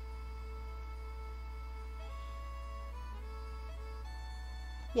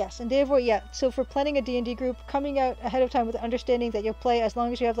 Yes, and therefore, yeah, so for planning a D&D group, coming out ahead of time with the understanding that you'll play as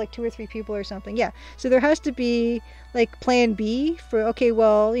long as you have like 2 or 3 people or something. Yeah, so there has to be like plan B for, okay,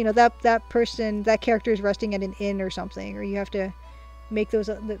 well, that person, that character is resting at an inn or something, or you have to make those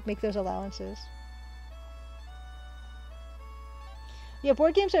allowances. Yeah,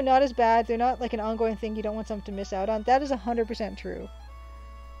 board games are not as bad. They're not like an ongoing thing you don't want someone to miss out on. That is 100% true.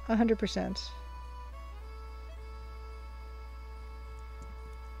 100%.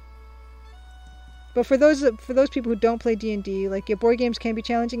 But for those people who don't play D&D, like yeah, board games can be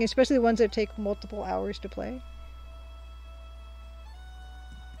challenging, especially the ones that take multiple hours to play.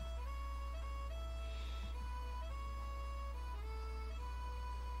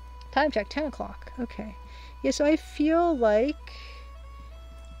 Time check, 10 o'clock. Okay. Yeah, so I feel like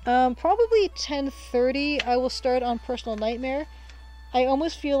probably 10:30 I will start on Personal Nightmare. I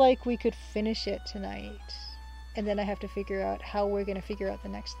almost feel like we could finish it tonight. And then I have to figure out how we're going to figure out the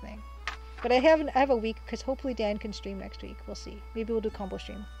next thing. But I have a week because hopefully Dan can stream next week. We'll see. Maybe we'll do combo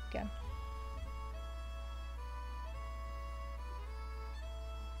stream again.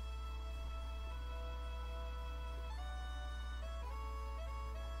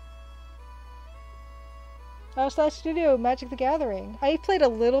 Slash Studio, Magic the Gathering. I played a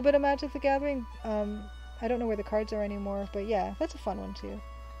little bit of Magic the Gathering. I don't know where the cards are anymore, but yeah, that's a fun one too.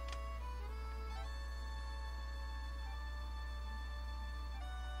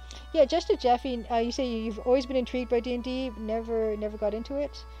 Yeah, just to Jeffy, you say you've always been intrigued by D&D, never got into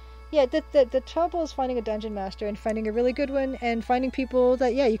it. Yeah, the trouble is finding a dungeon master and finding a really good one and finding people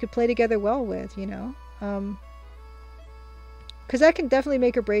that yeah you could play together well with, because that can definitely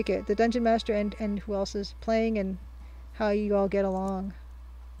make or break it. The dungeon master and who else is playing and how you all get along.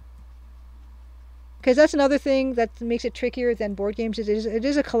 Because that's another thing that makes it trickier than board games. It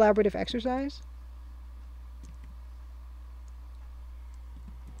is a collaborative exercise.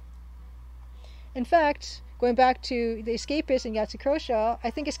 In fact, going back to The Escapist and Yatsukrosha, I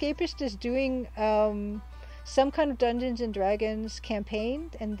think Escapist is doing some kind of Dungeons and Dragons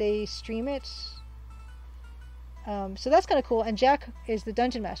campaign, and they stream it. So that's kind of cool. And Jack is the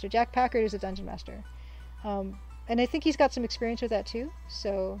Dungeon Master. Jack Packard is the Dungeon Master. And I think he's got some experience with that too.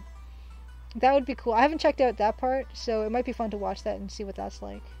 So that would be cool. I haven't checked out that part, so it might be fun to watch that and see what that's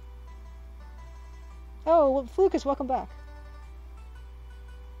like. Oh, well, Flucus, welcome back.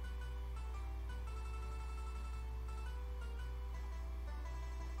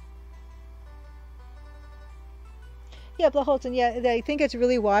 Yeah, Blaholton, yeah, I think it's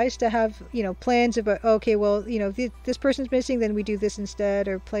really wise to have, plans about, okay, well, this person's missing, then we do this instead,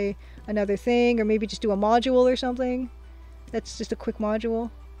 or play another thing, or maybe just do a module or something. That's just a quick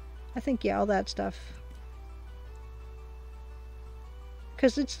module. I think, yeah, all that stuff.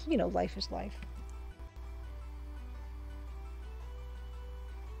 Because it's, life is life.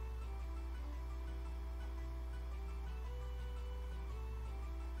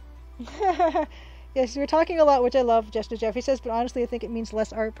 Yes, we're talking a lot, which I love, Jester Jeffrey says, but honestly I think it means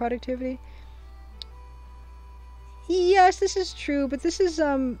less art productivity. Yes, this is true, but this is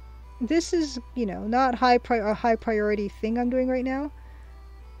not a high priority thing I'm doing right now.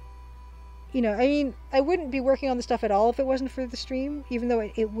 I mean, I wouldn't be working on the stuff at all if it wasn't for the stream, even though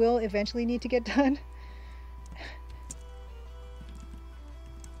it will eventually need to get done.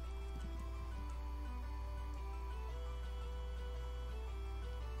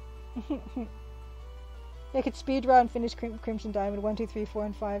 I could speedrun and finish Crimson Diamond 1, 2, 3, 4,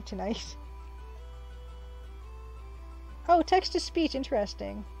 and 5 tonight. Oh, text to speech,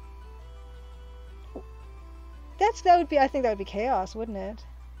 interesting. I think that would be chaos, wouldn't it?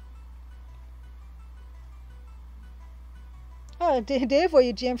 Oh, Dave,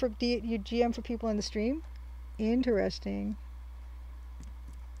 you GM for people in the stream? Interesting.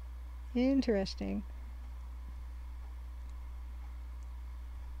 Interesting.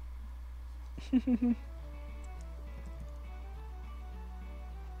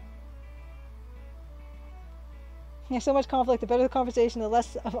 Yeah, so much conflict. The better the conversation, the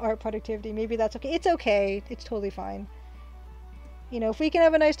less of art productivity. Maybe that's okay. It's okay. It's totally fine. If we can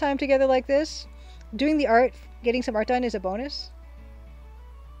have a nice time together like this, doing the art, getting some art done is a bonus.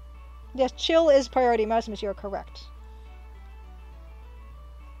 Yes, chill is priority, Maximus. You're correct.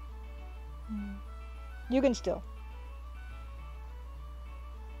 You can still.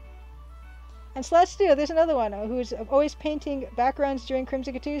 And Celestia, there's another one who's always painting backgrounds during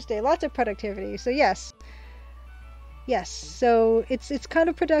Crimson Tuesday. Lots of productivity. So yes. Yes, so it's kind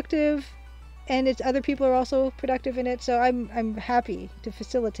of productive, and it's other people are also productive in it, so I'm happy to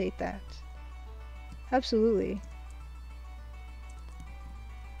facilitate that. Absolutely.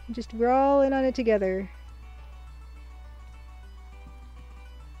 We're all in on it together.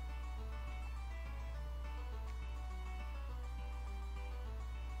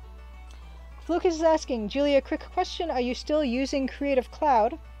 Lucas is asking, Julia, quick question, are you still using Creative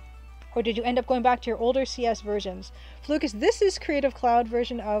Cloud? Or did you end up going back to your older CS versions? Lucas, this is Creative Cloud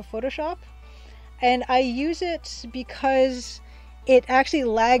version of Photoshop, and I use it because it actually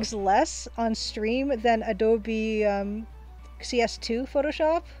lags less on stream than Adobe CS2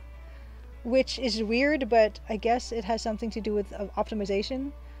 Photoshop, which is weird, but I guess it has something to do with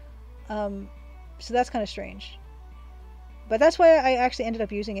optimization. So that's kind of strange. But that's why I actually ended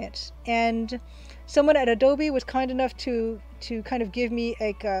up using it. And someone at Adobe was kind enough to kind of give me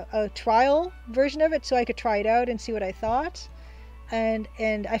a trial version of it so I could try it out and see what I thought. And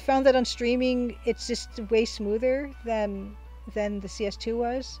I found that on streaming it's just way smoother than the CS2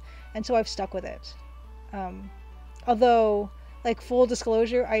 was, and so I've stuck with it. Although, like, full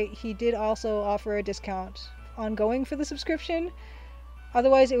disclosure, he did also offer a discount ongoing for the subscription.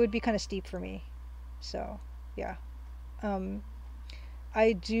 Otherwise it would be kind of steep for me. So yeah.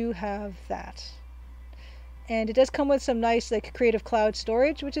 I do have that. And it does come with some nice, like, Creative Cloud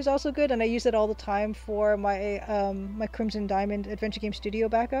storage, which is also good, and I use it all the time for my my Crimson Diamond Adventure Game Studio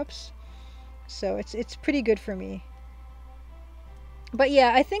backups. So it's pretty good for me. But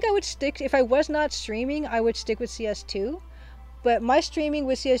yeah, I think I would stick, if I was not streaming, I would stick with CS2. But my streaming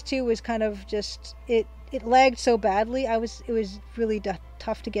with CS2 was kind of just, it lagged so badly, it was really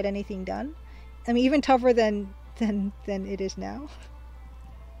tough to get anything done. I mean, even tougher than it is now.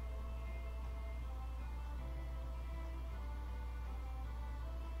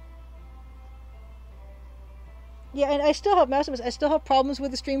 Yeah, and I still have problems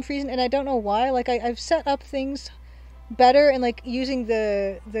with the stream freezing, and I don't know why. Like, I've set up things better, and like using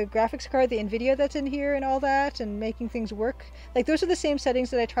the graphics card, the NVIDIA that's in here and all that, and making things work. Like, those are the same settings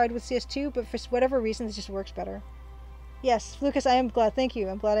that I tried with CS2, but for whatever reason it just works better. Yes, Lucas, I am glad. Thank you.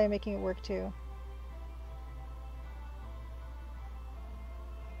 I'm glad I'm making it work too.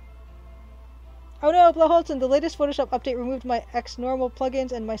 Oh no, Blaholton, the latest Photoshop update removed my X-Normal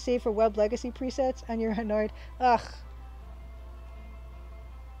plugins and my Save for Web Legacy presets, and you're annoyed. Ugh.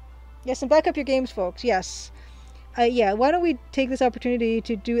 Yes, and back up your games, folks. Yes. Yeah, why don't we take this opportunity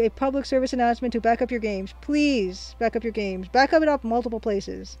to do a public service announcement to back up your games. Please, back up your games. Back up it up multiple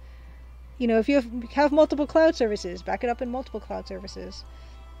places. If you have multiple cloud services, back it up in multiple cloud services.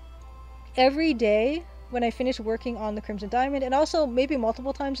 Every day, when I finish working on the Crimson Diamond, and also maybe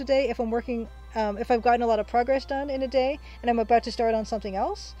multiple times a day if I'm working, if I've gotten a lot of progress done in a day and I'm about to start on something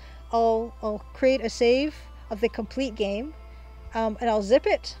else. I'll create a save of the complete game, and I'll zip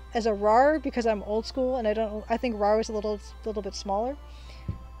it as a RAR because I'm old school and I think RAR is a little bit smaller.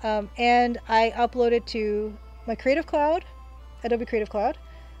 And I upload it to my Creative Cloud, Adobe Creative Cloud,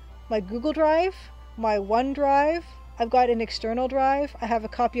 my Google Drive, my OneDrive. I've got an external drive. I have a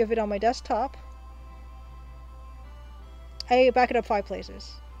copy of it on my desktop. I back it up 5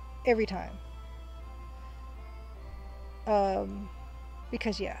 places every time.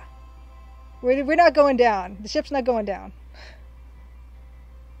 Because yeah, we're not going down. The ship's not going down.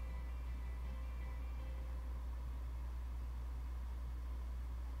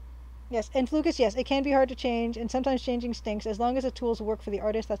 Yes, and Lucas, yes, it can be hard to change, and sometimes changing stinks. As long as the tools work for the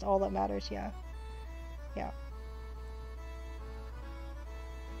artist, that's all that matters. Yeah, yeah.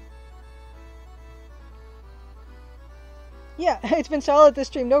 Yeah, it's been solid this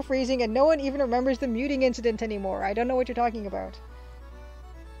stream, no freezing, and no one even remembers the muting incident anymore. I don't know what you're talking about.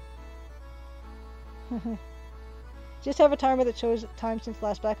 Just have a timer that shows time since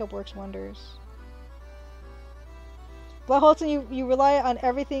last backup works wonders. Blaholson, you rely on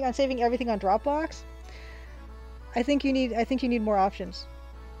everything, on saving everything on Dropbox. I think you need more options.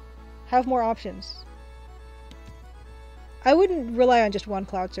 Have more options. I wouldn't rely on just one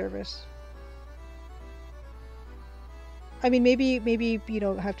cloud service. I mean, maybe you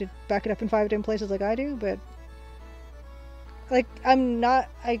don't have to back it up in 5 different places like I do, but like I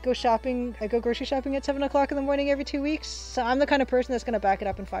go grocery shopping at 7 o'clock in the morning every 2 weeks, so I'm the kind of person that's going to back it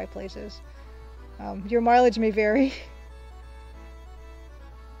up in 5 places. Your mileage may vary.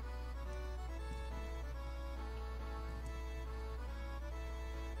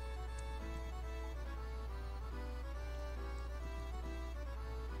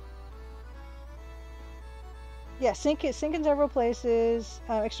 Yeah, sync in several places.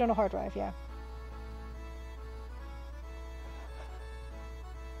 External hard drive, yeah.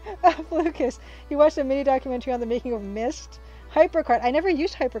 Lucas, you watched a mini documentary on the making of Myst. HyperCard. I never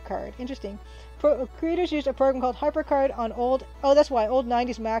used HyperCard. Interesting. Creators used a program called HyperCard on old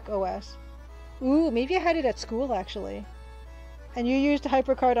 90s Mac OS. Ooh, maybe I had it at school actually. And you used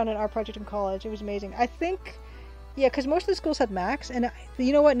HyperCard on an art project in college. It was amazing. I think, yeah, because most of the schools had Macs, and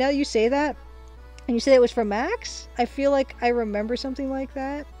you know what? Now you say that. And you say it was for Macs? I feel like I remember something like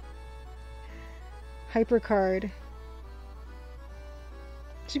that. HyperCard.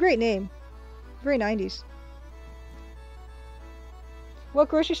 It's a great name. Very 90s. What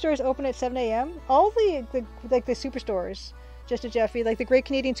grocery stores open at 7 a.m.? All the superstores. Just a Jeffy. Like the Great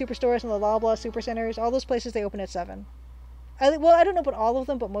Canadian Superstores and the Loblaw Supercenters. All those places, they open at 7. I don't know about all of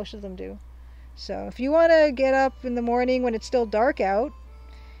them, but most of them do. So if you want to get up in the morning when it's still dark out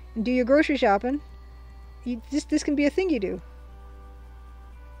and do your grocery shopping, this can be a thing you do.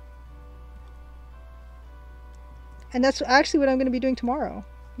 And that's actually what I'm going to be doing tomorrow,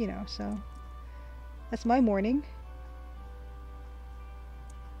 so that's my morning.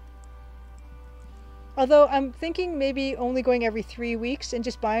 Although I'm thinking maybe only going every 3 weeks and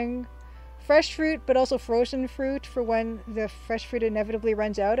just buying fresh fruit, but also frozen fruit for when the fresh fruit inevitably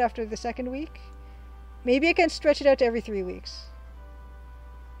runs out after the 2nd week. Maybe I can stretch it out to every 3 weeks.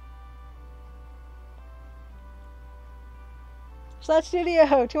 Slash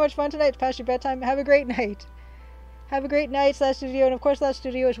Studio, too much fun tonight. It's past your bedtime. Have a great night. Have a great night, Slash Studio. And of course, Slash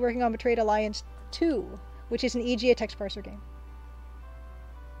Studio is working on Betrayed Alliance 2, which is an EGA text parser game.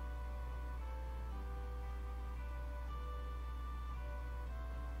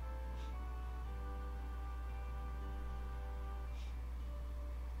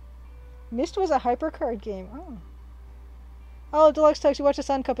 Myst was a HyperCard game. Oh, Deluxe Tux, you watch the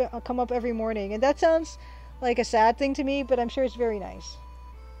sun come up every morning. And that sounds like a sad thing to me, but I'm sure it's very nice.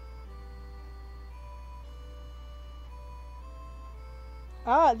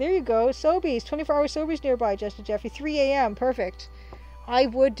 Ah, there you go. Sobeys. 24-hour Sobeys nearby, Justin Jeffrey. 3 a.m. Perfect. I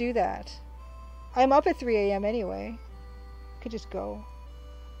would do that. I'm up at 3 a.m. anyway. Could just go.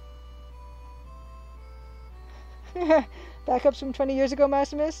 Backups from 20 years ago,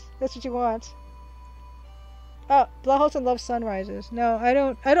 Maximus? That's what you want. Oh, Blaholson loves sunrises. No, I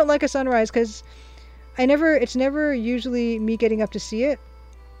don't like a sunrise because it's never usually me getting up to see it.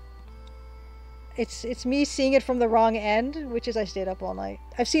 It's me seeing it from the wrong end, which is I stayed up all night.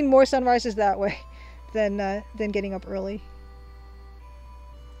 I've seen more sunrises that way than getting up early.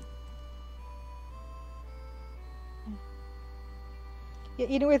 Yeah,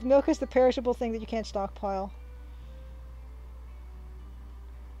 eating with milk is the perishable thing that you can't stockpile.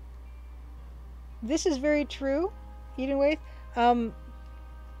 This is very true, Edenwaith.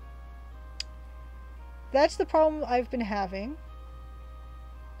 that's the problem I've been having.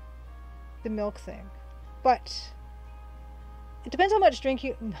 The milk thing. But it depends how much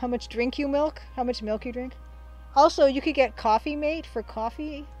milk you drink. Also, you could get Coffee Mate for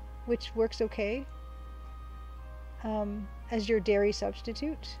coffee, which works okay as your dairy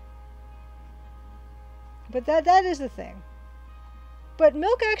substitute. But that is the thing. But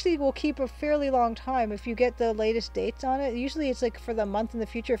milk actually will keep a fairly long time if you get the latest dates on it. Usually it's like for the month in the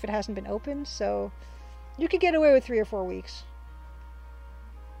future if it hasn't been opened, so you could get away with 3 or 4 weeks.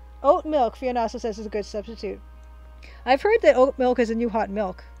 Oat milk, Fiona also says, is a good substitute. I've heard that oat milk is a new hot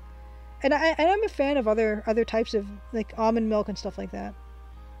milk. And I'm a fan of other types of, like, almond milk and stuff like that.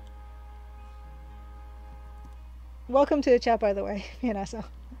 Welcome to the chat, by the way, Fiona. So.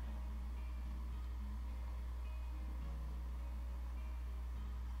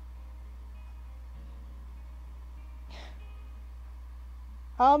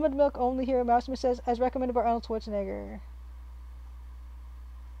 Almond milk only here, Mausman says, as recommended by Arnold Schwarzenegger.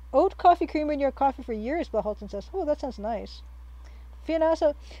 Oat coffee creamer in your coffee for years, Bill Holton says. Oh, that sounds nice. Fiona,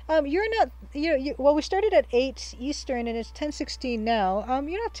 so, you're not, well, we started at 8 Eastern and it's 10:16 now.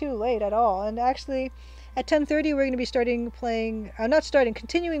 You're not too late at all. And actually, at 10:30 we're going to be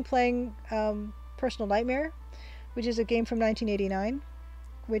continuing playing Personal Nightmare, which is a game from 1989,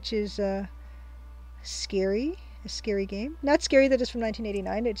 which is scary. A scary game. Not scary that it's from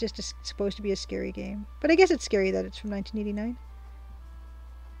 1989, it just is supposed to be a scary game. But I guess it's scary that it's from 1989.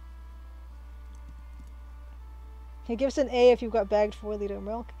 It gives an A if you've got bagged 4-liter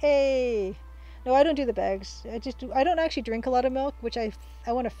milk. A. No, I don't do the bags. I don't actually drink a lot of milk, which I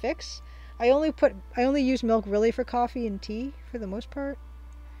want to fix. I only use milk really for coffee and tea for the most part.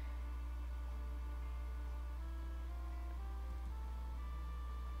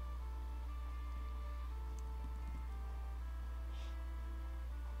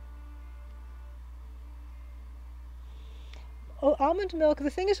 Oh, almond milk. The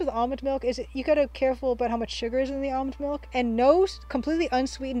thing is with almond milk is you gotta be careful about how much sugar is in the almond milk. And no completely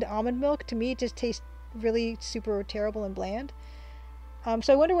unsweetened almond milk, to me, just tastes really super terrible and bland.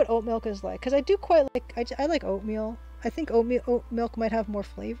 So I wonder what oat milk is like. Because I do quite like, I like oatmeal. I think oat milk might have more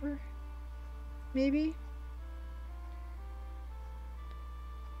flavor. Maybe.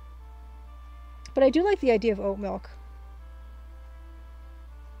 But I do like the idea of oat milk.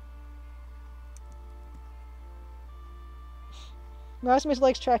 Rasmus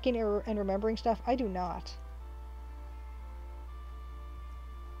likes tracking and remembering stuff. I do not.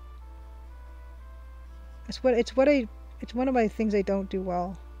 It's one of my things I don't do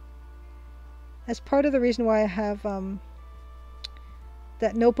well. That's part of the reason why I have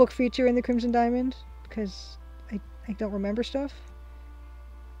that notebook feature in the Crimson Diamond, because I don't remember stuff.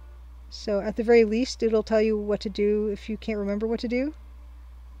 So at the very least, it'll tell you what to do if you can't remember what to do.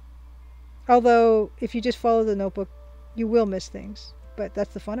 Although, if you just follow the notebook, you will miss things, but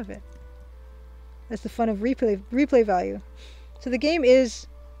that's the fun of it. That's the fun of replay value. So the game is,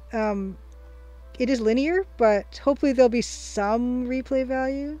 it is linear, but hopefully there'll be some replay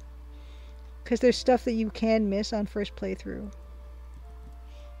value, because there's stuff that you can miss on first playthrough.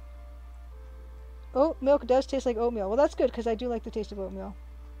 Oat milk does taste like oatmeal. Well, that's good, because I do like the taste of oatmeal.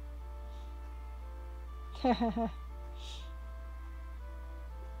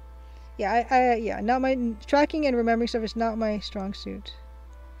 Yeah, yeah, not my tracking and remembering stuff is not my strong suit.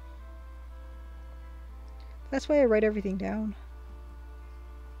 That's why I write everything down.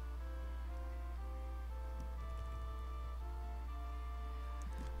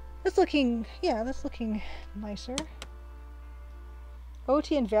 That's looking nicer.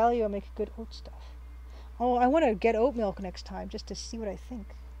 OT and Valio make good oat stuff. Oh, I want to get oat milk next time just to see what I think.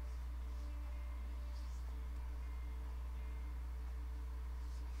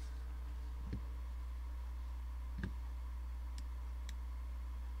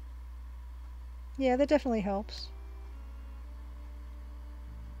 Yeah, that definitely helps.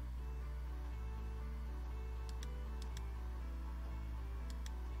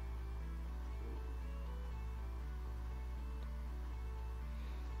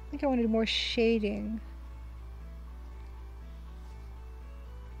 I think I wanted more shading.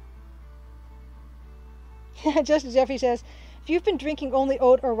 Justin Jeffrey says, if you've been drinking only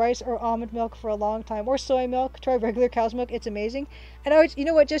oat or rice or almond milk for a long time, or soy milk, try regular cow's milk. It's amazing. And you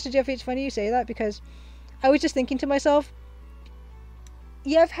know what, Justin Jeffrey, it's funny you say that, because I was just thinking to myself,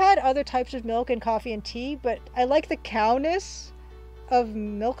 yeah, I've had other types of milk and coffee and tea, but I like the cowness of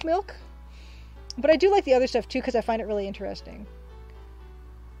milk. But I do like the other stuff too, because I find it really interesting.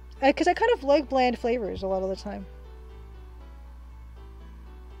 Because I kind of like bland flavors a lot of the time.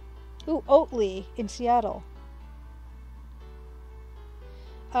 Ooh, Oatly in Seattle.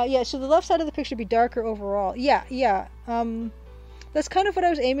 Yeah, so the left side of the picture be darker overall. Yeah, yeah. That's kind of what I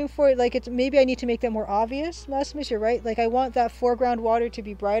was aiming for. Like, it's maybe I need to make that more obvious. Maximus, you're right. Like, I want that foreground water to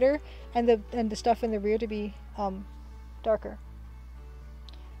be brighter, and the stuff in the rear to be darker.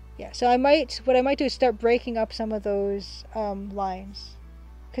 Yeah. So what I might do is start breaking up some of those lines,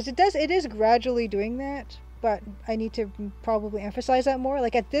 because it is gradually doing that. But I need to probably emphasize that more.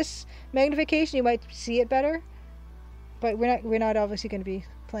 Like at this magnification, you might see it better, but we're not obviously going to be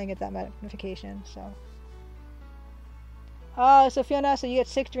playing at that magnification. So. So Fiona, so you get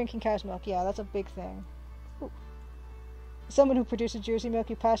 6 drinking cow's milk. Yeah, that's a big thing. Ooh. Someone who produces Jersey milk,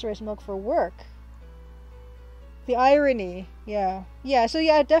 you pasteurize milk for work. The irony. Yeah. Yeah, so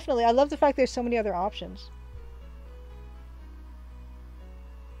yeah, definitely. I love the fact there's so many other options.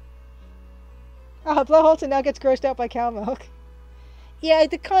 Blowholton now gets grossed out by cow milk. Yeah,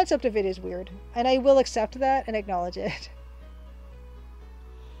 the concept of it is weird. And I will accept that and acknowledge it.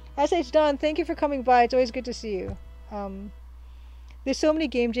 SH Don, thank you for coming by. It's always good to see you. There's so many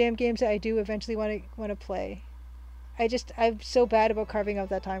Game Jam games that I do eventually want to play. I'm so bad about carving out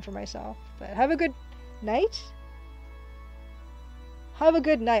that time for myself. But have a good night. Have a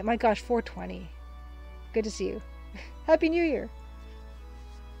good night. My gosh, 4:20. Good to see you. Happy New Year.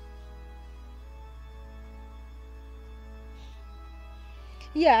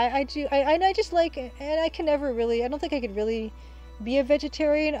 Yeah, I do. I just like, and I can never really. I don't think I could really be a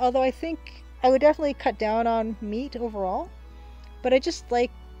vegetarian. Although I think I would definitely cut down on meat overall. But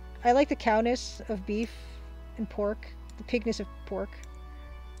I like the cowness of beef and pork, the pigness of pork,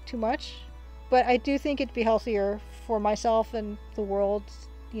 too much. But I do think it'd be healthier for myself and the world,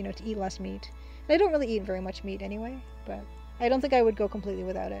 to eat less meat. And I don't really eat very much meat anyway, but I don't think I would go completely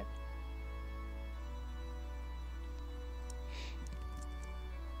without it.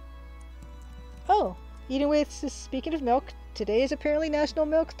 Oh, speaking of milk, today is apparently National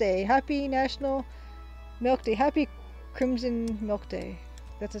Milk Day. Happy National Milk Day. Happy Crimson Milk Day.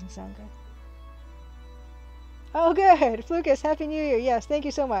 That doesn't sound good. Oh, good. Flucus, Happy New Year. Yes, thank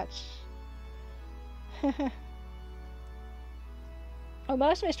you so much. Oh,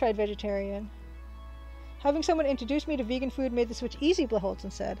 Maximus tried vegetarian. Having someone introduce me to vegan food made the switch easy,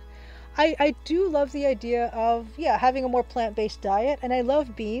 Blaholtzen said. I do love the idea of, having a more plant-based diet, and I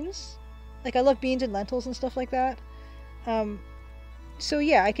love beans. Like, I love beans and lentils and stuff like that. So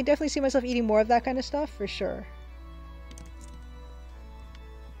yeah, I can definitely see myself eating more of that kind of stuff, for sure.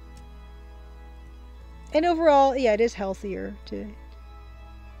 And overall, yeah, it is healthier to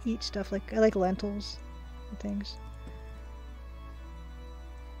eat stuff I like lentils and things.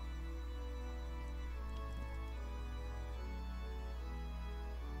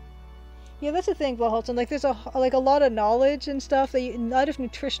 Yeah, that's the thing, Blaholton. Like, there's a lot of knowledge and stuff, a lot of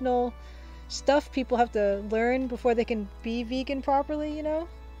nutritional stuff people have to learn before they can be vegan properly.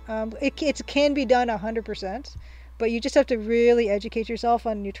 It can be done 100%. But you just have to really educate yourself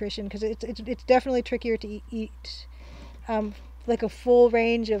on nutrition, because it's definitely trickier to eat like a full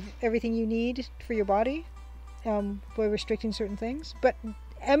range of everything you need for your body by restricting certain things. But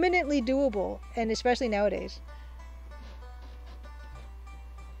eminently doable, and especially nowadays.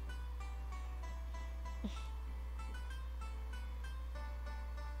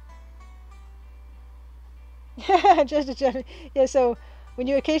 Yeah, so when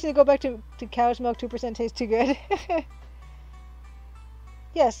you occasionally go back to cow's milk, 2% tastes too good.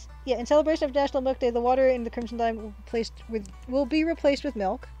 Yes, yeah. In celebration of National Milk Day, the water in the Crimson Dime will be replaced with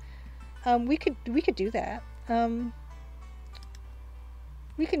milk. We could do that.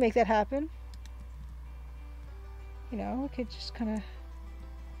 We could make that happen. We could just kind of.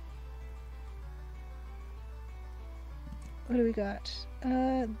 What do we got?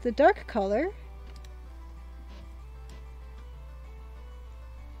 The dark color.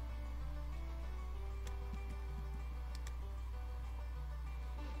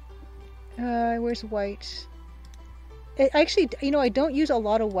 Where's white? Actually, I don't use a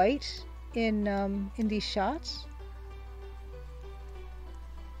lot of white in these shots.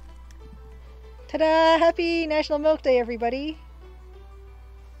 Ta-da! Happy National Milk Day, everybody!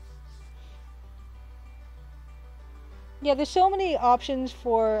 Yeah, there's so many options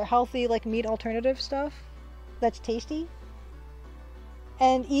for healthy, like, meat alternative stuff that's tasty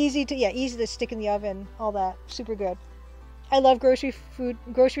and easy to stick in the oven. All that, super good. I love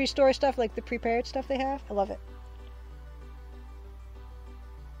grocery store stuff, like the prepared stuff they have. I love it.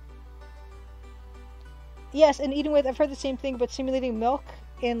 Yes, and eating with, I've heard the same thing about simulating milk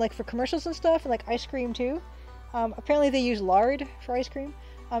in, like, for commercials and stuff, and like ice cream too. Apparently they use lard for ice cream.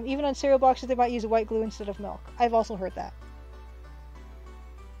 Even on cereal boxes they might use white glue instead of milk. I've also heard that.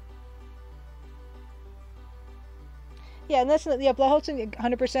 Yeah, and that's not, yeah, Blauholzen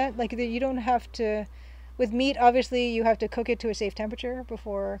 100%. Like you don't have to. With meat, obviously, you have to cook it to a safe temperature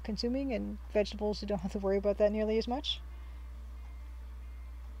before consuming, and vegetables, you don't have to worry about that nearly as much.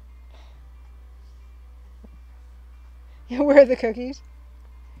 Where are the cookies?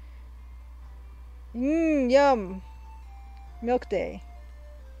 Mmm, yum. Milk day.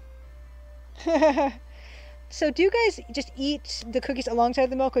 So do you guys just eat the cookies alongside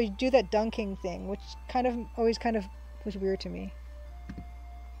the milk, or you do that dunking thing, which kind of always kind of was weird to me?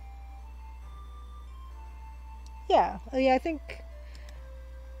 Yeah, yeah. I think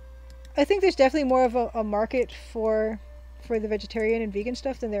there's definitely more of a market for the vegetarian and vegan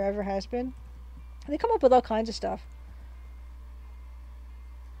stuff than there ever has been. They come up with all kinds of stuff.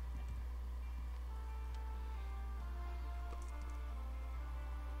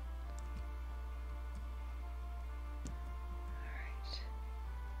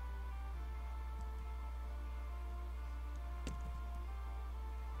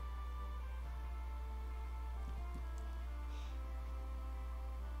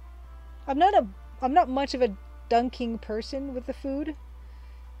 I'm not a I'm not much of a dunking person with the food.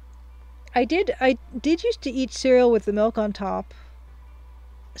 I did used to eat cereal with the milk on top,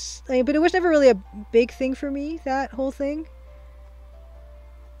 but it was never really a big thing for me. That whole thing.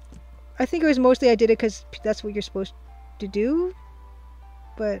 I think it was mostly I did it because that's what you're supposed to do.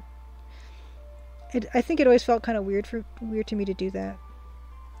 But I think it always felt kind of weird to me to do that.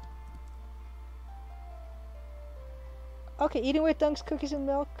 Okay, eating with dunks, cookies and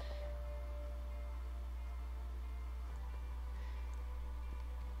milk.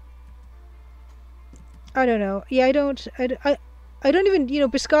 I don't know. Yeah, I don't. I don't even.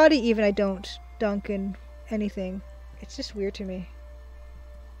 Biscotti even I don't dunk in anything. It's just weird to me.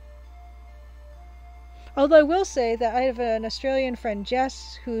 Although I will say that I have an Australian friend,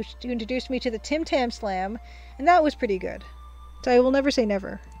 Jess, who introduced me to the Tim Tam Slam, and that was pretty good. So I will never say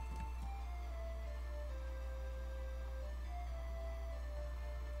never.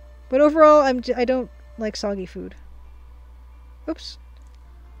 But overall, I don't like soggy food. Oops,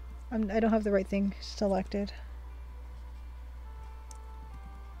 I don't have the right thing selected.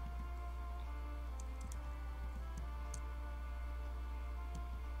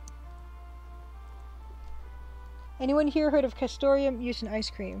 Anyone here heard of castoreum used in ice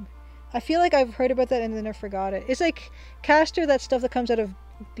cream? I feel like I've heard about that and then I forgot it. It's like castor, that stuff that comes out of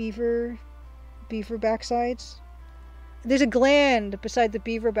beaver backsides. There's a gland beside the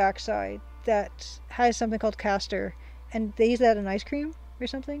beaver backside that has something called castor, and they use that in ice cream or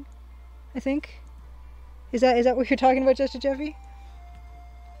something. I think. Is that what you're talking about, Just Jeffy?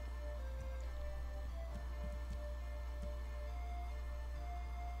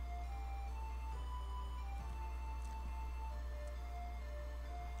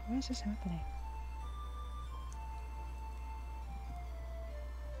 Why is this happening?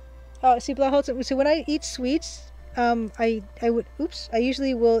 Oh, see, Blauholz. So when I eat sweets, I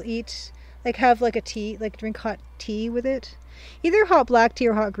usually will eat, like, have like a tea, like drink hot tea with it, either hot black tea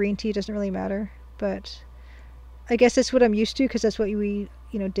or hot green tea. Doesn't really matter, but I guess that's what I'm used to because that's what we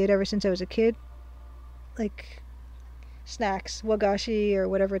did ever since I was a kid, like snacks, wagashi or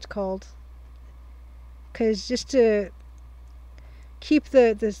whatever it's called, because just to keep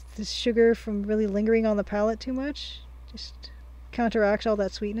the sugar from really lingering on the palate too much, just counteracts all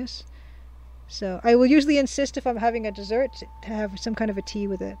that sweetness. So I will usually insist if I'm having a dessert to have some kind of a tea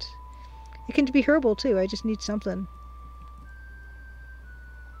with it. It can be herbal too. I just need something.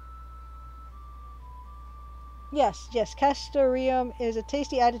 Yes, yes. Castoreum is a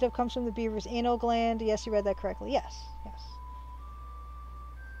tasty additive. Comes from the beaver's anal gland. Yes, you read that correctly. Yes, yes.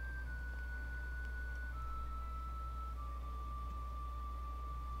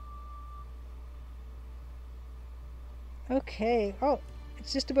 Okay. Oh,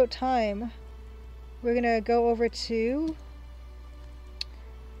 it's just about time. We're gonna go over to.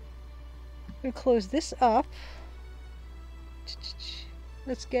 I'm gonna close this up.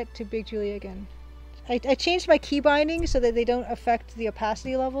 Let's get to Big Julia again. I changed my key binding so that they don't affect the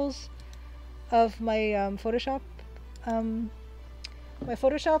opacity levels of my um, Photoshop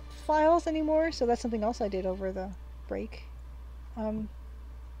files anymore. So that's something else I did over the break. Um,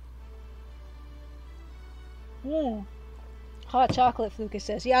 mm. Hot chocolate, Lucas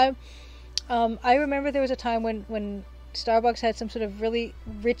says. Yeah, I remember there was a time when Starbucks had some sort of really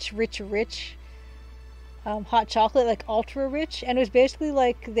rich hot chocolate, like ultra rich, and it was basically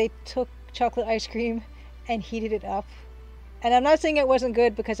like they took chocolate ice cream and heated it up. And I'm not saying it wasn't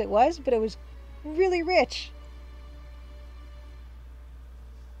good because it was, but it was really rich.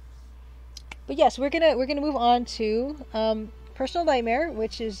 But yes, we're gonna move on to Personal Nightmare,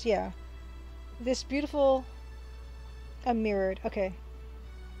 which is, yeah, this beautiful I'm mirrored. Okay.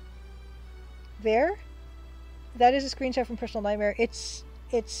 There? That is a screenshot from Personal Nightmare. It's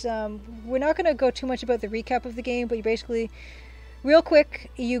we're not going to go too much about the recap of the game, but you basically, real quick,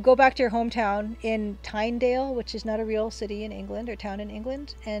 you go back to your hometown in Tynedale, which is not a real city in England or town in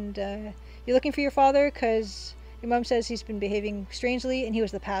England, and you're looking for your father because your mom says he's been behaving strangely and he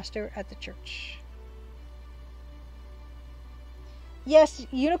was the pastor at the church. Yes,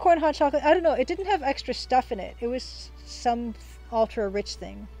 unicorn hot chocolate. I don't know. It didn't have extra stuff in it. It was some ultra rich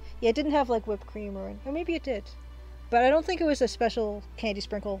thing. Yeah, it didn't have like whipped cream or maybe it did. But I don't think it was a special candy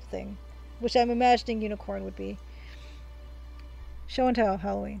sprinkle thing, which I'm imagining unicorn would be. Show and tell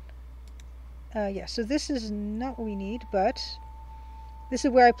Halloween. Yeah, so this is not what we need, but this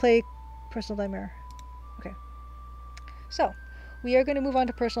is where I play Personal Nightmare. Okay. So, we are going to move on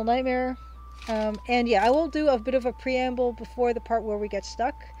to Personal Nightmare. And yeah, I will do a bit of a preamble before the part where we get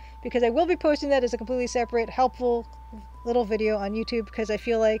stuck, because I will be posting that as a completely separate, helpful little video on YouTube, because I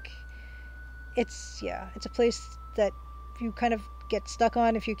feel like it's a place that you kind of get stuck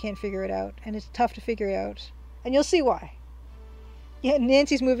on if you can't figure it out, and it's tough to figure out, and you'll see why. Yeah,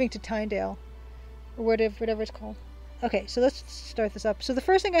 Nancy's moving to Tynedale, or whatever it's called. Okay, so let's start this up. So the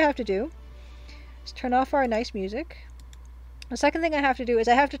first thing I have to do is turn off our nice music. The second thing I have to do is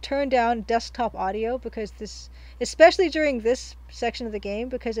I have to turn down desktop audio, because this, especially during this section of the game,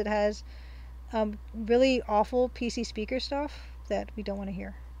 because it has really awful PC speaker stuff that we don't want to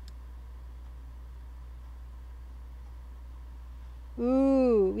hear.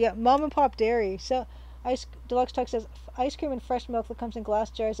 Ooh, yeah, mom and pop dairy. So, Deluxe Tuck says, ice cream and fresh milk that comes in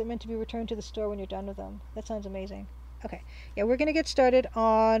glass jars are meant to be returned to the store when you're done with them. That sounds amazing. Okay, yeah, we're gonna get started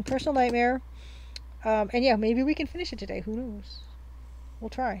on Personal Nightmare. And yeah, maybe we can finish it today. Who knows? We'll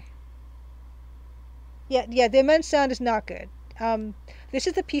try. Yeah, the immense sound is not good. This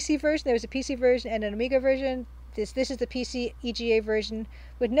is the PC version. There was a PC version and an Amiga version. This is the PC EGA version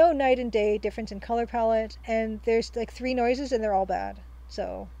with no night and day difference in color palette, and there's like 3 noises and they're all bad.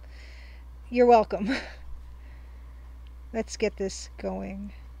 So, you're welcome. Let's get this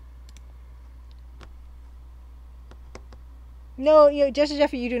going. No, Jess and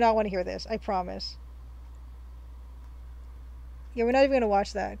Jeffy, you do not want to hear this. I promise. Yeah, we're not even going to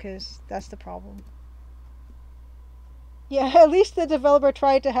watch that because that's the problem. Yeah, at least the developer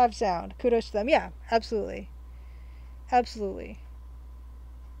tried to have sound. Kudos to them. Yeah, absolutely. Absolutely.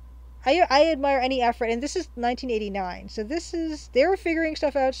 I admire any effort, and this is 1989, so they were figuring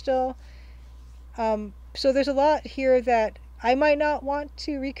stuff out still. So there's a lot here that I might not want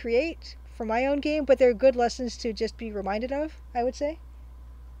to recreate for my own game, but they're good lessons to just be reminded of, I would say.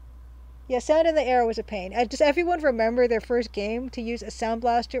 Yeah, sound in the air was a pain. Does everyone remember their first game to use a Sound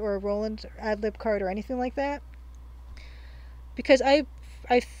Blaster or a Roland ad-lib card or anything like that? Because I'm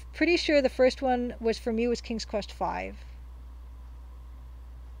pretty sure the first one was, for me, was King's Quest V.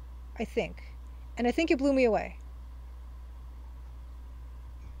 I think. And I think it blew me away.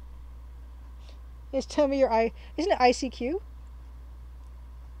 Just tell me your isn't it ICQ?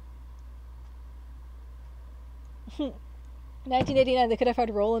 1989, they could have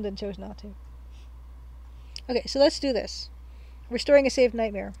had Roland and chose not to. Okay, so let's do this. Restoring a saved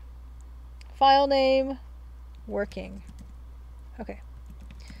nightmare. File name, working. Okay.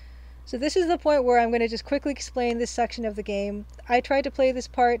 So this is the point where I'm going to just quickly explain this section of the game. I tried to play this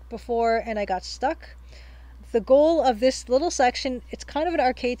part before and I got stuck. The goal of this little section, it's kind of an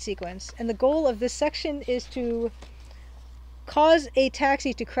arcade sequence, and the goal of this section is to cause a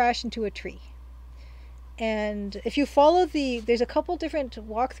taxi to crash into a tree. And if you follow there's a couple different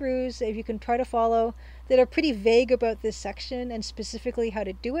walkthroughs that you can try to follow that are pretty vague about this section and specifically how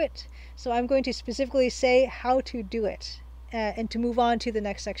to do it. So I'm going to specifically say how to do it and to move on to the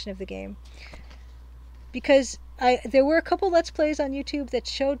next section of the game. Because there were a couple Let's Plays on YouTube that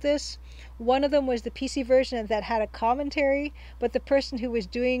showed this. One of them was the PC version that had a commentary, but the person who was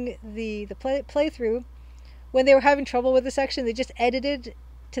doing the playthrough, when they were having trouble with the section, they just edited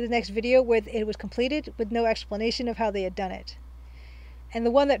to the next video where it was completed with no explanation of how they had done it. And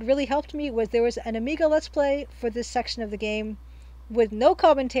the one that really helped me was there was an Amiga Let's Play for this section of the game with no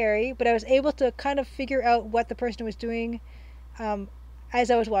commentary, but I was able to kind of figure out what the person was doing as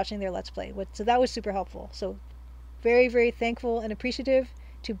I was watching their Let's Play. So that was super helpful. So very, very thankful and appreciative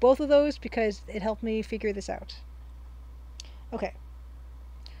to both of those because it helped me figure this out. Okay.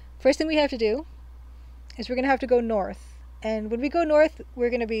 First thing we have to do is we're going to have to go north. And when we go north, we're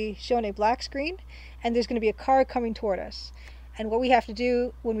going to be shown a black screen, and there's going to be a car coming toward us. And what we have to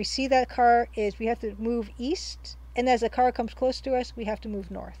do when we see that car is we have to move east, and as the car comes close to us, we have to move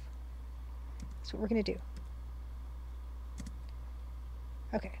north. That's what we're going to do.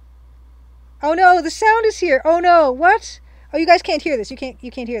 Okay. Oh no, the sound is here. Oh no, what? Oh, you guys can't hear this. You can't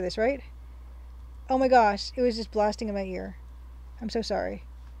hear this, right? Oh my gosh, it was just blasting in my ear. I'm so sorry.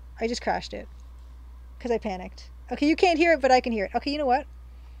 I just crashed it because I panicked. Okay, you can't hear it, but I can hear it. Okay, you know what?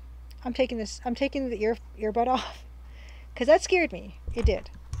 I'm taking the earbud off because that scared me. It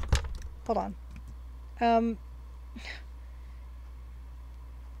did. Hold on.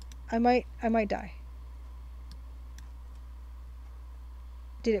 I might die.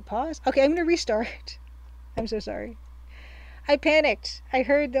 Did it pause? Okay, I'm gonna restart. I'm so sorry. I panicked. I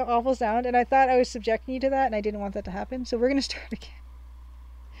heard the awful sound and I thought I was subjecting you to that and I didn't want that to happen. So we're gonna start again.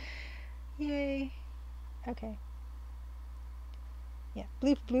 Yay. Okay. Yeah.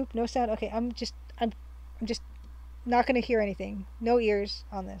 Bleep bloop. No sound. Okay. I'm just not gonna hear anything. No ears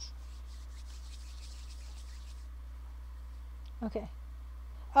on this. Okay.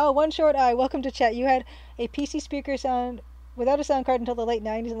 Oh, one short eye. Welcome to chat. You had a PC speaker sound without a sound card until the late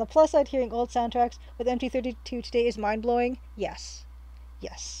 90s. On the plus side, hearing old soundtracks with MT32 today is mind blowing. Yes.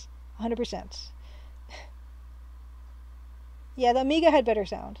 Yes. 100%. Yeah, the Amiga had better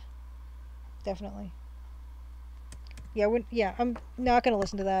sound. Definitely. Yeah, I'm not gonna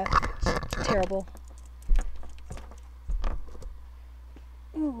listen to that. It's terrible.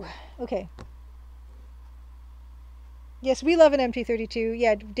 Ooh, okay. Yes, we love an MT32.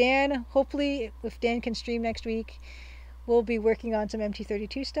 Yeah, Dan, hopefully, if Dan can stream next week, we'll be working on some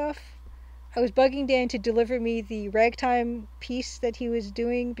MT32 stuff. I was bugging Dan to deliver me the ragtime piece that he was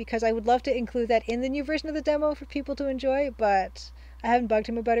doing because I would love to include that in the new version of the demo for people to enjoy, but I haven't bugged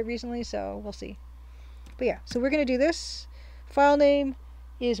him about it recently, so we'll see. But yeah, so we're going to do this. File name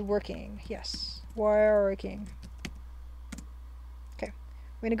is working. Yes, working. Okay,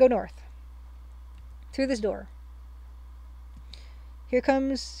 we're going to go north. Through this door. Here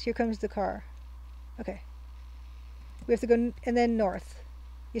comes the car. Okay. We have to go and then north.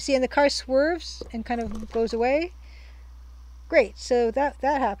 You see, and the car swerves and kind of goes away. Great, so that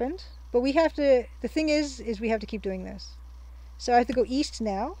happened. But we have to, the thing is we have to keep doing this. So I have to go east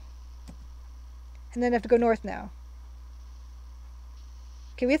now. And then I have to go north now.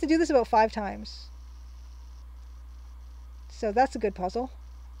 Okay, we have to do this about 5 times. So that's a good puzzle.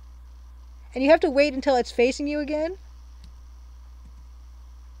 And you have to wait until it's facing you again.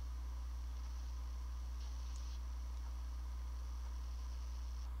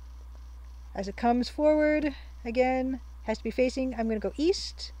 As it comes forward, again, has to be facing, I'm going to go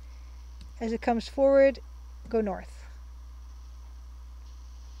east. As it comes forward, go north.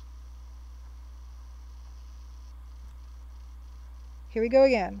 Here we go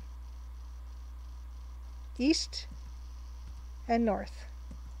again. East and north.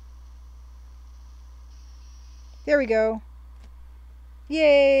 There we go.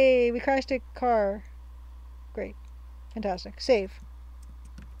 Yay! We crashed a car. Great. Fantastic. Save.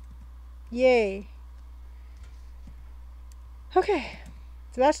 Yay. Okay.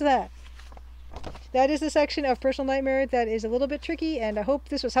 So that's that. That is the section of Personal Nightmare that is a little bit tricky, and I hope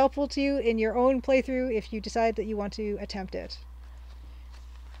this was helpful to you in your own playthrough if you decide that you want to attempt it.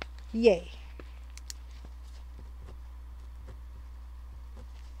 Yay.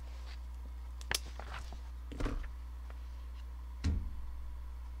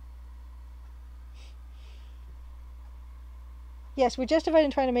 Yes, we're justified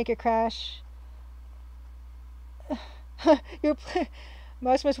in trying to make it crash.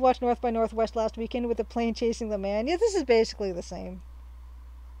 Most must watch North by Northwest last weekend with the plane chasing the man. Yeah, this is basically the same.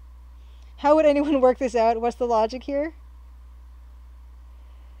 How would anyone work this out? What's the logic here?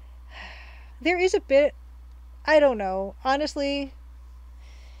 There is a bit... I don't know. Honestly...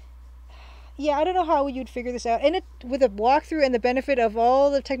 Yeah, I don't know how you'd figure this out. And it, with a walkthrough and the benefit of all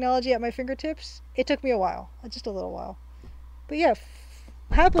the technology at my fingertips, it took me a while. Just a little while. But yeah,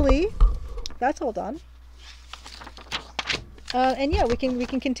 happily, that's all done. And yeah, we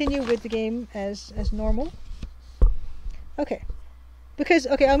can continue with the game as normal. Okay. Because,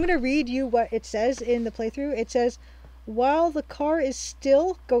 okay, I'm going to read you what it says in the playthrough. It says, while the car is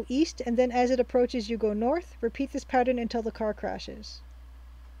still, go east, and then as it approaches, you go north. Repeat this pattern until the car crashes.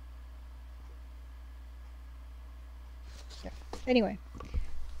 Yeah. Anyway,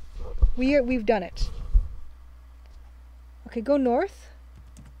 we've done it. Okay, go north.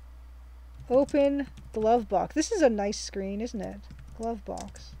 Open glove box. This is a nice screen, isn't it? Glove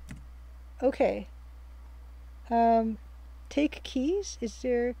box. Okay. Take keys. Is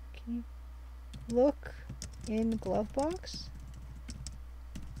there... Can you look in glove box?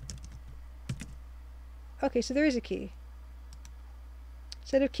 Okay, so there is a key.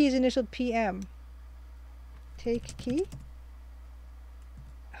 Set of keys initialed PM. Take key.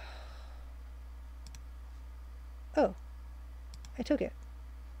 Oh. I took it.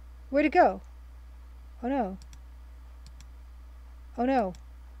 Where'd it go? Oh no. Oh no.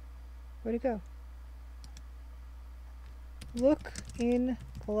 Where'd it go? Look in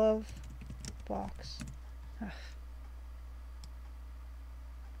glove box. Ugh.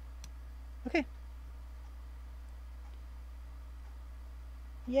 Okay.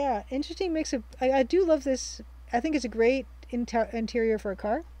 Yeah, interesting mix of... I do love this. I think it's a great interior for a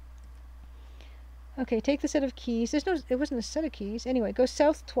car. Okay, take the set of keys. There's no... It wasn't a set of keys. Anyway, go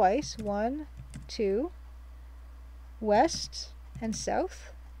south twice. 1, 2. West and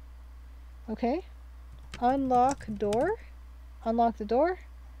south. Okay. Unlock door. Unlock the door.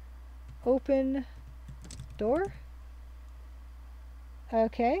 Open door.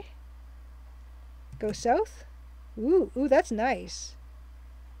 Okay. Go south. Ooh, that's nice.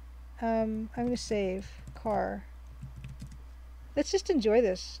 I'm gonna save car. Let's just enjoy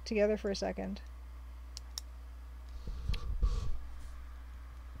this together for a second.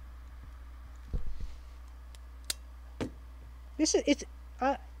 This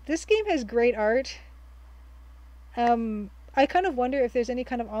game has great art. I kind of wonder if there's any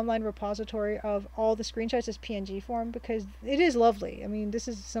kind of online repository of all the screenshots as PNG form, because it is lovely. I mean, this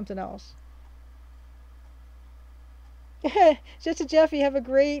is something else. Just to Jeffy, have a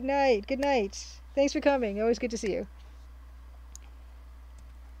great night. Good night. Thanks for coming. Always good to see you.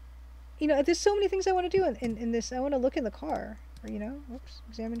 You know, there's so many things I want to do in this. I want to look in the car. Or, you know, whoops,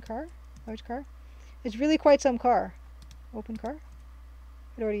 examine car. Large car. It's really quite some car. Open car.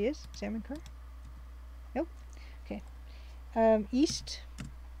 It already is. Examine car. Nope. Okay. East.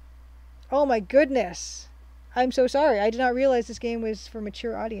 Oh my goodness. I'm so sorry. I did not realize this game was for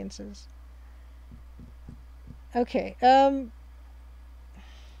mature audiences. Okay.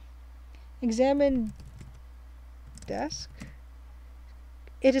 Examine desk.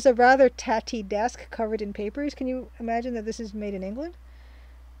 It is a rather tatty desk covered in papers. Can you imagine that this is made in England?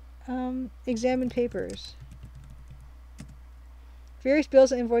 Examine papers. Various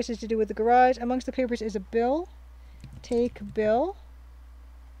bills and invoices to do with the garage. Amongst the papers is a bill. Take bill.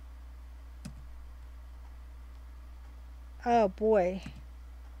 Oh boy.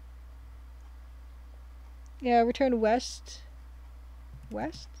 Yeah, return west.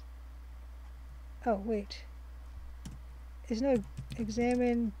 West? Oh, wait. There's no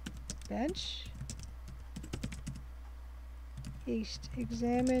examine bench? East.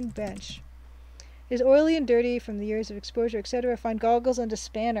 Examine bench. Is oily and dirty from the years of exposure, etc. Find goggles and a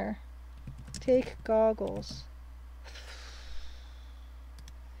spanner. Take goggles.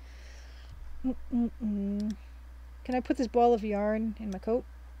 Can I put this ball of yarn in my coat?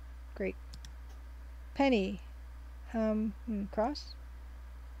 Great. Penny. Cross.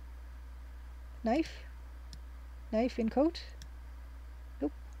 Knife. Knife in coat.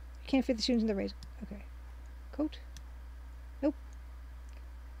 Nope. You can't fit the students in the razor. Okay. Coat. Nope.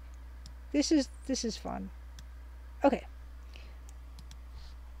 This is fun. Okay.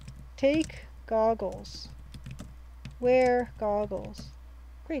 Take goggles. Wear goggles.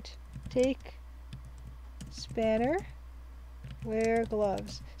 Great. Take spanner. Wear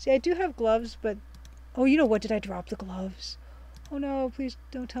gloves. See, I do have gloves, but... Oh, you know what? Did I drop the gloves? Oh no, please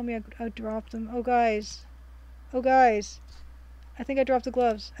don't tell me I dropped them. Oh, guys. Oh, guys. I think I dropped the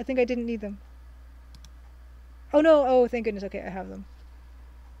gloves. I think I didn't need them. Oh no, oh, thank goodness. Okay, I have them.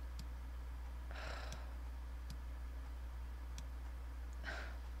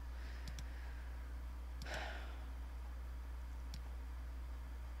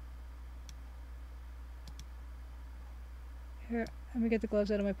 Here, let me get the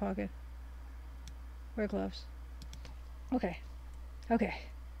gloves out of my pocket. Wear gloves. Okay. Okay.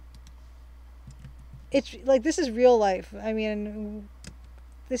 It's like, this is real life. I mean,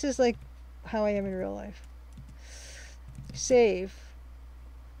 this is like how I am in real life. Save.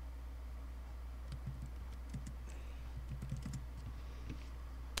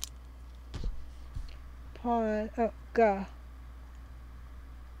 Pause. Oh, gah.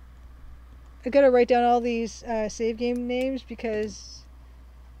 I gotta write down all these save game names because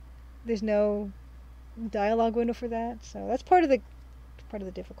there's no dialogue window for that. So that's part of the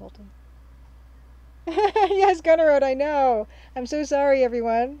difficulty. Yes, Gunner Road, I know. I'm so sorry,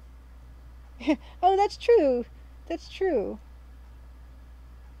 everyone. Oh, that's true. That's true.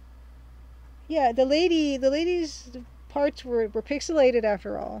 Yeah, the lady's parts were pixelated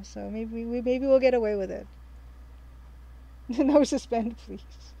after all, so maybe we'll get away with it. No suspend, please.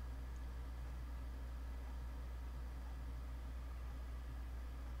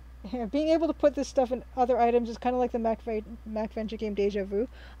 Yeah, being able to put this stuff in other items is kind of like the Mac Venture game Deja Vu.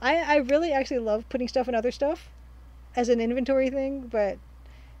 I really actually love putting stuff in other stuff as an inventory thing, but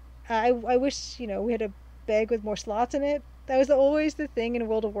I wish, you know, we had a bag with more slots in it, That was always the thing in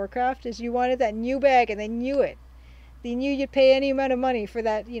World of Warcraft, is you wanted that new bag and they knew it. They knew you'd pay any amount of money for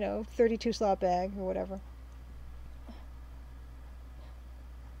that, 32 slot bag or whatever.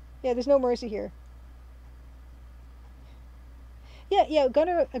 Yeah, there's no mercy here. Yeah,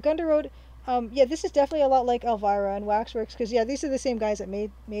 Gunda Road. Yeah, this is definitely a lot like Elvira and Waxworks, because yeah, these are the same guys that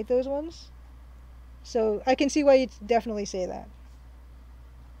made those ones. So I can see why you'd definitely say that.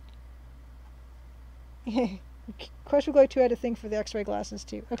 Crush Glow 2 had a thing for the X-ray glasses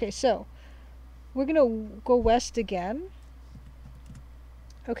too. Okay, so we're gonna go west again.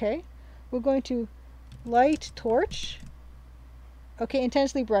 Okay, we're going to light torch. Okay,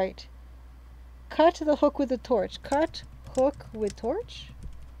 intensely bright. Cut the hook with the torch. Cut hook with torch.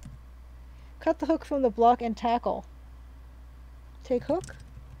 Cut the hook from the block and tackle. Take hook.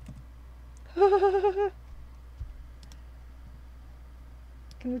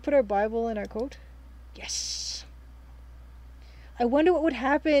 Can we put our Bible in our coat? Yes. I wonder what would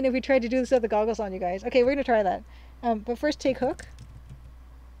happen if we tried to do this with the goggles on, you guys. Okay, we're gonna try that. But first take hook.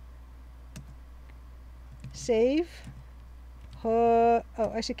 Save. Oh,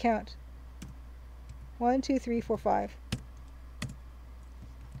 I should count. 1, 2, 3, 4, 5.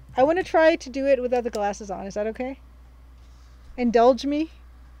 I want to try to do it without the glasses on. Is that okay? Indulge me.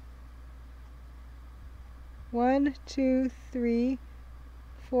 1, 2, 3,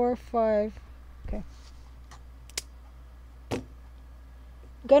 4, 5. Okay.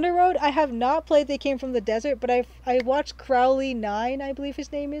 Gunner Road, I have not played They Came from the Desert, but I watched Crowley9, I believe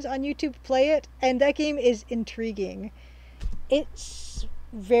his name is, on YouTube play it, and that game is intriguing. It's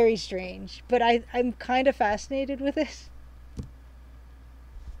very strange, but I'm kind of fascinated with it.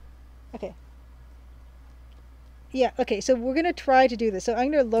 Okay. Yeah, okay, so we're going to try to do this. So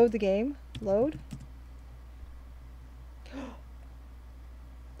I'm going to load the game. Load.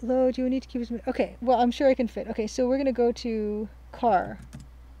 Load, you need to keep it. Okay, well, I'm sure I can fit. Okay, so we're going to go to car.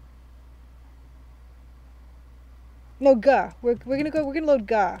 No, Ga. We're gonna load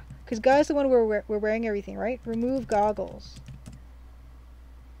Ga, because Ga is the one where we're wearing everything, right? Remove goggles.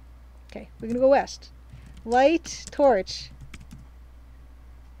 Okay, we're gonna go west. Light torch.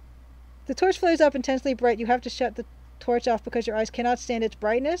 The torch flares up intensely bright. You have to shut the torch off because your eyes cannot stand its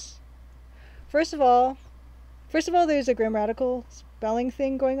brightness. First of all, there's a grammatical spelling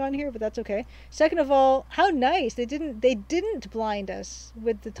thing going on here, but that's okay. Second of all, how nice they didn't blind us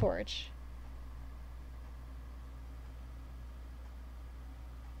with the torch.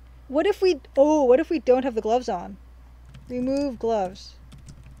 What if we don't have the gloves on? Remove gloves.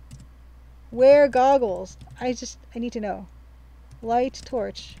 Wear goggles. I need to know. Light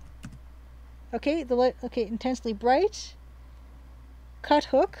torch. Okay, okay, intensely bright. Cut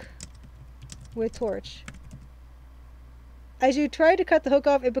hook with torch. As you try to cut the hook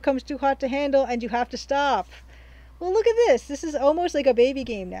off, it becomes too hot to handle and you have to stop. Well, look at this. This is almost like a baby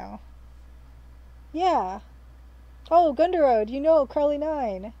game now. Yeah. Oh, Gunda Road,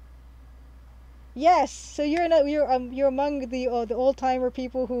 Crowley9. Yes, so you're among the old timer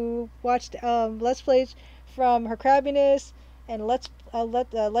people who watched Let's Plays from Her Crabbiness and Light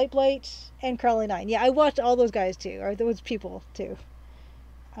Blight and Crowley9. Yeah, I watched all those guys too, or those people too.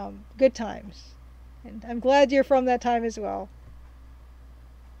 Good times, and I'm glad you're from that time as well.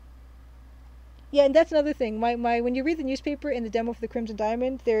 Yeah, and that's another thing. When you read the newspaper in the demo for the Crimson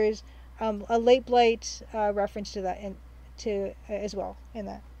Diamond, there is a Late Blight reference to that as well in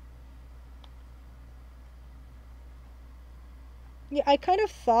that. Yeah, I kind of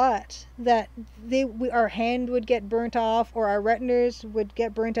thought that our hand would get burnt off or our retinas would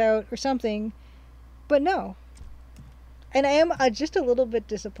get burnt out or something, but no. And I am just a little bit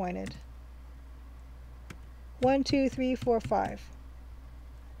disappointed. 1, 2, 3, 4, 5.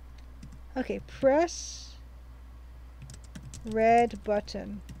 Okay, press red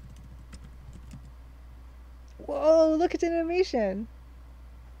button. Whoa, look, it's an animation.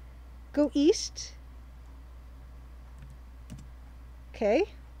 Go east. Okay.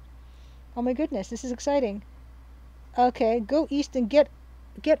 Oh my goodness, this is exciting. Okay, go east and get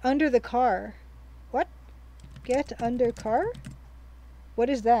under the car. What? Get under car? What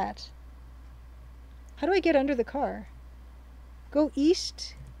is that? How do I get under the car? Go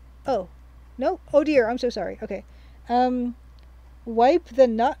east. Oh. No. Oh dear, I'm so sorry. Okay. Wipe the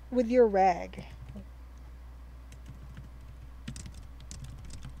nut with your rag.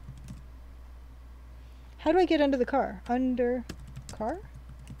 How do I get under the car? Under car?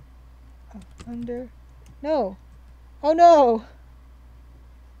 Oh, under. No. Oh no.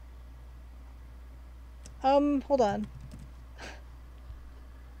 Hold on.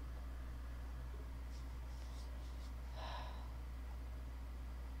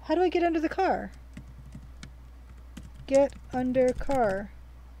 How do I get under the car? Get under car.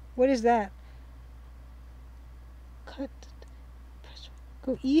 What is that? Cut.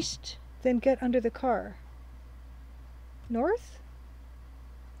 Go east, then get under the car. North?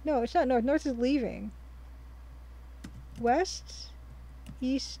 No, it's not north. North is leaving. West,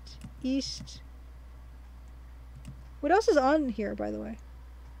 east, east. What else is on here, by the way?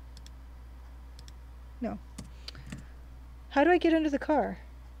 No. How do I get under the car?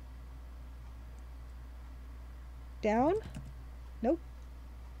 Down? Nope.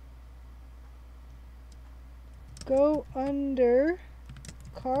 Go under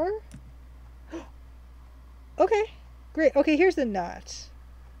car? Okay, great. Okay, here's the nut.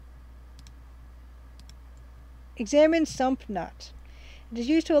 Examine sump nut. It is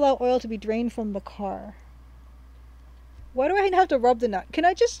used to allow oil to be drained from the car. Why do I have to rub the nut? Can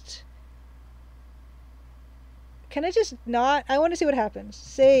I just not? I want to see what happens.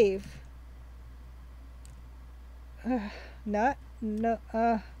 Save. Nut? No.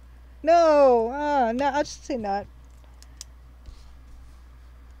 No. No. I'll just say nut.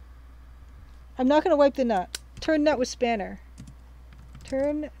 I'm not going to wipe the nut. Turn nut with spanner.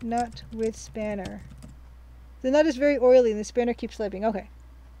 Turn nut with spanner. The nut is very oily and the spanner keeps slipping. Okay.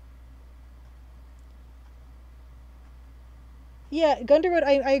 Yeah, Gunderwood,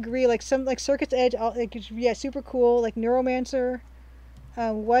 I agree. Like some, like Circuit's Edge, like, yeah, super cool. Like Neuromancer.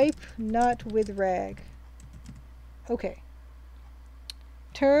 Wipe nut with rag. Okay.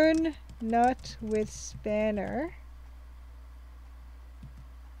 Turn nut with spanner.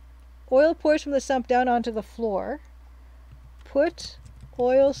 Oil pours from the sump down onto the floor. Put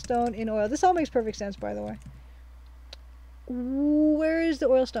oil stone in oil. This all makes perfect sense, by the way. Where is the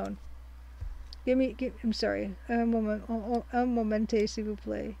oil stone? I'm sorry. Un momente, s'il vous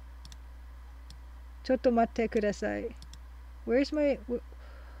plaît. Chotto matte kudasai. Where's my oil?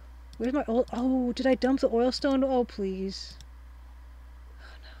 Oh, did I dump the oil stone? Oh, please.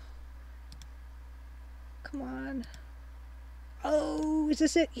 Oh, no. Come on. Oh, is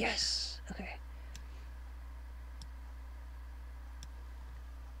this it? Yes. Okay.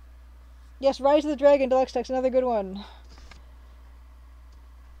 Yes, Rise of the Dragon Deluxe Tux, another good one.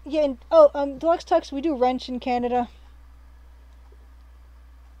 Yeah, and Deluxe Tux, we do wrench in Canada.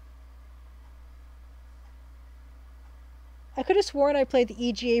 I could have sworn I played the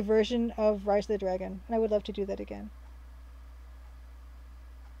EGA version of Rise of the Dragon, and I would love to do that again.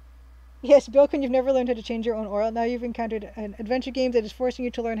 Yes, Bilkun, you've never learned how to change your own oil. Now you've encountered an adventure game that is forcing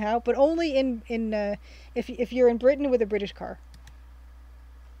you to learn how, but only if you're in Britain with a British car.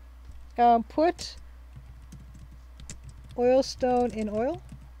 Put oil stone in oil.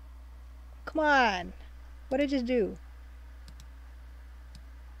 Come on. What did I just do?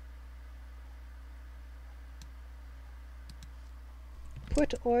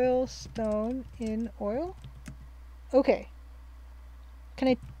 Put oil stone in oil. Okay. Can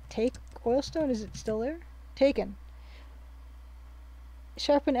I take oil stone? Is it still there? Taken.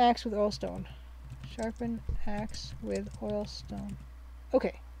 Sharpen axe with oil stone. Sharpen axe with oil stone.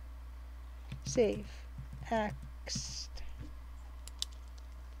 Okay. Save. Axed.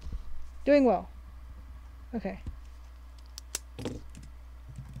 Doing well. Okay.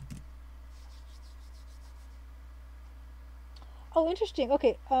 Oh, interesting.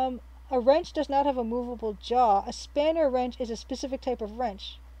 Okay. A wrench does not have a movable jaw. A spanner wrench is a specific type of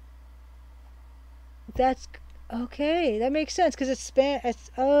wrench. That's okay. That makes sense because it's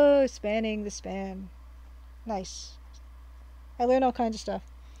spanning the span. Nice. I learn all kinds of stuff.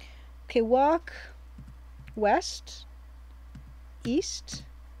 Okay, walk west, east,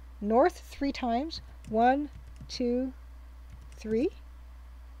 north 3 times. 1, 2, 3.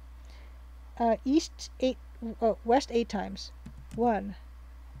 West 8 times. 1,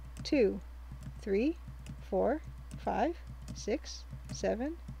 2, 3, 4, 5, 6,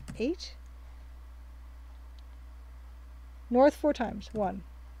 7, 8. North 4 times. 1,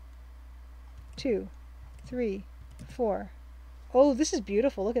 2, 3, 4. Oh, this is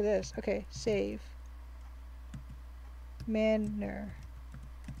beautiful. Look at this. Okay, save. Manner.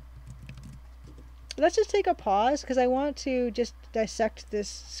 Let's just take a pause because I want to just dissect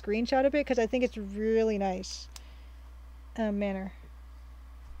this screenshot a bit because I think it's really nice. Manner.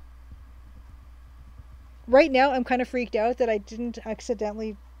 Right now, I'm kind of freaked out that I didn't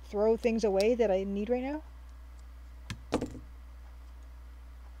accidentally throw things away that I need right now.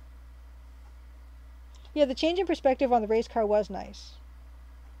 Yeah, the change in perspective on the race car was nice.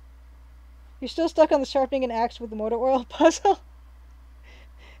 You're still stuck on the sharpening an axe with the motor oil puzzle?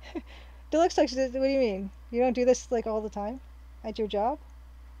 Deluxe Tux, what do you mean? You don't do this like all the time at your job?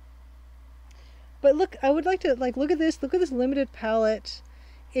 But look, I would like to look at this limited palette.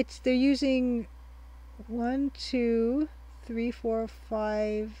 They're using 1, 2, 3, 4,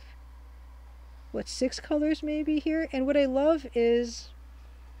 5, what, 6 colors maybe here? And what I love is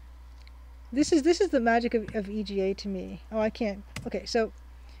this is the magic of EGA to me. Oh, I can't. Okay, so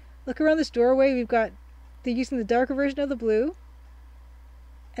look around this doorway. We've got, they're using the darker version of the blue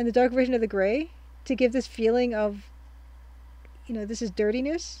and the dark version of the gray to give this feeling of, you know, this is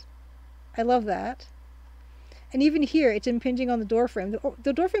dirtiness. I love that. And even here, it's impinging on the door frame.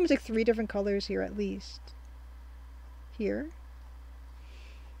 The door frame is like 3 different colors here at least. Here.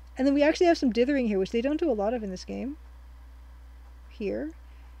 And then we actually have some dithering here, which they don't do a lot of in this game. Here.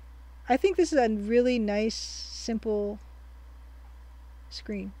 I think this is a really nice, simple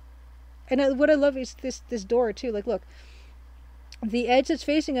screen. And what I love is this door too. Like, look. The edge that's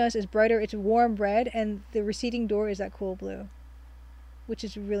facing us is brighter. It's warm red, and the receding door is that cool blue. Which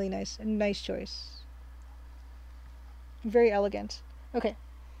is really nice. A nice choice. Very elegant. Okay.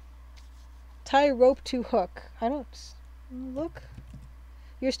 Tie rope to hook. I don't... Look.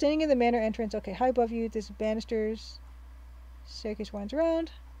 You're staying in the manor entrance. Okay, high above you, there's banisters. Staircase winds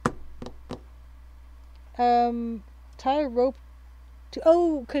around. Tie rope to...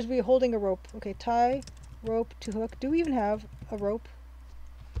 Oh, because we're holding a rope. Okay, tie rope to hook. Do we even have a rope?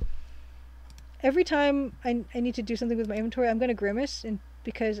 Every time I need to do something with my inventory, I'm going to grimace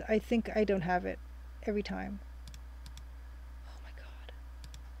because I think I don't have it. Every time.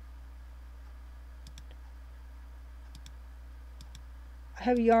 I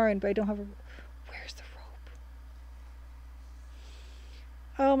have yarn, but I don't have a... Where's the rope?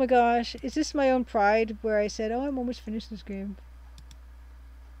 Oh my gosh. Is this my own pride where I said, oh, I'm almost finished this game?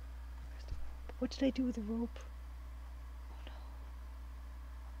 Where's the rope? What did I do with the rope? Oh no.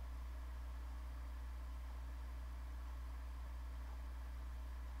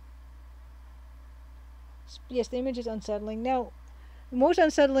 Yes, the image is unsettling. Now, the most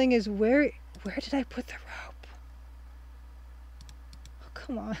unsettling is where did I put the rope?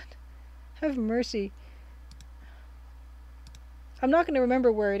 Come on. Have mercy. I'm not going to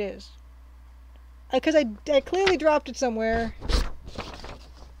remember where it is. Because I clearly dropped it somewhere.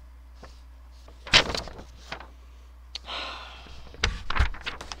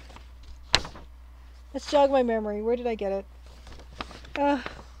 Let's jog my memory. Where did I get it?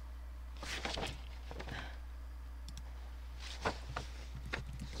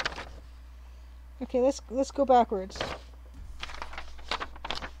 Okay, let's go backwards.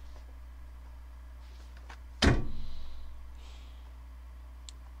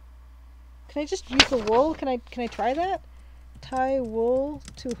 Can I just use the wool? Can I try that? Tie wool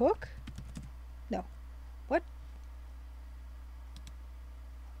to hook? No. What?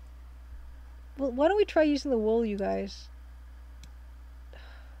 Well, why don't we try using the wool, you guys?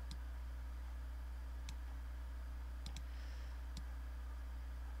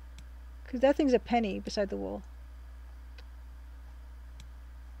 Because that thing's a penny beside the wool.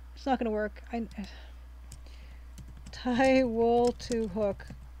 It's not going to work. Tie wool to hook.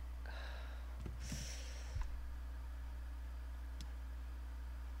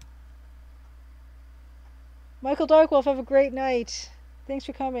 Michael Darkwolf, have a great night. Thanks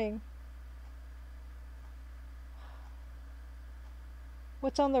for coming.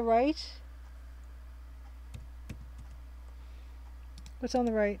 What's on the right? What's on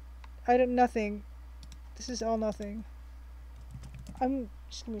the right? Nothing. This is all nothing.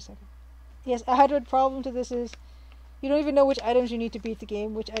 Just give me a second. Yes, a hybrid problem to this is you don't even know which items you need to beat the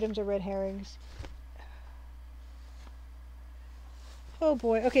game, which items are red herrings. Oh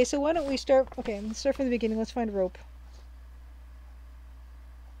boy. Okay, so why don't we start... Okay, let's start from the beginning. Let's find rope.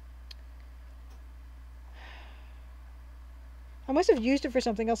 I must have used it for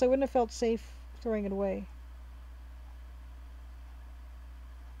something else. I wouldn't have felt safe throwing it away.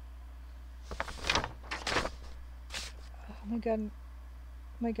 Oh my god.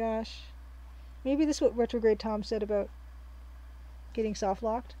 My gosh. Maybe this is what Retrograde Tom said about getting soft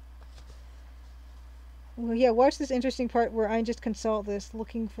locked. Well, yeah, watch this interesting part where I just consult this,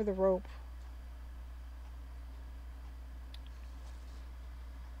 looking for the rope.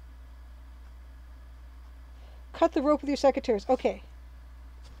 Cut the rope with your secateurs. Okay.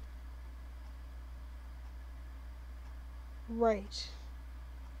 Right.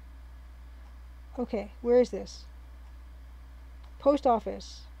 Okay, where is this? Post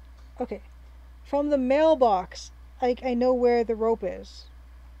office. Okay. From the mailbox, I know where the rope is.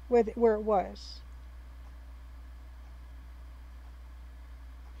 Where it was.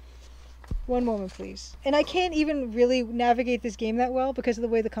 One moment, please. And I can't even really navigate this game that well because of the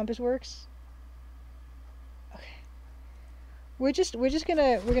way the compass works. Okay. We're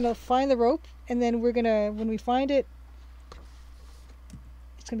gonna find the rope, and then when we find it,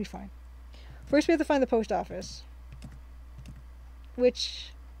 it's gonna be fine. First we have to find the post office,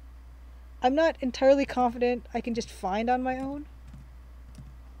 which I'm not entirely confident I can just find on my own.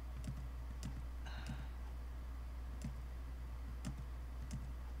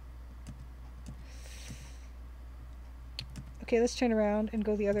 Okay, let's turn around and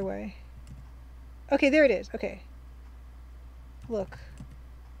go the other way. Okay, there it is. Okay. Look.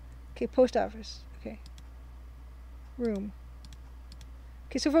 Okay, post office. Okay. Room.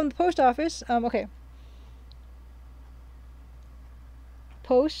 Okay, so from the post office, okay.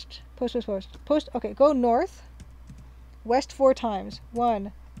 Post, okay, go north. West 4 times.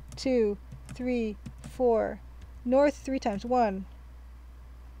 1, 2, 3, 4. North 3 times. 1.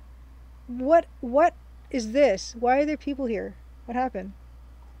 What is this? Why are there people here? What happened?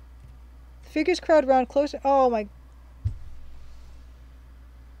 The figures crowd round closer. Oh my.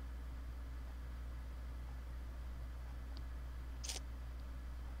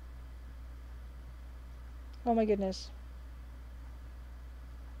 Oh my goodness.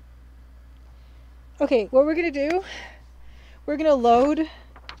 Okay, what we're gonna do, we're gonna load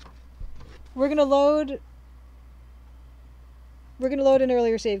an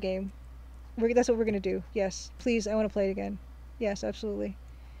earlier save game. That's what we're gonna do. Yes, please, I want to play it again. Yes, absolutely.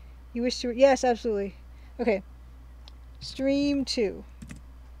 You wish to? Yes, absolutely. Okay. Stream 2.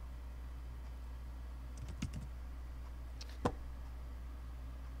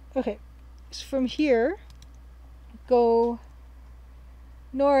 Okay, so from here, go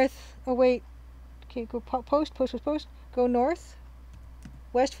north. Oh wait. Okay, go post. Go north.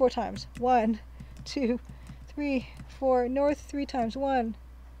 West 4 times. 1, 2, 3, 4. North 3 times. 1,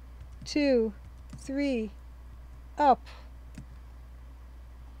 2, 3. Up.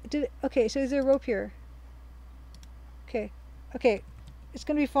 Okay, so is there a rope here? Okay. Okay. It's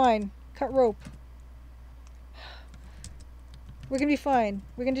gonna be fine. Cut rope. We're gonna be fine.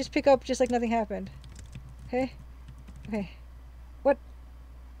 We're gonna just pick up just like nothing happened. Okay? Okay. What?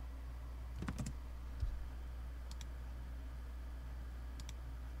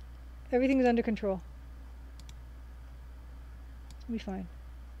 Everything is under control. It's gonna be fine.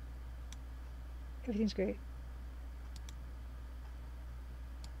 Everything's great.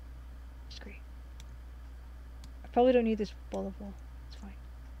 It's great. I probably don't need this ball of wool. It's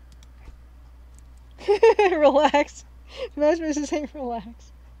fine. Relax. Maximus is saying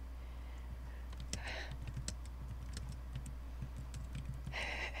relax.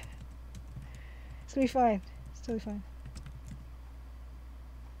 It's gonna be fine. It's totally fine.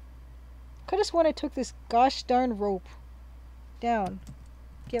 Could have sworn I took this gosh darn rope. Down.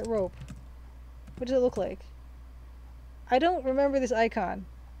 Get rope. What does it look like? I don't remember this icon.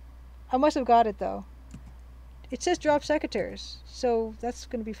 I must have got it though. It says drop secateurs, so that's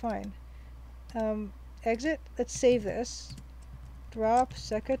gonna be fine. Exit. Let's save this. Drop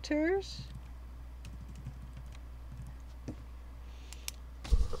secateurs.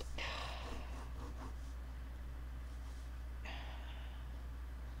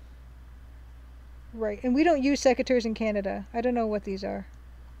 Right, and we don't use secateurs in Canada. I don't know what these are.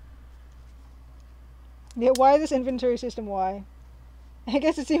 Yeah, why this inventory system? Why? I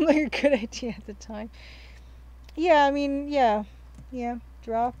guess it seemed like a good idea at the time. Yeah, I mean, yeah. Yeah,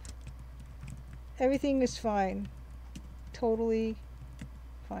 drop. Everything is fine. Totally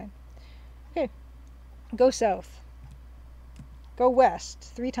fine. Okay. Go south. Go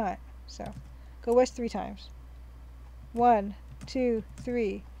west 3 times. So, go west 3 times. 1, 2,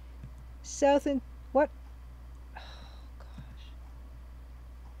 3. South and what? Oh gosh.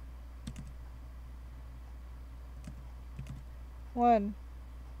 1,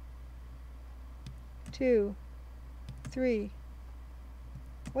 2, 3.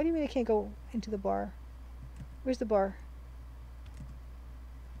 What do you mean I can't go into the bar? Where's the bar?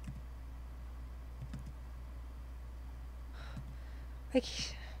 I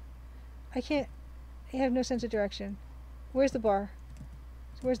can't. I have no sense of direction. Where's the bar?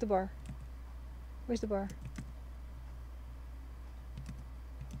 Where's the bar? Where's the bar?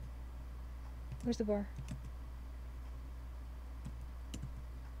 Where's the bar?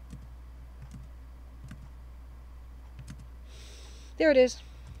 There it is.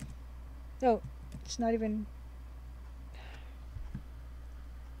 No, it's not even.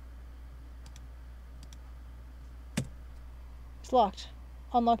 It's locked.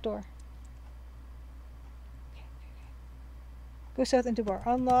 Unlock door. Okay. Go south into bar.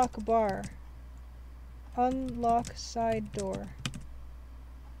 Unlock bar. Unlock side door.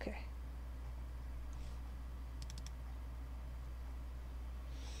 Okay.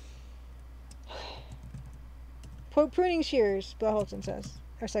 Pruning shears, Blaholton says,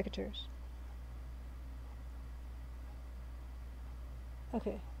 are secateurs.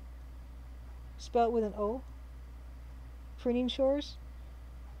 Okay. Spelled with an O. Printing Shores.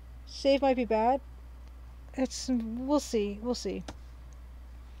 Save might be bad. We'll see. We'll see.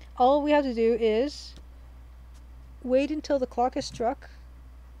 All we have to do is wait until the clock is struck.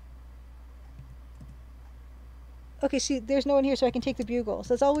 Okay, see, there's no one here, so I can take the bugle.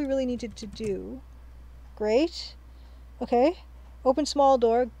 So that's all we really needed to do. Great. Okay. Open small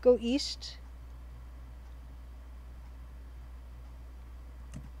door. Go east.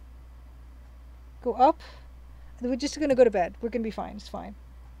 Go up. We're just going to go to bed. We're going to be fine. It's fine.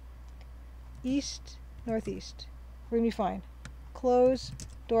 East, northeast. We're going to be fine. Close,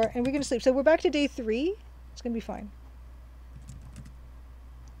 door, and we're going to sleep. So we're back to day 3. It's going to be fine.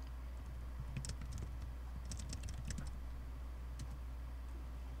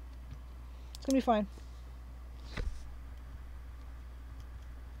 It's going to be fine.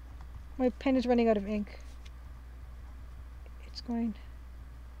 My pen is running out of ink. It's going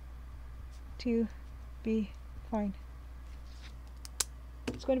to be fine.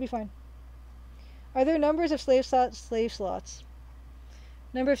 It's going to be fine. Are there numbers of slave slots? Slave slots.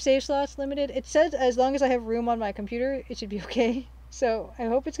 Number of save slots limited. It says as long as I have room on my computer, it should be okay. So I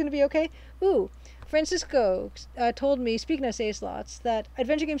hope it's going to be okay. Ooh, Francisco told me, speaking of save slots, that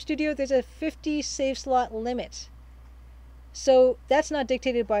Adventure Game Studio, there's a 50 save slot limit. So that's not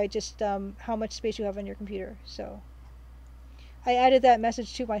dictated by just how much space you have on your computer. So I added that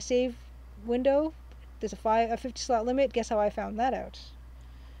message to my save window. There's a 50 slot limit. Guess how I found that out?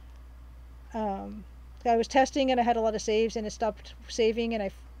 I was testing and I had a lot of saves and it stopped saving and I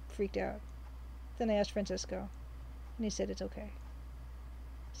freaked out. Then I asked Francisco and he said it's okay.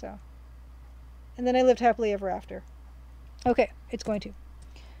 So, and then I lived happily ever after. Okay, it's going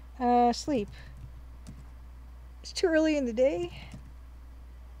to. Sleep. It's too early in the day.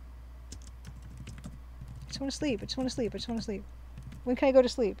 I just want to sleep. I just want to sleep. I just want to sleep. When can I go to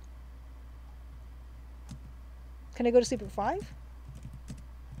sleep? Can I go to sleep at 5?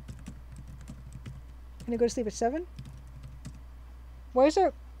 Can I go to sleep at 7? Why is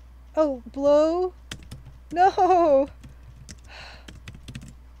there... Oh, blow. No!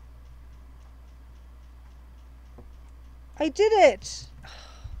 I did it!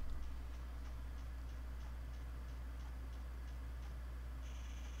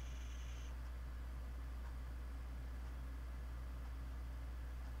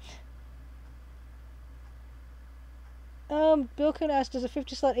 Bill could ask, does a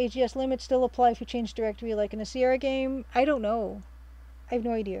 50 slot AGS limit still apply if you change directory like in a Sierra game? I don't know. I have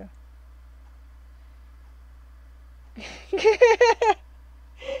no idea.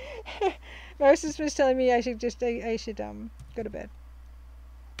 My sister was telling me I should just, I should, go to bed.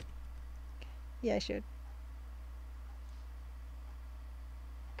 Yeah, I should.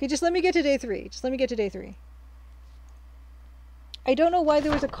 Okay, just let me get to day 3. Just let me get to day 3. I don't know why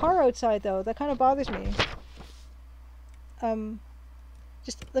there was a car outside, though. That kind of bothers me.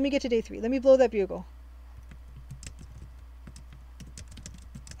 Just let me get to day 3. Let me blow that bugle.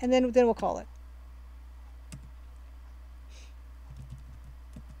 And then we'll call it.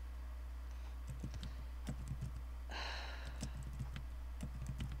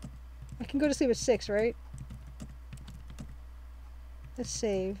 I can go to sleep at 6, right? Let's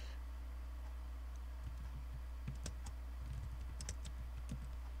save.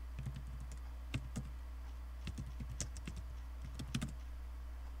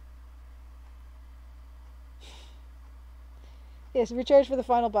 Yes, recharge for the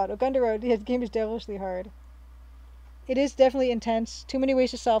final bout. Ogunda Road, the game is devilishly hard. It is definitely intense. Too many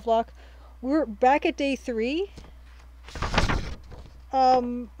ways to soft lock. We're back at day 3.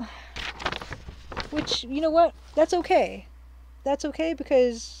 Which, you know what? That's okay. That's okay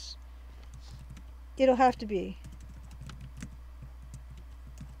because it'll have to be.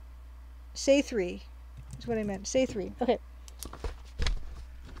 Say 3 is what I meant. Say 3. Okay.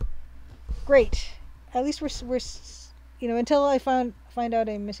 Great. At least we're you know, until I find out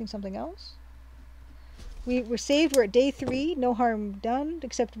I'm missing something else. We're saved. We're at day 3. No harm done,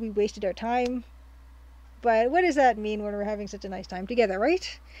 except we wasted our time. But what does that mean when we're having such a nice time together,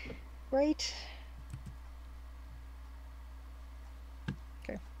 right? Right?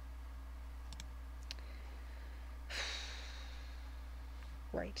 Okay.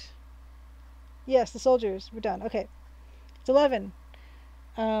 Right. Yes, the soldiers. We're done. Okay. It's 11.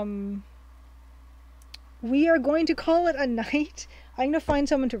 We are going to call it a night. I'm going to find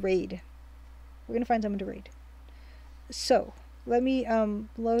someone to raid. We're going to find someone to raid. So, let me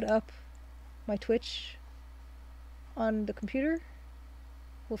load up my Twitch on the computer.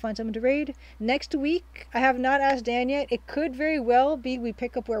 We'll find someone to raid. Next week, I have not asked Dan yet. It could very well be we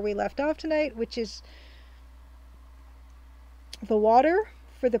pick up where we left off tonight, which is the water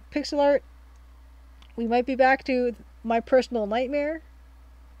for the pixel art We might be back to my personal nightmare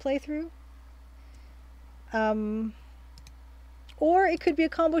playthrough. Or it could be a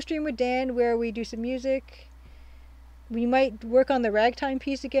combo stream with Dan where we do some music. We might work on the ragtime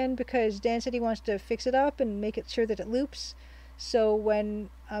piece again because Dan said he wants to fix it up and make it sure that it loops. So when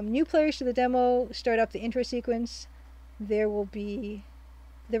new players to the demo start up the intro sequence, there will be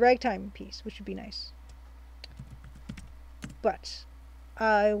the ragtime piece, which would be nice. But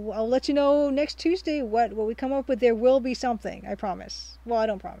I'll let you know next Tuesday what we come up with. There will be something, I promise. Well, I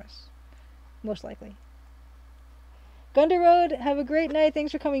don't promise. Most likely. Gunder Road, have a great night.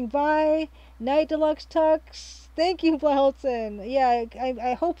 Thanks for coming by. Night Deluxe Tux. Thank you, Blahelton. Yeah,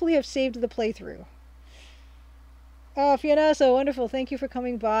 I hopefully have saved the playthrough. Oh, Fionaso, wonderful. Thank you for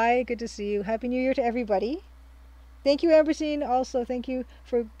coming by. Good to see you. Happy New Year to everybody. Thank you, Ambersine. Also, thank you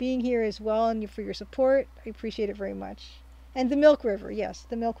for being here as well and for your support. I appreciate it very much. And the Milk River. Yes,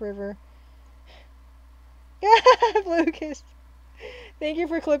 the Milk River. Lucas. Thank you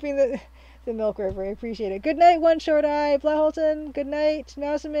for clipping the Milk River. I appreciate it. Good night, One Short Eye. Blahelton. Good night,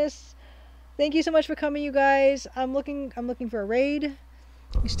 Mousimus. Thank you so much for coming, you guys. I'm looking for a raid.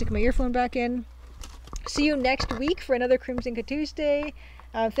 Let me stick my earphone back in. See you next week for another Crimson Tuesday.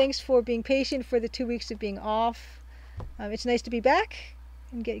 Thanks for being patient for the 2 weeks of being off. It's nice to be back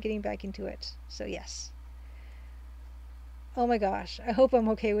and getting back into it. So yes. Oh my gosh. I hope I'm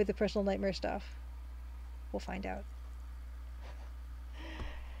okay with the personal nightmare stuff. We'll find out.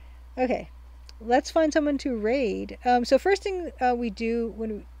 Okay. Let's find someone to raid. So first thing we do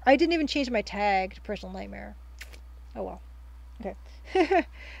when I didn't even change my tag to personal nightmare. Oh well. Okay.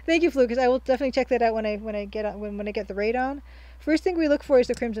 Thank you, Flu, because I will definitely check that out when I get the raid on. First thing we look for is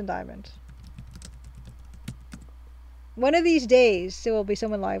the Crimson Diamond. One of these days there will be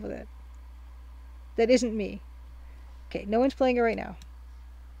someone live with it. That isn't me. Okay, no one's playing it right now.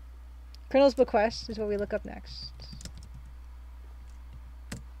 Colonel's Bequest is what we look up next.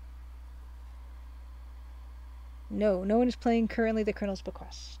 No one is playing currently the Colonel's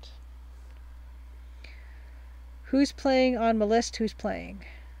Bequest. Who's playing on my list? Who's playing?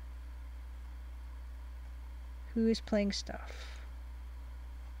 Who is playing stuff?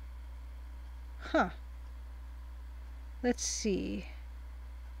 Huh. Let's see.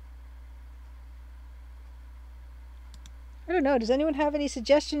 I don't know. Does anyone have any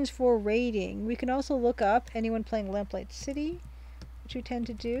suggestions for raiding? We can also look up anyone playing Lamplight City, which we tend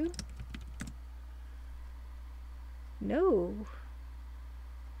to do. No.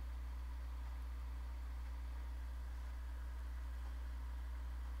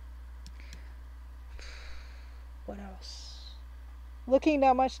 What else? Looking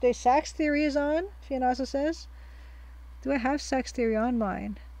not much today. Sax Theory is on, Fianaso says. Do I have Sax Theory on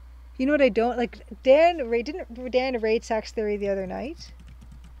mine? You know what I don't like? Didn't Dan raid Sax Theory the other night?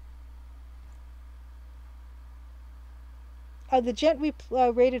 The gent we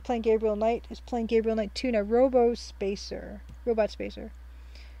raided playing Gabriel Knight is playing Gabriel Knight 2 now. Robot Spacer.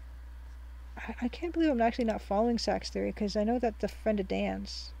 I can't believe I'm actually not following Sax Theory because I know that's a friend of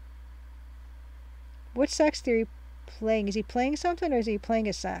Dan's. What's Sax Theory playing? Is he playing something or is he playing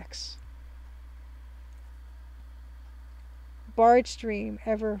a sax? Bard Stream,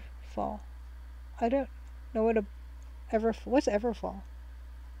 Everfall. I don't know what what's Everfall?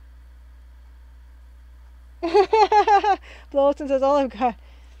 Blowton says all I've got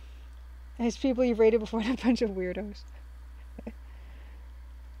is people you've raided before and a bunch of weirdos.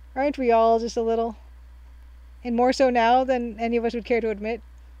 Aren't we all just a little? And more so now than any of us would care to admit.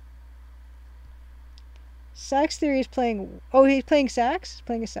 Sax Theory is playing... Oh, he's playing sax? He's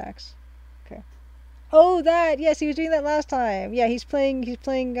playing a sax. Okay. Oh, that! Yes, he was doing that last time. Yeah, he's playing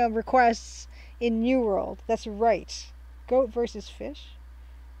requests in New World. That's right. Goat versus fish?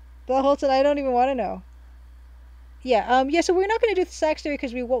 Bill Holton, I don't even want to know. Yeah, so we're not going to do the Sax Theory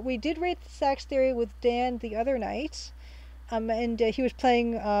because we did rate the Sax Theory with Dan the other night. And he was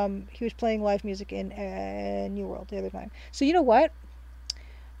playing live music in New World the other time. So you know what?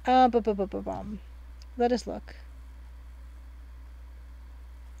 Let us look.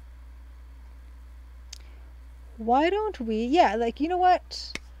 Why don't we? Yeah, like you know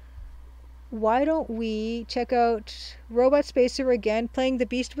what? Why don't we check out Robot Spacer again, playing The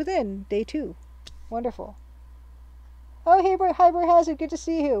Beast Within, Day 2. Wonderful. Oh, hey, Hyper Hazard, good to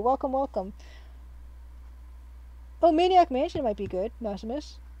see you. Welcome, welcome. Oh, Maniac Mansion might be good,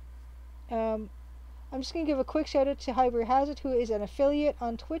 Maximus. I'm just going to give a quick shout out to Hyper Hazard, who is an affiliate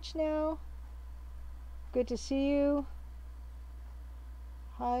on Twitch now. Good to see you.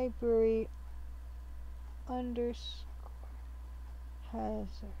 Highbury _ Hazard.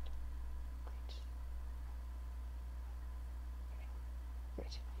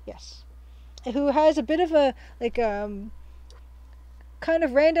 Great. Yes. who has a bit of a like kind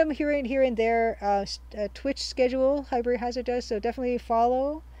of random here and there Twitch schedule. Hybrid Hazard does, so definitely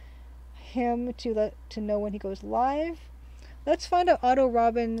follow him to know when he goes live. Let's find out Auto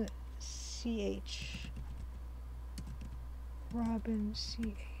Robin CH. Robin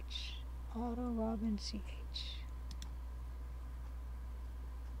CH. Auto Robin CH.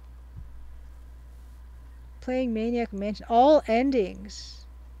 Playing Maniac Mansion. All endings.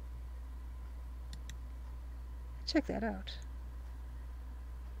 Check that out.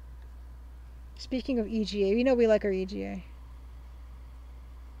 Speaking of EGA, you know we like our EGA.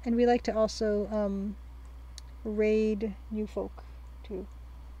 And we like to also raid new folk too.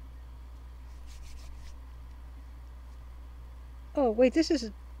 Oh wait, this is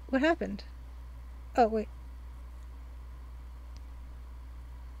what happened. Oh wait.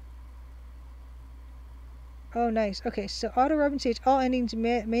 Oh nice. Okay, so Auto Robin CH, all endings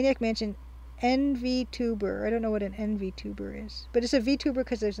Maniac Mansion NVTuber. I don't know what an NVTuber is, but it's a VTuber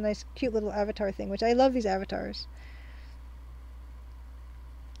because there's a nice cute little avatar thing, which I love these avatars.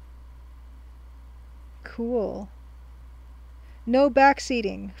 Cool. No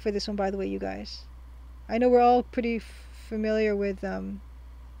backseating for this one, by the way, you guys. I know we're all pretty familiar with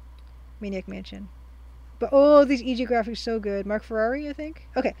Maniac Mansion. But oh, these EG graphics so good. Mark Ferrari, I think?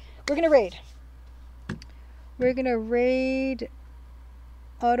 Okay, we're gonna raid. We're gonna raid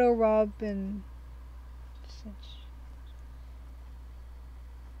Auto Robin.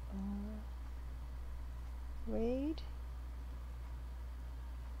 Raid.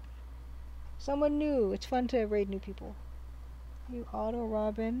 Someone new. It's fun to raid new people. You Auto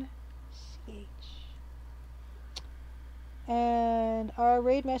Robin CH. And our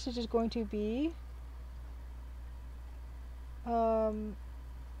raid message is going to be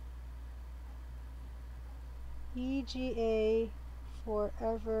EGA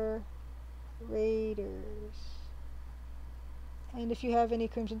Forever Raiders. And if you have any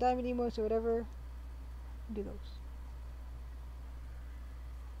Crimson Diamond emotes or whatever, do those.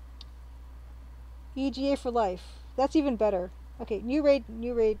 EGA for life. That's even better. Okay, new raid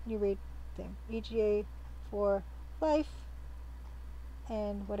thing. EGA for life.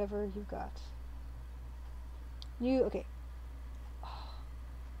 And whatever you got. New, okay. Oh,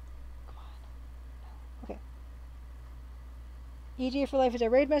 come on. No. Okay. EGA for life is our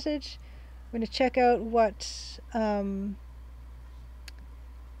raid message. We're going to check out what Auto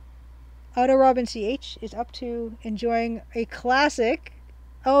Robin CH is up to, enjoying a classic.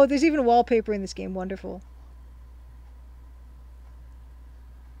 Oh, there's even wallpaper in this game. Wonderful.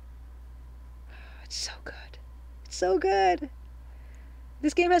 It's so good. It's so good.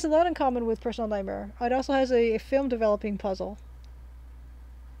 This game has a lot in common with Personal Nightmare. It also has a film developing puzzle.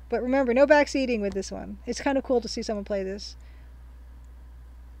 But remember, no backseating with this one. It's kind of cool to see someone play this.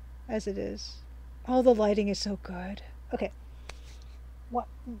 As it is. Oh, the lighting is so good. Okay. What?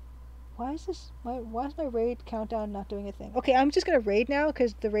 Why is this? Why is my raid countdown not doing a thing? Okay, I'm just gonna raid now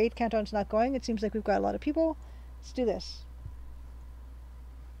because the raid countdown's not going. It seems like we've got a lot of people. Let's do this.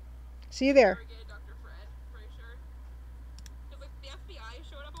 See you there.